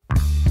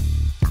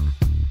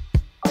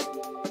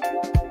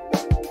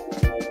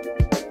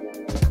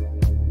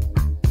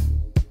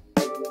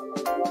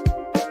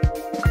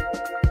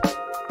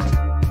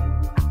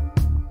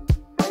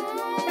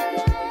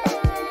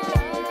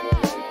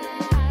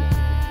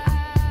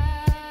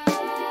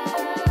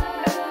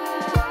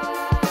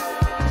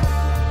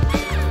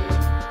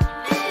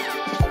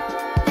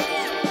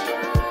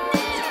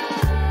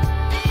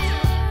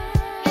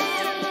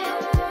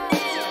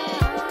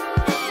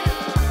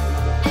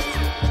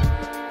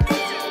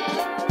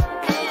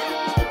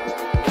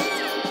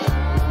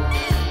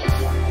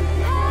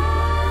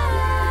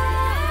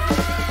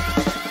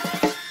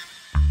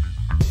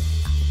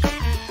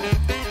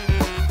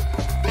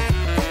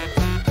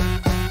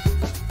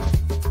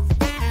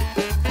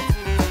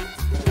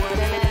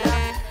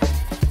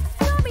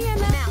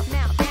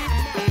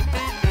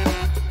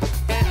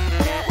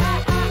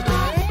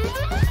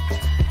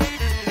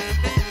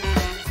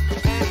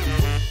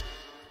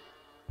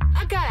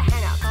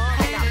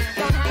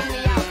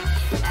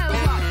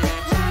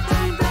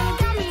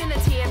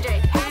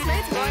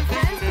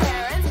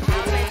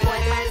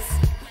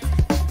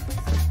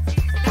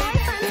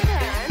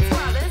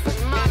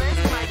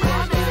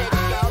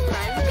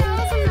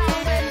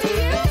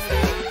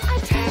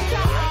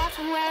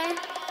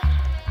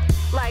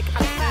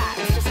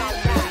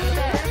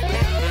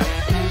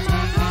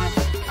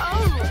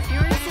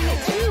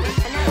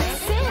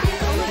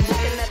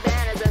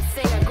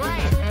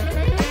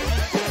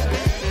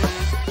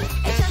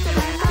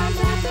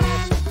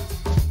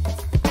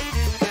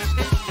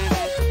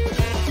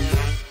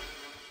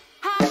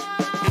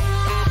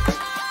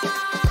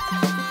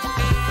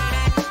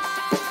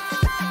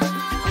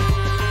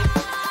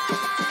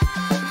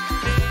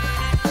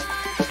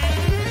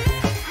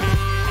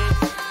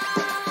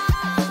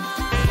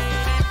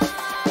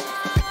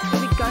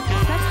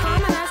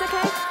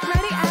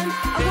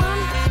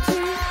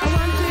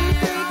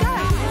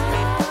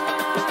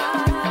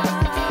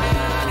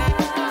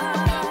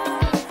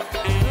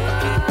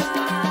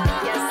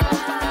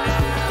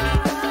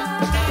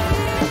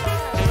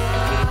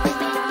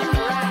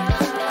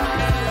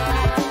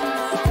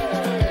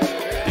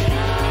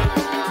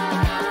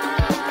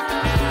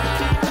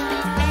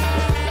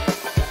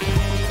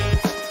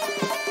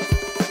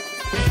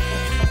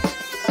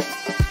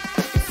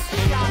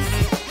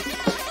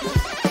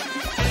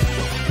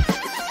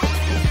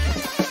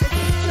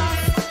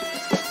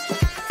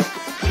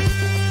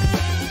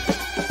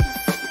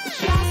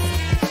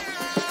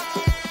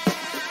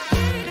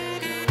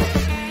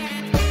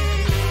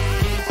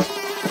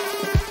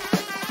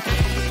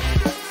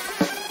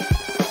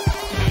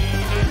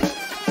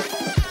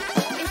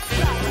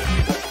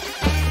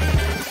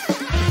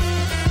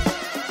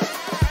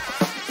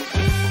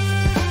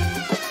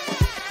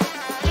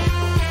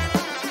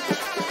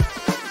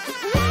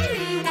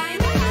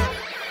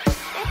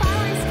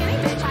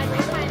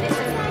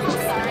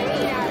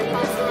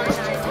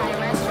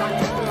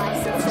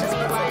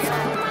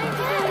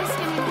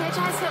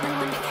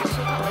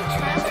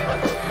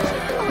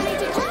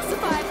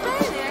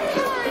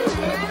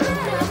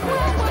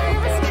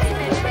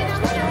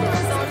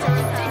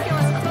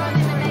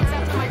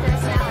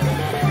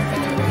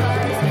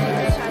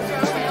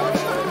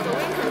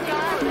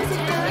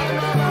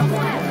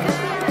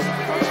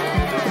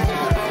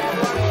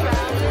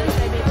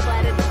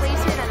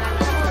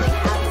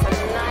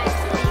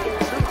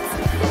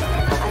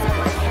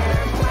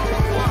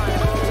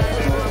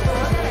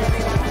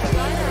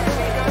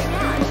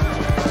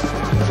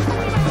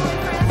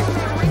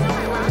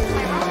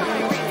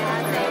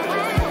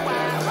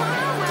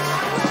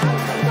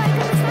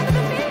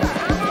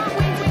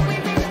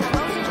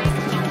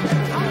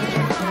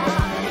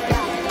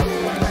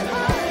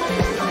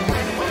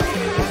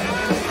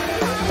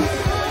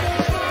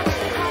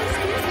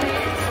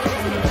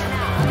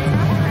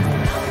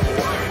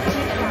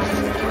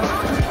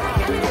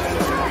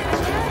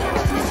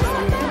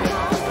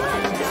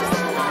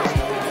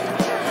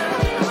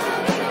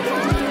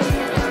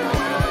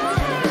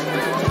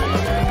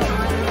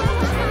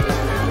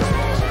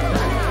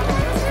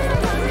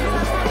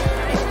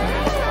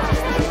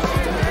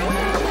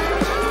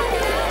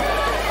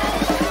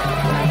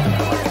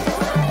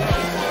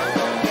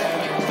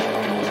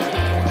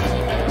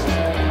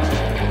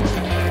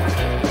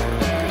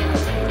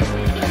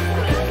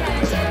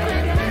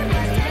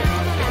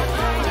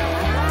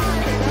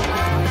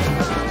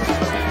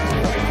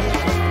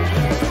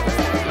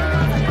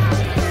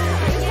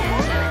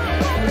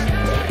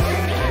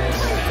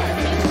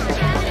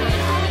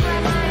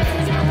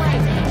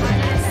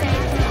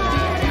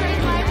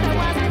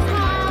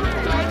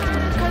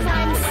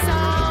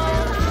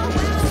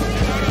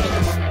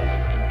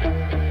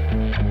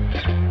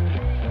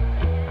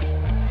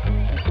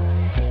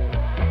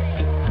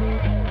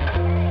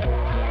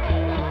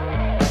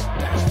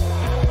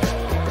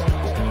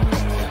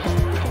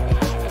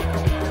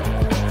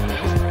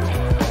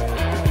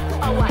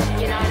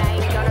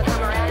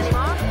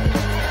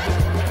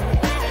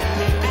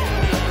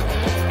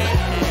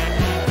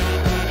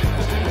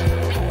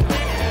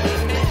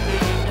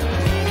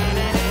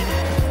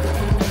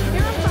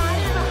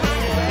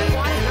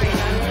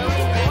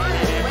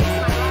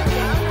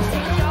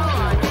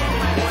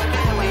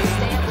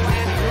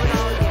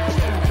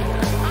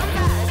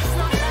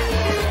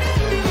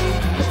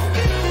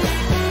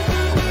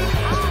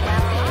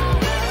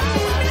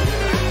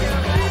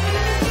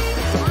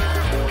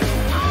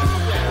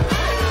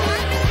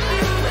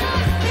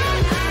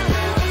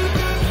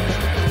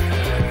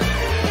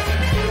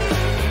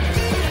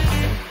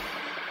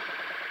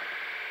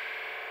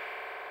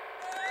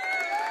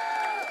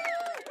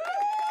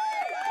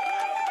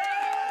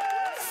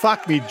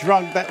 fuck me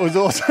drunk. That was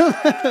awesome.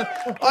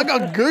 I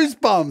got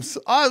goosebumps.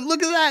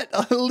 Look at that.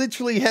 I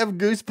literally have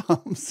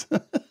goosebumps.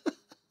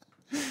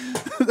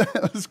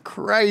 That was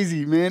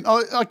crazy, man.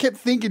 I kept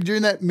thinking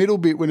during that middle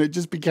bit when it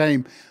just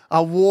became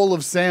a wall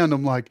of sound,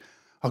 I'm like,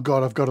 oh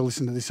God, I've got to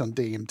listen to this on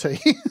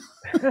DMT.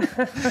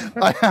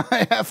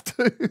 I have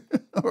to.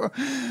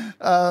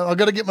 I've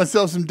got to get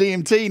myself some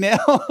DMT now.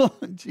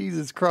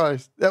 Jesus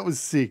Christ. That was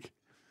sick.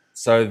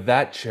 So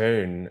that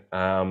tune,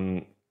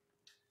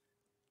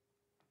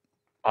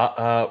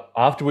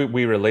 after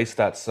we released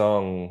that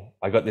song,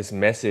 I got this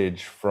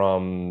message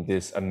from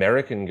this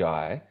American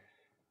guy,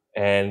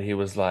 and he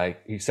was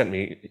like, he sent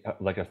me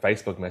like a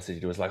Facebook message.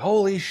 He was like,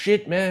 holy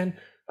shit, man.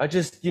 I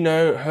just,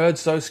 heard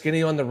So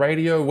Skinny on the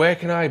radio. Where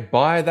can I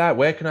buy that?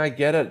 Where can I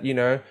get it?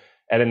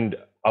 And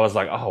I was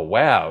like, oh,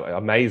 wow,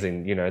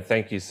 amazing.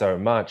 Thank you so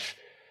much.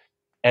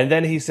 And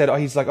then he said,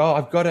 he's like, oh,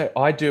 I've got a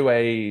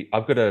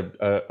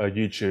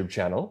YouTube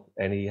channel.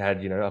 And he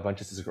had, a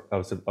bunch of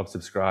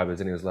subscribers.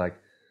 And he was like,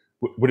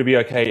 would it be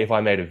okay if I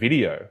made a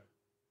video?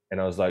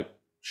 And I was like,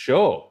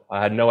 sure.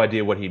 I had no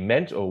idea what he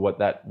meant or what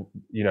that,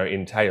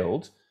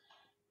 entailed.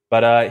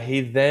 But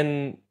he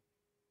then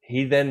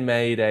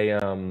made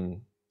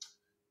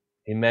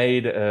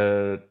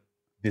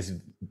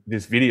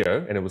this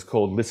video, and it was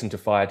called "Listen to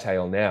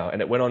Firetail Now,"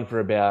 and it went on for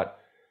about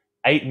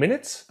 8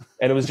 minutes,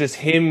 and it was just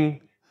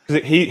him.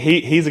 Because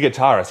he's a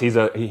guitarist.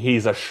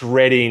 He's a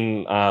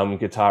shredding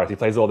guitarist. He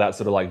plays all that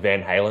sort of like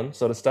Van Halen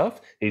sort of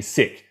stuff. He's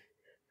sick.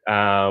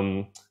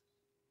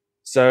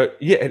 So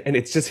yeah, and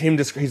it's just him.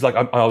 He's like,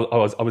 I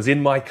was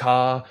in my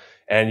car,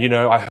 and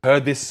I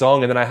heard this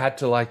song, and then I had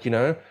to I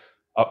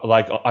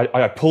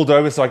pulled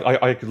over so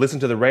I could listen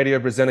to the radio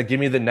presenter give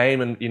me the name,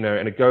 and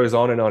and it goes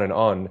on and on and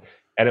on.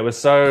 And it was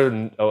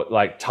so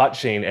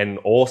touching and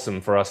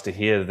awesome for us to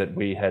hear that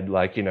we had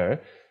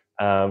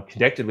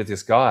connected with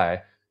this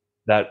guy.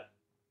 That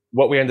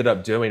what we ended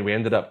up doing, we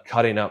ended up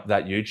cutting up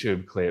that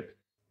YouTube clip,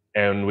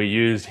 and we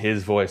used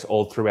his voice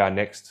all through our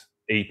next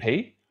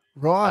EP.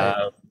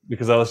 Right.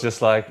 Because I was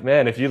just like,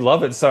 man, if you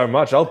love it so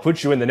much, I'll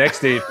put you in the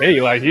next EP.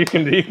 Like you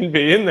can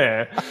be in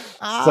there.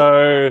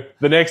 So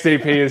the next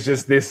EP is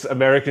just this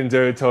American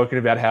dude talking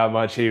about how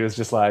much he was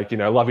just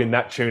loving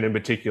that tune in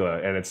particular.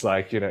 And it's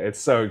like, it's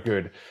so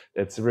good.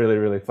 It's really,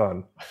 really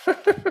fun.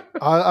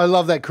 I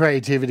love that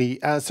creativity.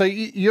 So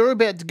you're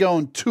about to go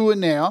on tour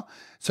now.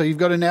 So you've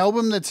got an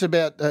album that's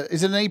about,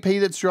 is it an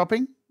EP that's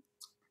dropping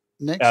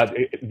next?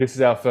 This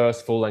is our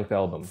first full-length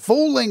album.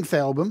 Full-length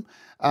album.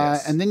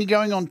 Yes. And then you're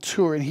going on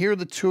tour. And here are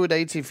the tour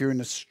dates if you're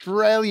in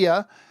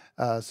Australia.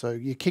 So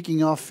you're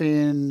kicking off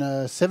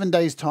in 7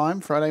 days'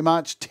 time, Friday,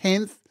 March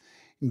 10th,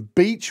 in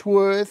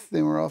Beechworth.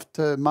 Then we're off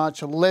to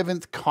March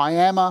 11th,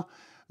 Kiama.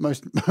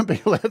 Most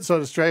people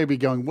outside Australia be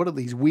going, what are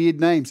these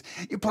weird names?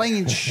 You're playing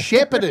in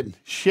Shepparton.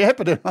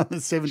 Shepparton on the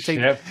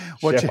 17th.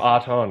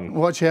 Shepparton.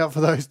 Watch out for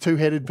those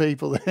two-headed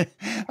people there.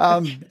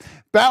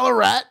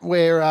 Ballarat,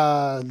 where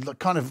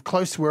kind of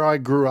close to where I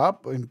grew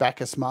up in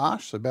Bacchus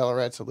Marsh. So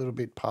Ballarat's a little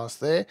bit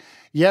past there.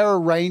 Yarra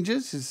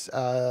Ranges, is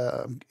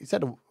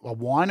that a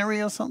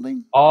winery or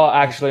something? Oh,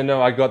 actually,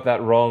 no, I got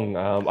that wrong.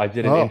 I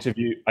did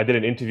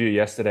an interview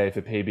yesterday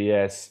for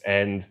PBS,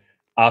 and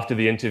after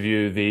the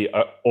interview, the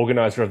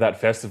organizer of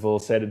that festival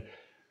said,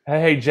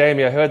 hey,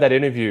 Jamie, I heard that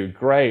interview.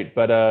 Great,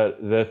 but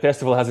the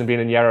festival hasn't been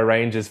in Yarra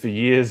Ranges for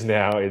years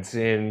now. It's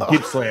in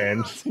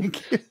Gippsland.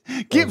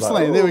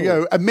 Gippsland, there we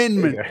go.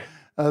 Amendment.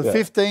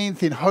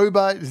 15th in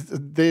Hobart.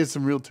 There's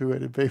some real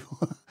two-headed people.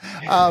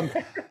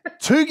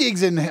 2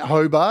 gigs in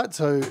Hobart,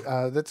 so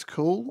that's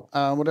cool.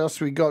 What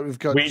else we got?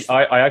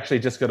 I actually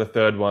just got a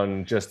third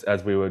one just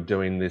as we were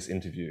doing this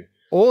interview.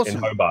 Awesome.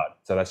 In Hobart,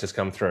 so that's just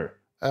come through.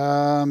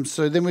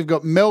 So then we've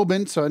got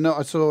Melbourne. So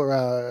I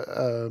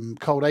saw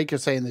Cold Acre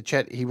say in the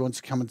chat he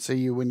wants to come and see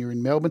you when you're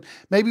in Melbourne.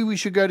 Maybe we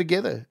should go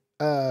together,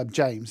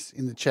 James,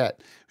 in the chat.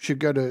 We should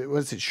go to, what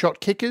is it,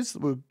 Shot Kickers?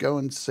 We'll go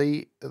and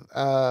see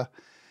the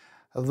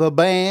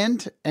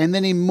band. And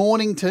then in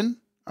Mornington,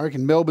 I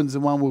reckon Melbourne's the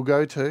one we'll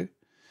go to.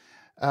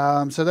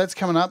 So that's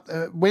coming up.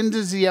 When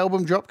does the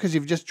album drop? Because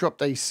you've just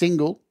dropped a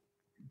single.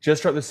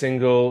 Just dropped the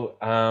single.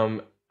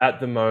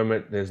 At the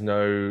moment, there's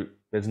no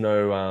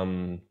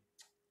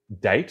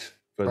date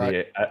for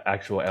the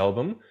actual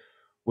album.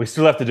 We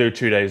still have to do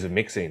 2 days of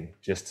mixing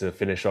just to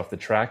finish off the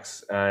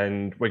tracks,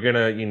 and we're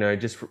gonna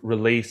just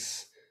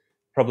release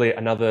probably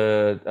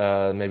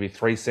another maybe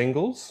 3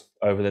 singles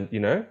over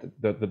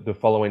the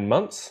following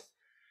months.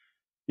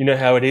 You know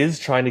how it is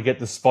trying to get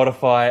the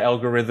Spotify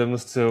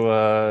algorithms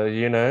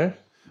to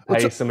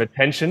pay some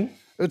attention.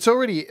 It's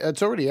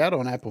already out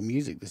on Apple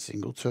Music, the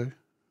single too.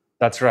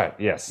 That's right,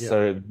 yes.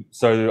 Yeah.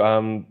 So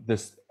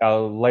our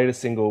latest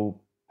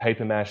single,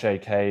 Paper Mache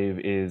Cave,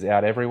 is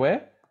out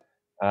everywhere,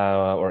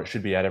 or it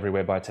should be out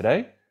everywhere by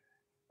today.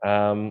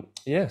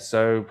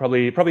 So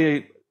probably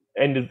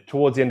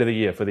towards the end of the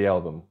year for the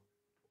album.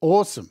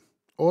 Awesome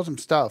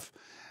stuff.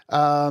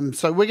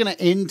 So we're going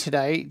to end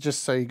today,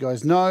 just so you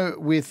guys know,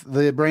 with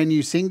the brand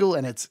new single,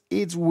 and it's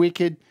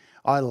wicked.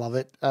 I love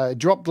it.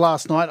 Dropped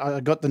last night. I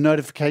got the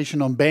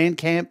notification on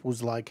Bandcamp.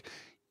 Was like,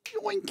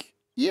 yoink,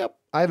 Yep.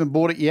 I haven't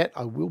bought it yet.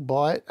 I will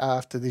buy it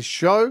after this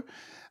show.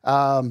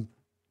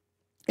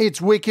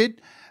 It's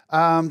wicked.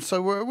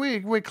 So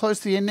we're close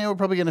to the end now. We're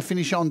probably going to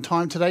finish on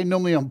time today.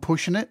 Normally I'm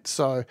pushing it.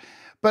 So,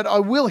 but I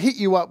will hit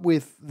you up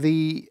with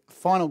the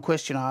final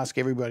question I ask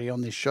everybody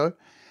on this show.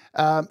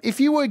 If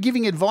you were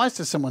giving advice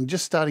to someone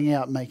just starting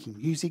out making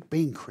music,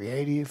 being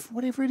creative,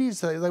 whatever it is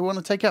they want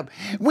to take up,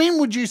 when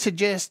would you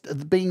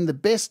suggest being the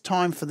best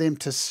time for them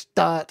to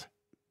start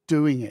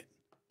doing it?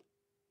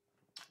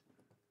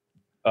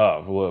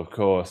 Oh, well, of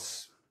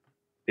course,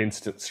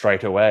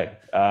 straight away.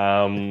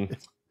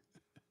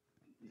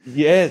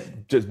 Yeah,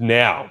 just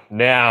now.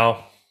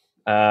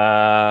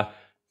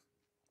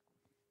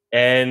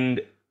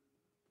 And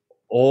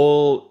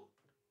all,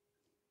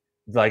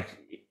 like,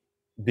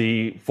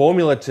 the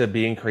formula to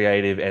being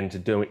creative and to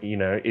doing,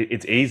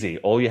 it's easy.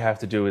 All you have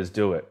to do is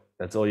do it.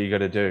 That's all you got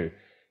to do.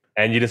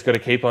 And you just got to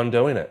keep on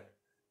doing it.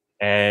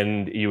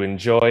 And you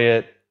enjoy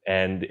it,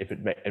 and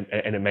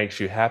it makes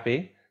you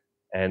happy.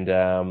 And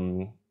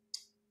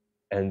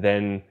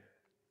then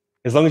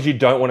as long as you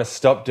don't want to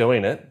stop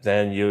doing it,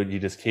 then you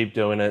just keep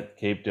doing it,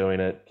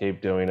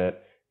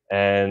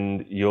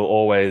 and you'll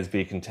always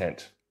be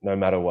content, no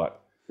matter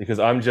what. Because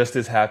I'm just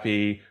as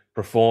happy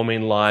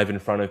performing live in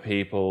front of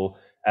people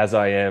as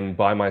I am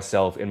by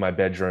myself in my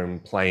bedroom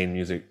playing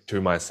music to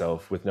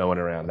myself with no one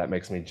around. That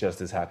makes me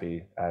just as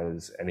happy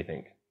as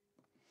anything.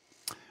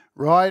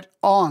 Right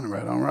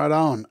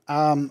on.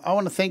 I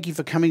want to thank you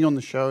for coming on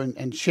the show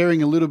and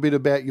sharing a little bit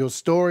about your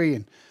story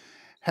and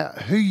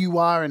who you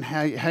are and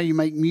how you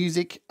make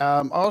music.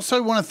 I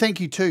also want to thank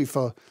you too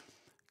for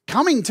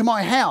coming to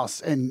my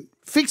house and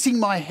fixing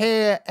my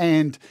hair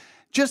and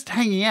just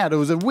hanging out. It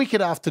was a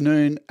wicked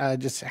afternoon,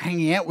 just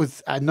hanging out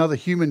with another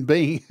human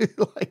being who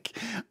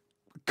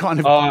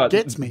kind of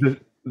gets me.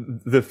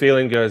 The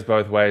feeling goes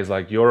both ways.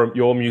 Like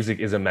your music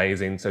is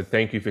amazing. So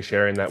thank you for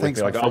sharing that with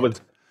me. Like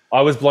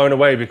I was blown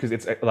away because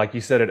it's like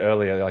you said it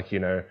earlier,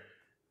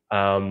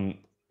 I'll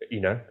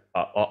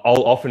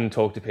often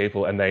talk to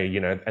people and they,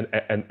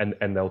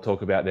 and they'll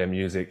talk about their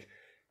music,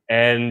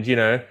 and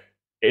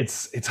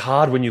it's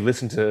hard when you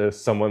listen to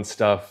someone's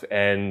stuff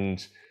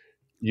and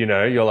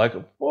you're like,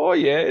 oh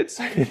yeah,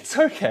 it's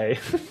okay.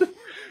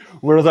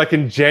 Whereas I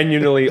can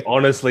genuinely,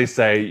 honestly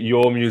say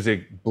your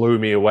music blew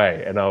me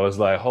away, and I was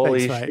like,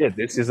 holy shit,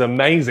 this is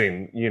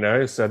amazing.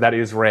 So that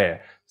is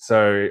rare.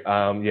 So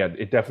yeah,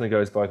 it definitely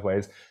goes both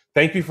ways.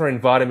 Thank you for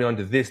inviting me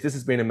onto this. This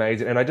has been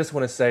amazing, and I just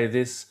want to say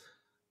this,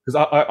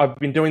 because I've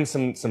been doing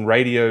some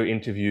radio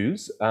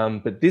interviews,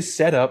 but this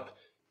setup,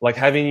 like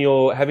having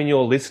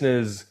your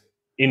listeners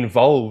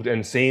involved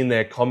and seeing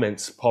their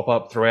comments pop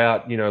up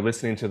throughout,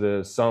 listening to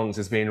the songs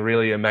has been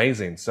really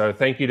amazing. So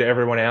thank you to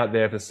everyone out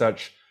there for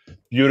such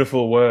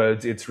beautiful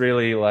words. It's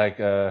really like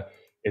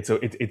it's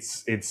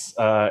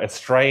a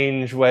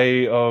strange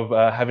way of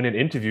having an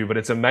interview, but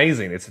it's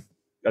amazing.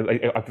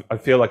 I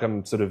feel like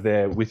I'm sort of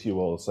there with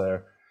you all.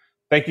 So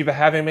thank you for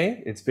having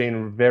me. It's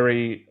been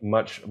very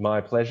much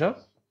my pleasure.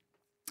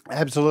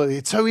 Absolutely.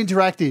 It's so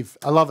interactive.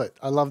 I love it.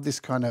 I love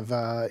this kind of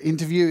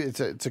interview.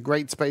 It's a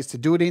great space to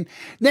do it in.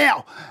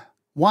 Now,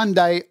 one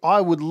day I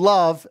would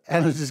love,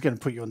 and I'm just going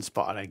to put you on the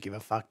spot. I don't give a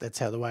fuck. That's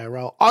how the way I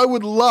roll. I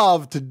would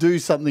love to do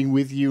something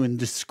with you and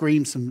just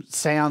scream some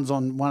sounds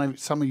on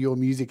some of your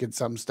music at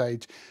some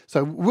stage.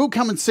 So we'll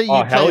come and see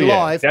you play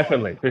live.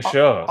 Definitely, for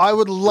sure. I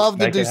would love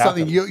to do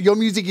something. Your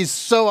music is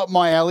so up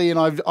my alley, and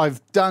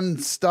I've done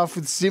stuff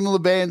with similar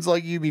bands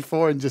like you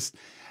before,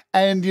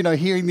 and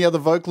hearing the other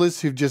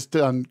vocalists who've just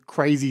done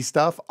crazy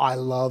stuff. I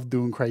love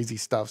doing crazy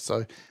stuff.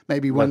 So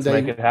maybe one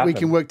day we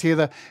can work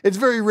together. It's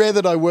very rare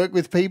that I work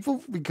with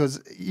people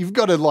because you've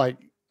got to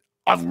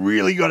I've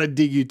really got to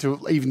dig you to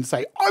even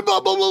say, oh, blah,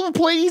 blah, blah,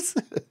 please.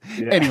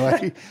 Yeah.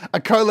 Anyway, a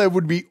collab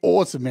would be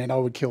awesome, man. I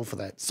would kill for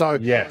that. So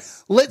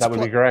yes, that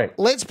would be great.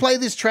 Let's play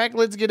this track.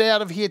 Let's get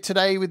out of here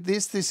today with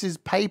this. This is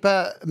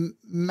Paper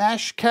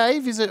Mache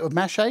Cave. Is it, or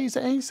Mache? Is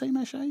that how you say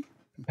Mache?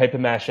 Paper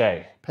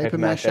Mache. Paper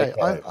Mache.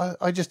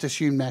 I just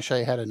assumed Mache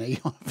had an E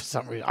on it for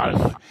some reason. I don't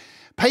know.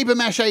 Paper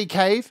Mache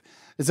Cave.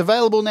 It's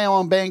available now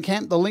on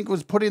Bandcamp. The link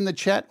was put in the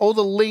chat. All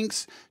the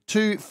links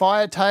to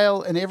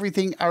Firetail and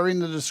everything are in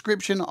the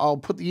description. I'll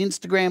put the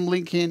Instagram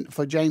link in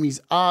for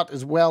Jamie's art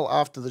as well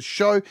after the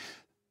show.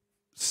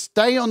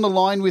 Stay on the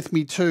line with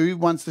me too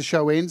once the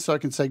show ends so I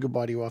can say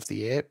goodbye to you off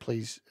the air,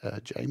 please,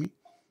 Jamie.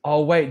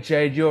 Oh, wait,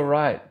 Jade, you're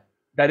right.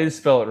 That is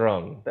spelled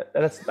wrong.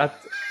 That's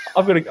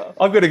I've got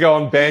to go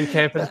on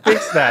Bandcamp and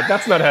fix that.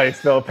 That's not how you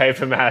spell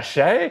paper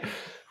mache.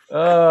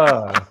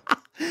 Oh,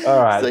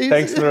 all right. See,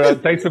 thanks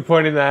for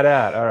pointing that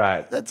out. All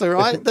right. That's all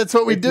right. That's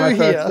what we do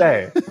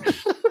here.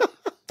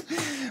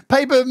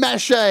 Paper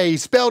mache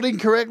spelled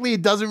incorrectly.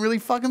 It doesn't really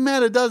fucking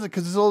matter, does it?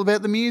 Because it's all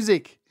about the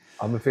music.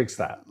 I'm gonna fix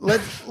that.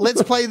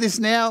 Let's play this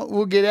now.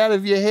 We'll get out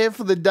of your hair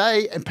for the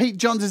day. And Pete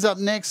Johns is up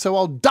next, so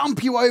I'll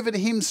dump you over to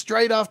him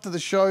straight after the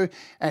show.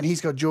 And he's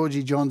got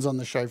Georgie Johns on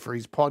the show for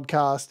his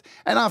podcast.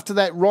 And after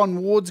that,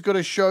 Ron Ward's got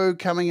a show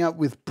coming up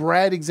with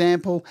Brad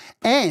Example.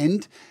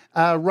 And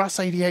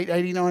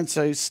Russ8889.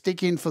 So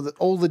stick in for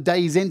all the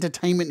day's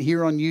entertainment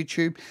here on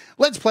YouTube.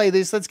 Let's play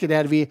this. Let's get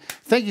out of here.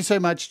 Thank you so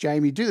much,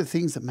 Jamie. Do the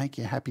things that make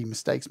you happy.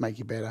 Mistakes make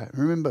you better.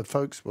 Remember,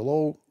 folks, we'll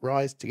all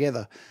rise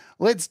together.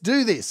 Let's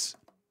do this.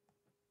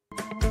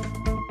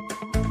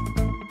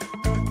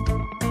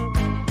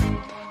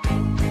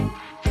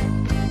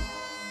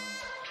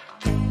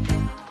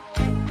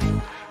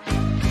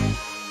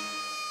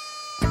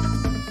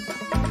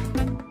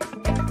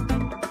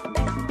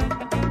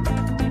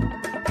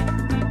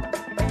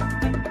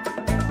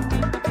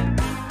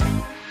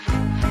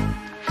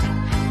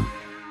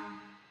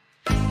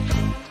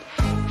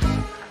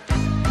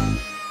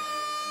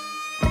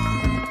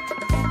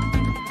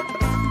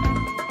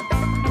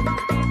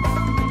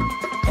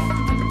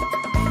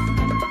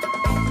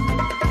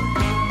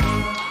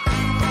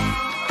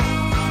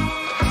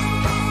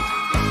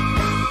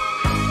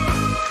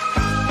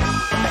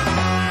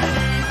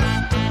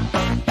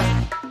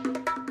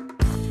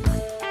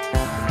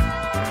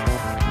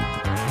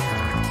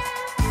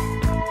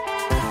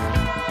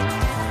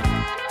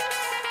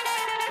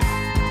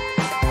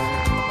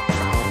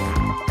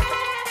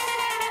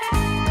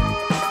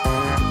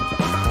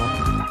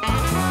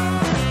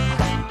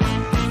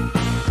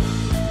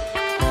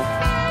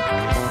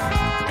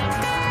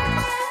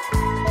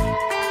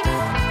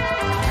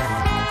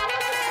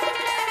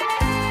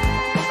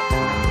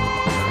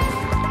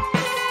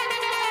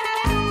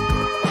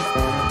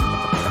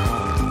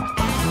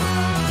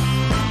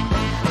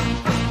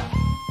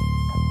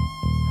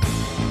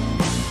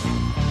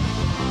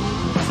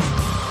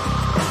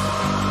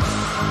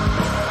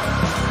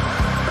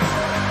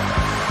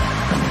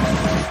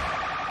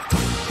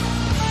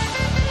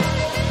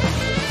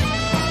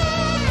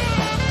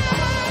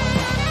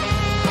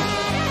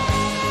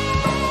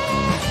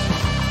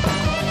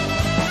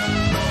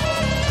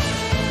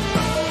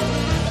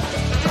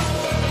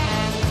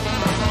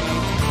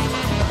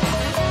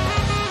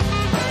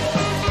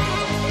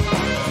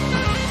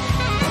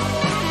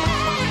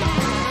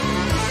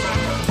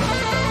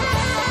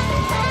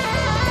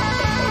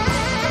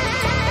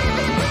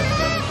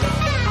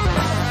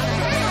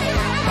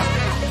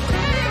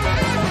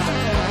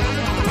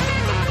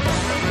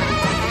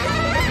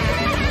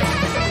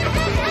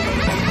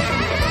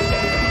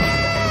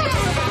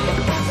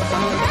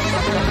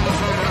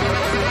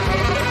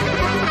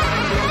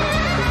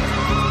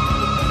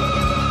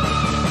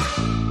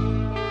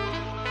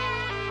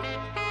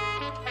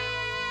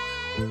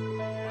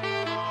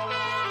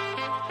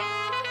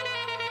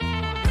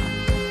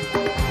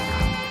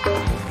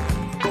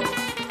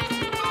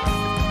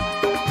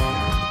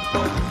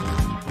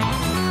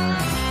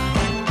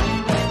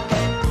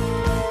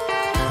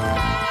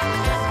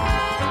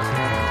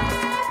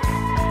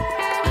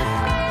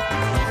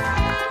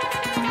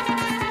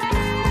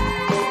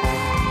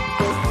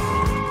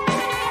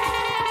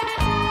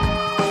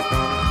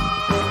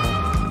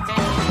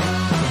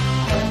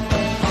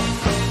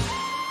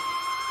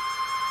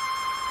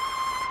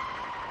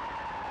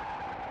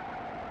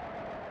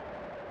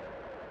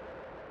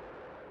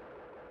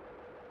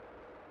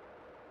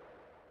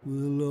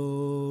 We'll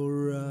all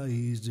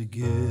rise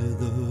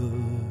together,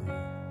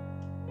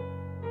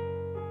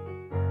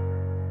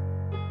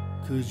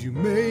 'cause you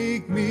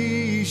make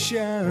me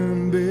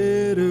shine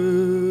better,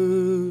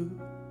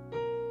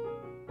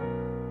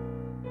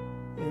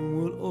 and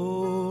we'll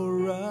all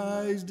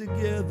rise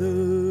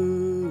together.